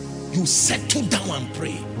 You settle down and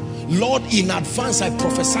pray. Lord, in advance I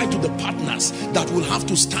prophesy to the partners that will have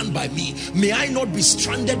to stand by me. May I not be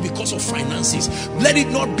stranded because of finances. Let it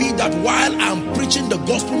not be that while I'm preaching the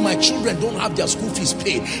gospel, my children don't have their school fees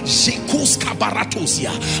paid.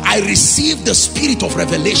 I receive the spirit of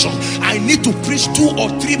revelation. I need to preach 2 or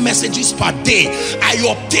 3 messages per day. I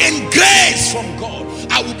obtain grace from God.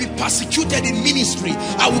 I will be persecuted in ministry.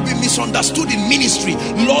 I will be misunderstood in ministry.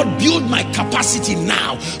 Lord, build my capacity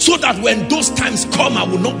now so that when those times come, I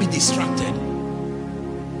will not be distracted.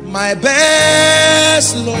 My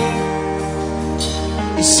best, Lord,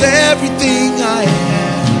 is everything I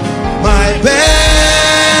have. My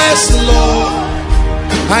best, Lord,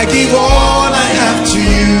 I give all I have to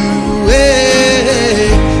you.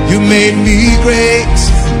 Hey, you made me great.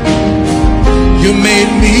 You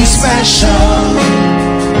made me special.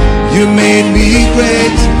 You made me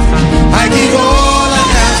great. I give all I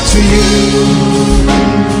have to you.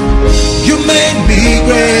 You made me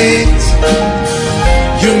great.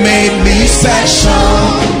 You made me special.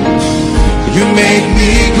 You made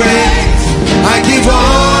me great. I give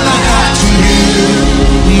all I have to you.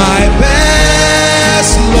 My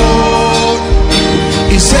best, Lord,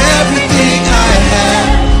 is everything I have.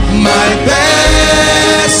 My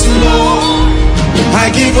best, Lord, I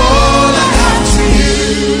give all I have to you.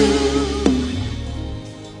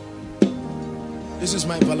 This is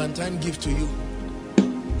my Valentine gift to you.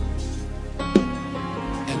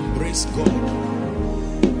 Embrace God.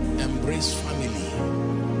 Embrace family.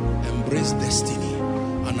 Embrace destiny.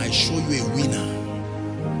 And I show you a winner.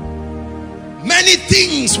 Many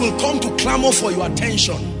things will come to clamor for your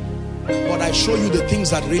attention, but I show you the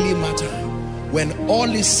things that really matter. When all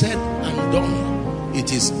is said and done,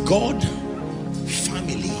 it is God,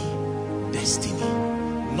 family, destiny,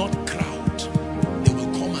 not crowd. They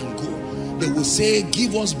will come and go. They will say,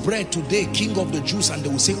 give us bread today, King of the Jews, and they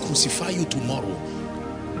will say, crucify you tomorrow.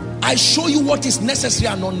 I show you what is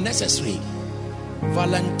necessary and unnecessary.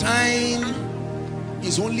 Valentine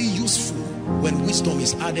is only useful when wisdom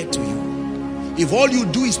is added to you. If all you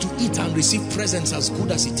do is to eat and receive presents as good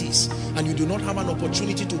as it is, and you do not have an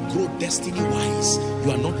opportunity to grow destiny-wise,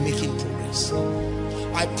 you are not making progress.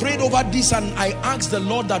 I prayed over this and I asked the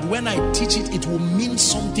Lord that when I teach it, it will mean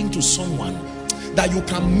something to someone, that you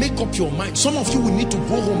can make up your mind. Some of you will need to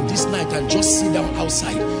go home this night and just sit down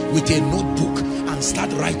outside with a notebook and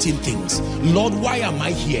start writing things. Lord, why am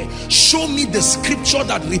I here? Show me the scripture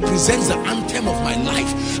that represents the anthem of my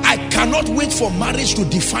life. I cannot wait for marriage to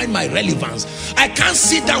define my relevance. I can't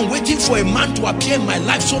sit down waiting for a man to appear in my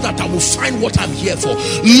life so that I will find what I'm here for.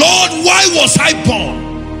 Lord, why was I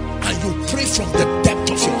born? And you pray from the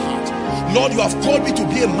depth of your heart. Lord, you have called me to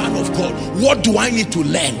be a man of God. What do I need to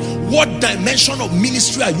learn? What dimension of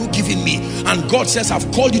ministry are you giving me? And God says, I've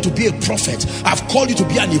called you to be a prophet. I've called you to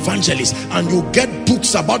be an evangelist. And you get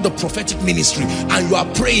books about the prophetic ministry. And you are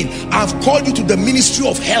praying. I've called you to the ministry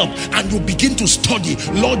of help. And you begin to study.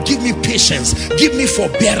 Lord, give me patience. Give me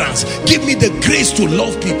forbearance. Give me the grace to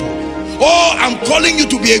love people. Oh, I'm calling you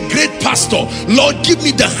to be a great pastor. Lord, give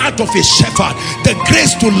me the heart of a shepherd, the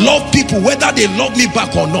grace to love people whether they love me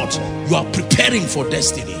back or not. You are preparing for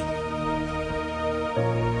destiny.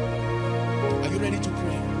 Are you ready to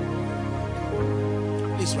pray?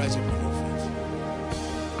 Please rise up on your feet.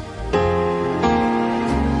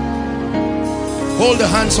 Hold the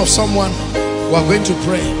hands of someone. We are going to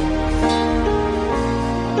pray.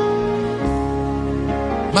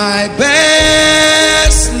 My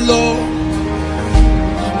best, Lord,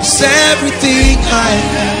 is everything I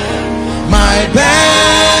have. My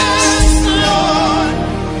best, Lord,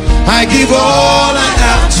 I give all I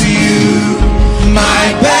have to you.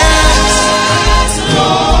 My best,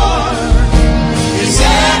 Lord, is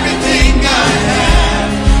everything I have.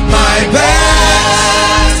 My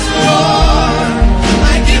best, Lord,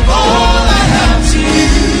 I give all I have to you.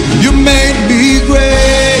 You made me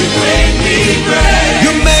great. You made me great.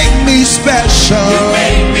 Special. You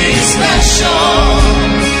made me special.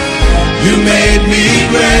 You made me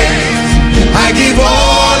great. I give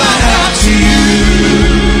all I have to you.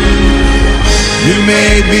 You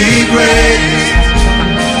made me great.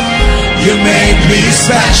 You made me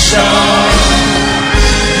special.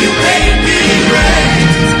 You made me great.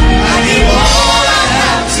 I give all I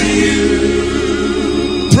have to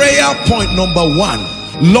you. Prayer point number 1.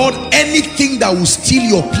 Lord, anything that will steal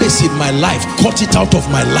your place in my life, cut it out of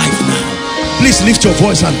my life now. Please lift your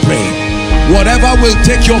voice and pray. Whatever will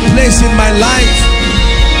take your place in my life,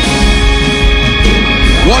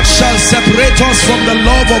 what shall separate us from the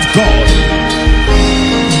love of God?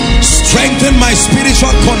 Strengthen my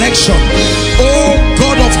spiritual connection. Oh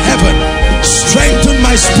God of heaven, strengthen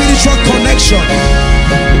my spiritual connection.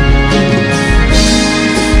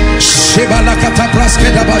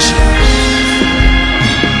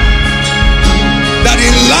 That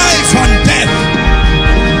in life and death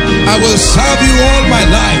I will serve you all my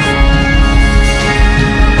life.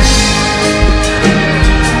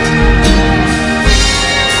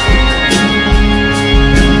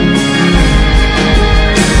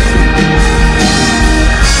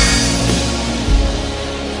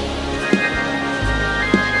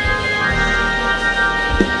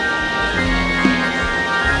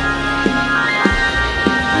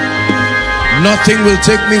 Nothing will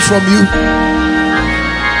take me from you.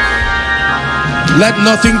 Let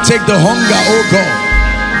nothing take the hunger, oh God.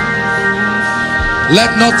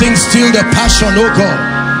 Let nothing steal the passion, oh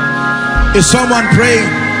God. Is someone praying?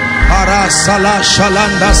 Ara sala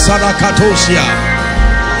shalanda sarakatosia.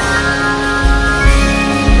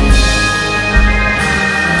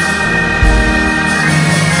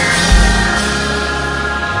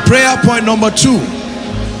 Prayer point number 2.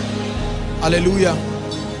 Hallelujah.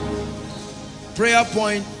 Prayer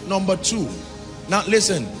point number 2. Now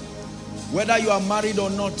listen. Whether you are married or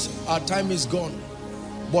not, our time is gone.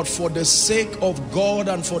 But for the sake of God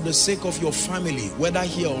and for the sake of your family, whether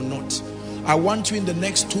here or not, I want you in the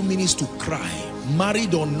next 2 minutes to cry,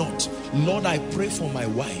 married or not. Lord, I pray for my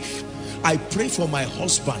wife. I pray for my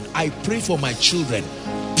husband. I pray for my children.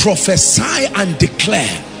 Prophesy and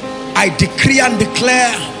declare. I decree and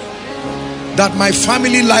declare that my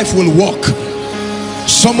family life will work.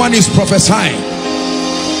 Someone is prophesying.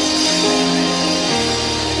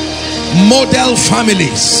 Model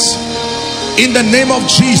families in the name of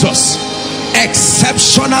Jesus.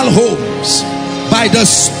 Exceptional homes by the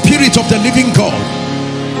Spirit of the living God.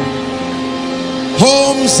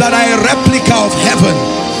 Homes that are a replica of heaven,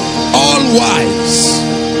 all wise.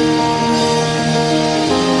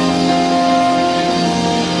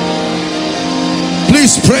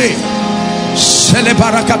 Please pray.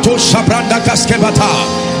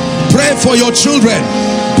 Pray for your children,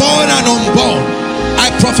 born and unborn. I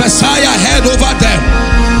prophesy ahead over them.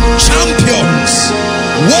 Champions,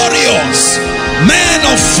 warriors, men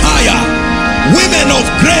of fire, women of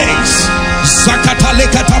grace.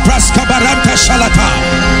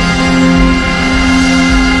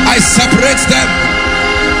 I separate them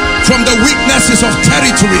from the weaknesses of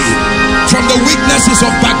territory, from the weaknesses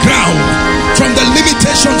of background, from the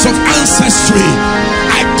limitations of ancestry.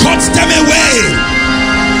 I cut them away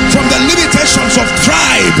from the limitations of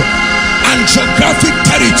tribe and geographic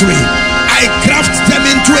territory. I graft them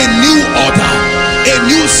into a new order, a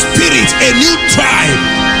new spirit, a new tribe.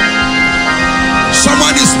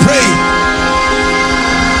 Someone is praying.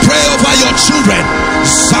 Pray over your children.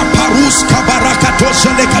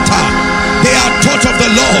 They are taught of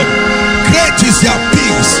the Lord. Great is their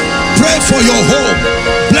peace. Pray for your home.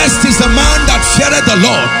 Blessed is the man that feareth the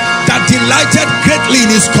Lord, that delighted greatly in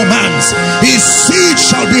his commands. His seed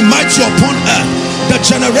shall be mighty upon earth. The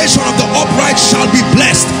generation of the upright shall be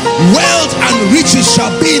blessed. Wealth and riches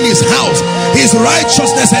shall be in his house. His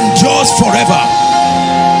righteousness endures forever.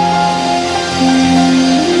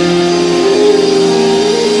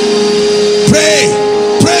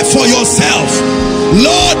 Pray for yourself.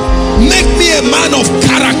 Lord, make me a man of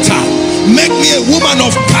character. Make me a woman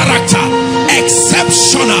of character.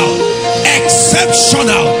 Exceptional.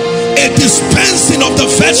 Exceptional. A dispensing of the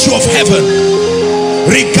virtue of heaven.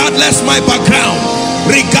 Regardless my background,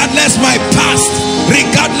 regardless my past,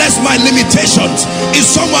 regardless my limitations. Is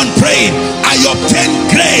someone praying? I obtain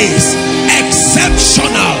grace.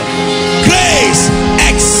 Exceptional. Grace.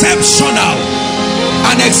 Exceptional.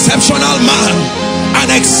 An exceptional man, an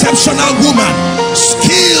exceptional woman,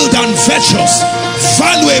 skilled and virtuous,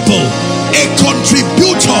 valuable, a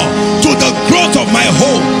contributor to the growth of my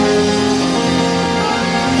home.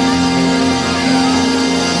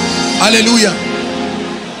 Hallelujah.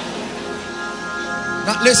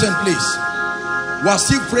 Now listen, please. We're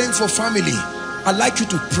still praying for family. I'd like you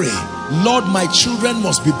to pray, Lord, my children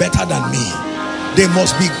must be better than me. They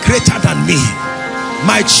must be greater than me.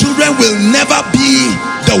 My children will never be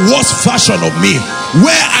the worst version of me.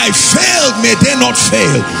 Where I failed, may they not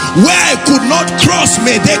fail. Where I could not cross,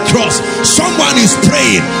 may they cross. Someone is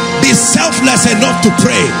praying. Be selfless enough to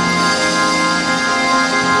pray.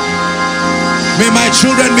 May my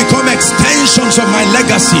children become extensions of my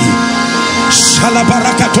legacy.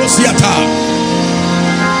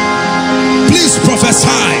 Please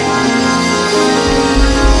prophesy.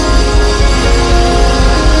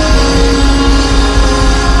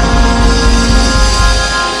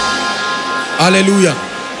 Hallelujah.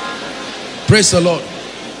 Praise the Lord.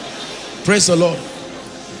 Praise the Lord.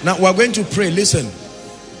 Now we're going to pray. Listen,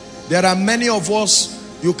 there are many of us,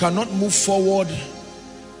 you cannot move forward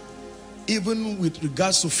even with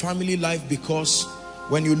regards to family life, because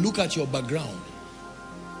when you look at your background,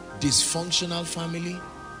 dysfunctional family,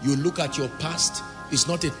 you look at your past, it's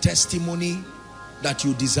not a testimony that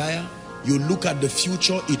you desire. You look at the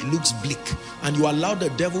future, it looks bleak, and you allow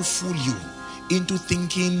the devil fool you into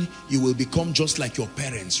thinking you will become just like your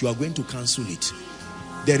parents. You are going to cancel it.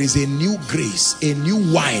 There is a new grace, a new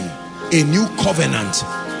wine, a new covenant.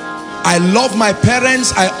 I love my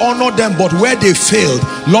parents, I honor them, but where they failed,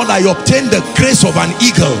 Lord, I obtain the grace of an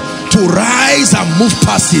eagle to rise and move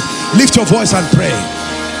past it. Lift your voice and pray.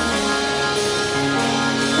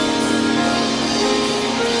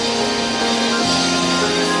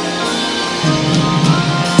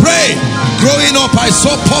 Pray. Growing up, I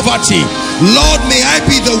saw poverty. Lord, may I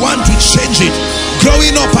be the one to change it.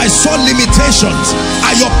 Growing up, I saw limitations.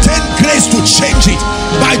 I obtained grace to change it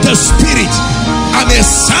by the Spirit. I'm a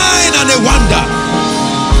sign and a wonder.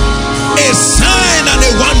 A sign and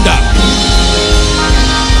a wonder.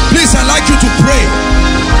 Please, I'd like you to pray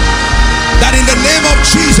that in the name of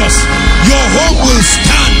Jesus, your home will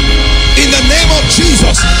stand. In the name of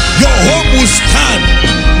Jesus, your home will stand.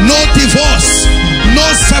 No divorce, no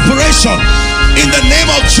separation. In the name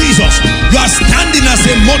of Jesus, you are standing as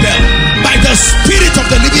a model by the Spirit of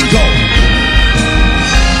the living God.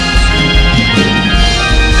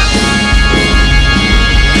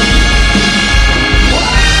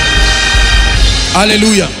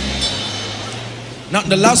 Hallelujah. Now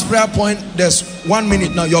the last prayer point, there's 1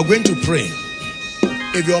 minute now. You're going to pray.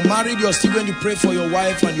 If you're married, you're still going to pray for your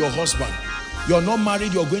wife and your husband. You're not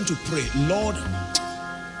married, you're going to pray, Lord,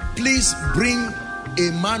 please bring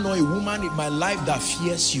a man or a woman in my life that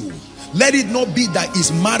fears you. Let it not be that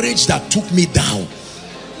it's marriage that took me down.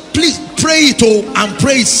 Please pray it and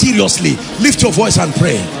pray it seriously. Lift your voice and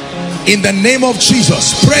pray. In the name of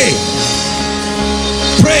Jesus, pray.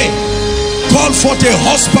 Pray. Call forth a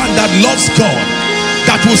husband that loves God,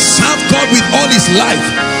 that will serve God with all his life.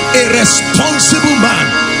 A responsible man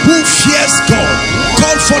who fears God.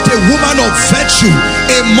 Call forth a woman of virtue,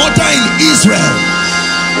 a mother in Israel.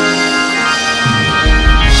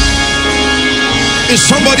 Is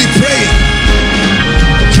somebody praying?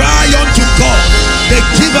 Cry unto God, the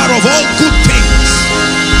giver of all good things.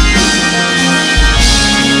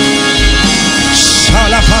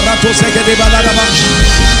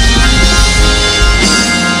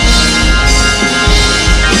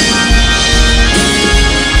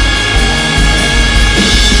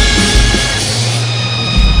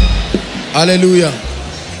 Hallelujah.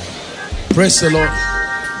 Praise the Lord.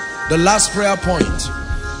 The last prayer point.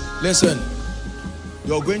 Listen,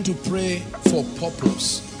 you're going to pray for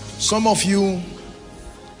purpose. Some of you,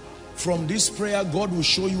 from this prayer, God will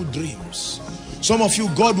show you dreams. Some of you,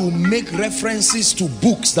 God will make references to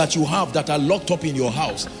books that you have that are locked up in your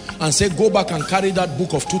house and say, go back and carry that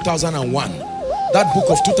book of 2001. That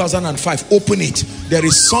book of 2005, open it. There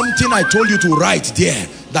is something I told you to write there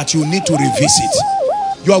that you need to revisit.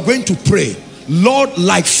 You are going to pray, Lord,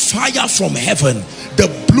 like fire from heaven,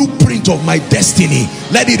 the blueprint of my destiny,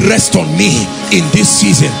 let it rest on me in this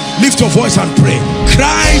season. Lift your voice and pray.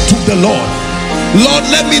 Cry to the Lord. Lord,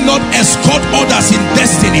 let me not escort others in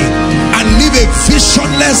destiny and live a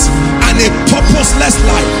visionless and a purposeless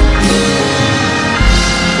life.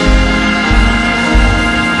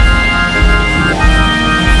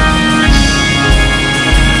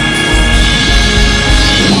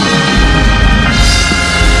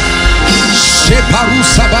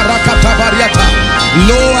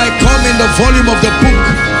 Lo, I come in the volume of the book,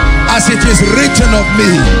 as it is written of me,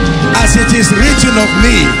 as it is written of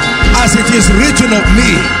me, as it is written of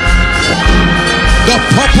me. The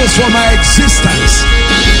purpose for my existence,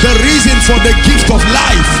 the reason for the gift of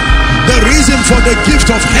life, the reason for the gift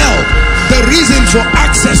of health, the reason for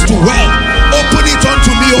access to wealth. Open it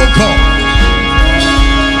unto me, O God.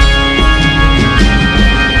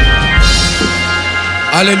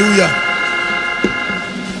 Hallelujah.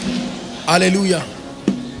 Hallelujah.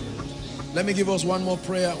 Let me give us one more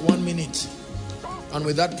prayer, 1 minute. And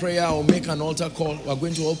with that prayer, I'll make an altar call. We're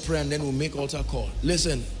going to all pray and then we'll make altar call.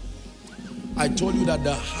 Listen, I told you that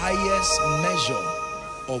the highest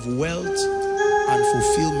measure of wealth and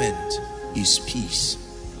fulfillment is peace.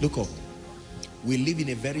 Look up. We live in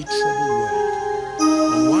a very troubled world.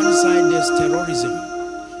 On one side, there's terrorism.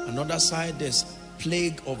 Another side, there's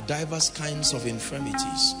plague of diverse kinds of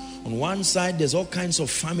infirmities. On one side, there's all kinds of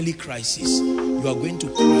family crises. You are going to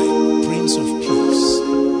cry, Prince of Peace.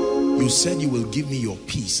 You said you will give me your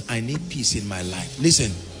peace. I need peace in my life.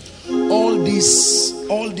 Listen, all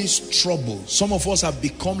this trouble, some of us have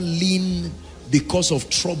become lean because of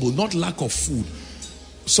trouble, not lack of food.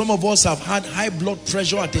 Some of us have had high blood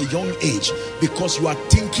pressure at a young age because you are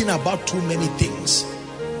thinking about too many things.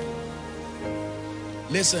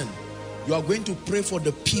 Listen, you are going to pray for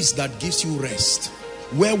the peace that gives you rest.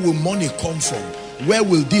 Where will money come from? Where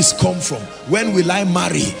will this come from? When will I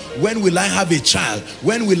marry? When will I have a child?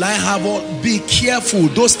 When will I have all? Be careful.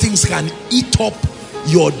 Those things can eat up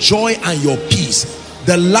your joy and your peace.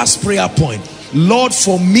 The last prayer point. Lord,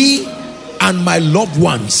 for me and my loved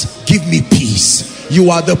ones, give me peace.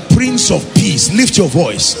 You are the Prince of Peace. Lift your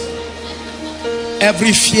voice.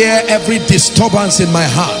 Every fear, every disturbance in my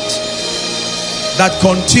heart that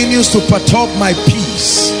continues to perturb my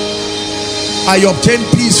peace, I obtain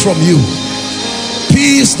peace from you.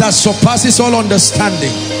 Peace that surpasses all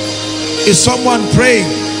understanding. Is someone praying?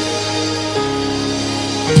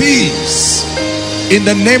 Peace. In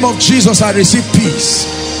the name of Jesus, I receive peace.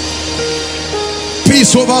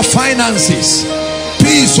 Peace over finances.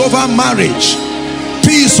 Peace over marriage.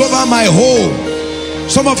 Peace over my home.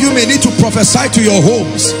 Some of you may need to prophesy to your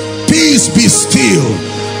homes. Peace be still.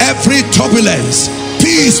 Every turbulence,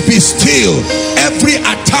 peace be still. Every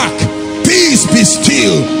attack, peace be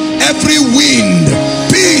still. Every wind,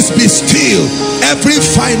 peace be still. Every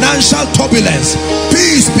financial turbulence,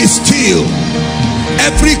 peace be still.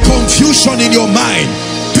 Every confusion in your mind,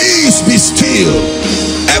 peace be still.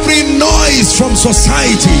 Every noise from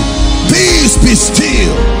society, peace be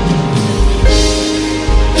still.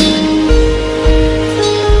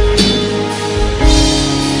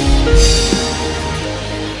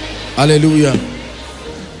 Hallelujah.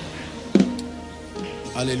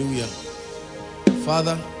 Hallelujah.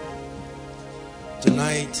 Father,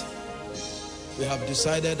 tonight we have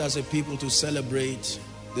decided as a people to celebrate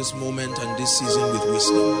this moment and this season with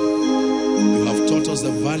wisdom. You have taught us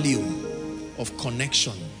the value of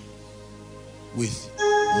connection with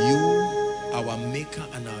you, our Maker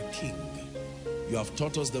and our King. You have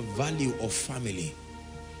taught us the value of family.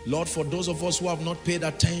 Lord, for those of us who have not paid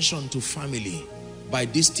attention to family, by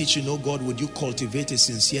this teaching, oh God, would you cultivate a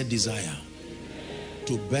sincere desire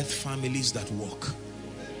to birth families that work.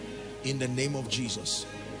 In the name of Jesus,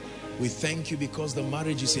 we thank you because the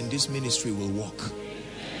marriages in this ministry will work.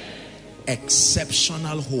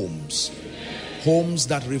 Exceptional homes. Homes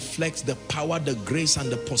that reflect the power, the grace, and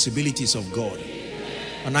the possibilities of God.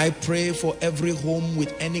 And I pray for every home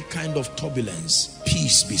with any kind of turbulence,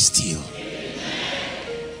 peace be still.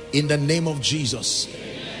 In the name of Jesus.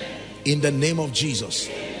 In the name of Jesus.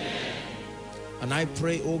 And I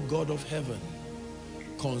pray, oh God of heaven,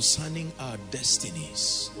 concerning our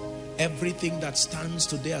destinies, everything that stands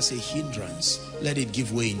today as a hindrance, let it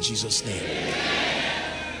give way in Jesus' name.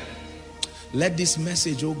 Let this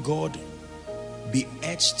message, oh God, be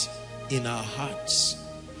etched in our hearts,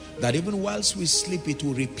 that even whilst we sleep, it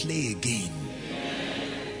will replay again.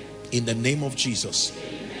 In the name of Jesus,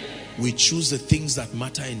 we choose the things that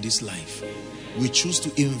matter in this life. We choose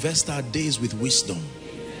to invest our days with wisdom.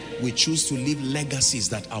 We choose to leave legacies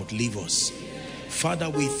that outlive us. Father,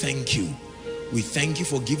 we thank you. We thank you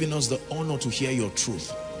for giving us the honor to hear your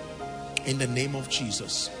truth. In the name of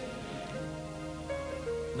Jesus.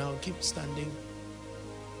 Now keep standing.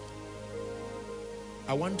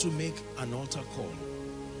 I want to make an altar call.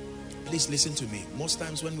 Please listen to me. Most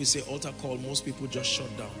times when we say altar call, most people just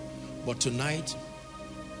shut down. But tonight,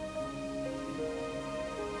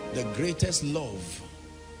 the greatest love,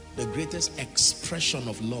 the greatest expression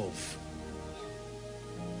of love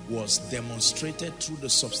was demonstrated through the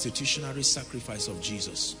substitutionary sacrifice of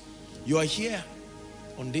Jesus. You are here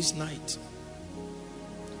on this night,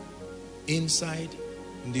 inside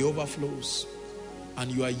in the overflows,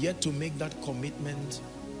 and you are yet to make that commitment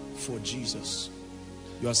for Jesus.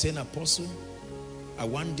 You are saying, Apostle, I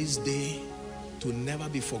want this day to never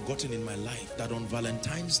be forgotten in my life, that on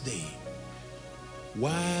Valentine's Day,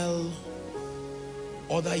 while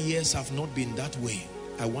other years have not been that way,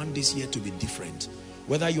 I want this year to be different.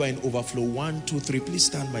 Whether you are in overflow 1, 2, 3, please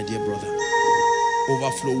stand, my dear brother.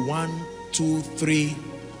 Overflow 1, 2, 3.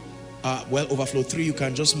 Well, overflow 3, you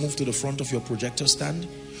can just move to the front of your projector stand.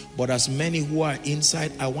 But as many who are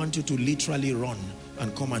inside, I want you to literally run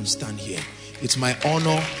and come and stand here. It's my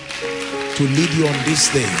honor to lead you on this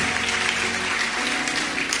day.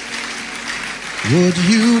 Would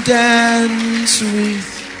you dance with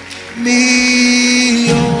me,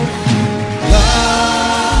 oh lover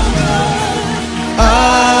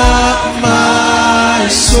of my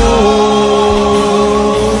soul,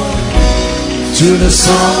 to the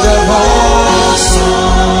song of all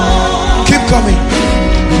songs? Keep coming.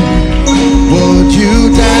 Would you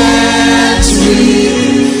dance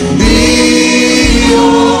with me,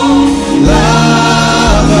 oh lover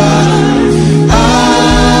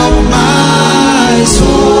of my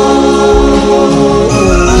soul,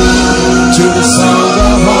 to the sound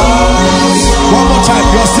of all songs? One more time.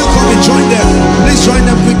 You're still coming. Join them. Please join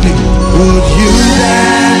them quickly. Would you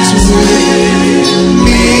dance with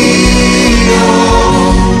me, oh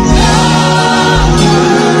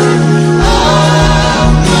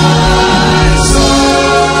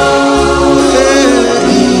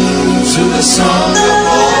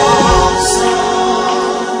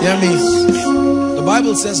hear me? The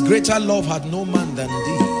Bible says, greater love had no man than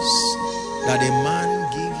this, that a man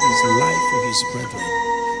give his life for his brethren.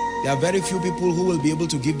 There are very few people who will be able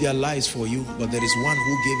to give their lives for you, but there is one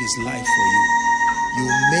who gave his life for you. You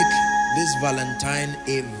make this Valentine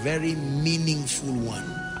a very meaningful one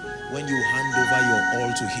when you hand over your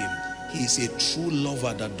all to him. He is a true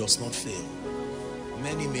lover that does not fail.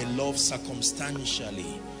 Many may love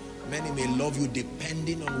circumstantially. Many may love you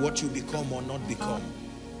depending on what you become or not become.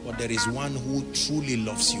 But there is one who truly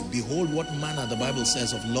loves you. Behold what manner, the Bible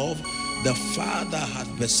says, of love the Father hath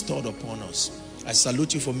bestowed upon us. I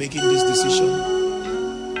salute you for making this decision.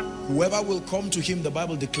 Whoever will come to him, the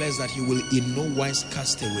Bible declares that he will in no wise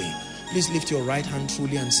cast away. Please lift your right hand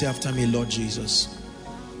truly and say after me, Lord Jesus,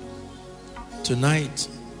 tonight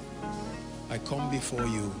I come before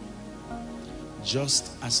you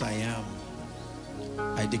just as I am.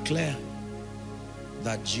 I declare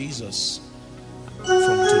that Jesus,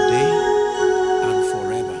 from today and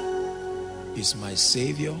forever, is my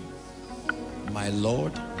Savior, my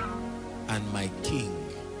Lord, and my King.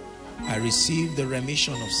 I receive the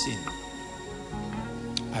remission of sin.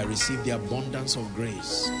 I receive the abundance of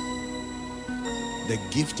grace, the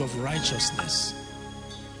gift of righteousness,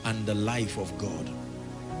 and the life of God.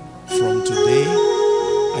 From today,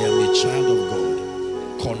 I am a child of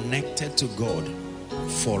God, connected to God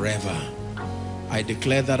forever. I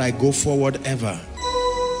declare that I go forward ever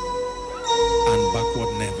and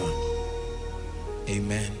backward never.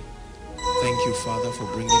 Amen. Thank you, Father, for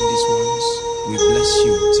bringing these ones. We bless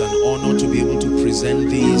you. It's an honor to be able to present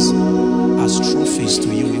these as trophies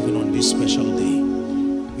to you even on this special day.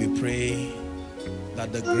 We pray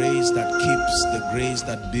that the grace that keeps, the grace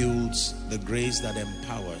that builds, the grace that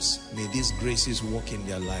empowers, may these graces work in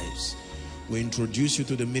their lives. We introduce you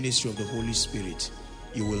to the ministry of the Holy Spirit.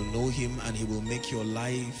 You will know him and he will make your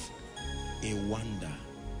life a wonder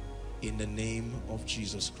in the name of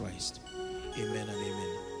Jesus Christ. Amen and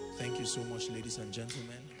amen. Thank you so much, ladies and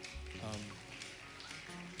gentlemen.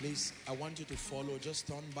 Please, I want you to follow. Just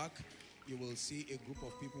turn back. You will see a group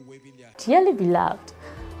of people waving their hands. Dearly beloved,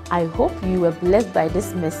 I hope you were blessed by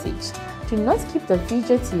this message. Do not keep the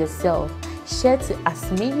video to yourself. Share to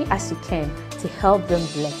as many as you can to help them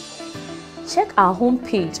bless. Check our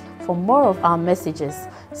homepage for more of our messages.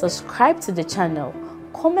 Subscribe to the channel,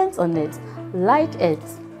 comment on it, like it.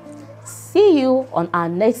 See you on our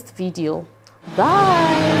next video.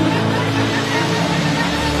 Bye.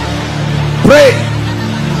 Pray,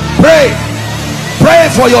 pray, pray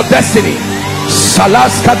for your destiny.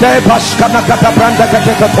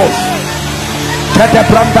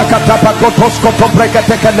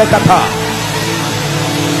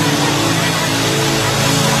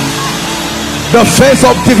 The phase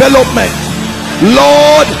of development.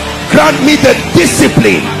 Lord, grant me the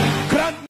discipline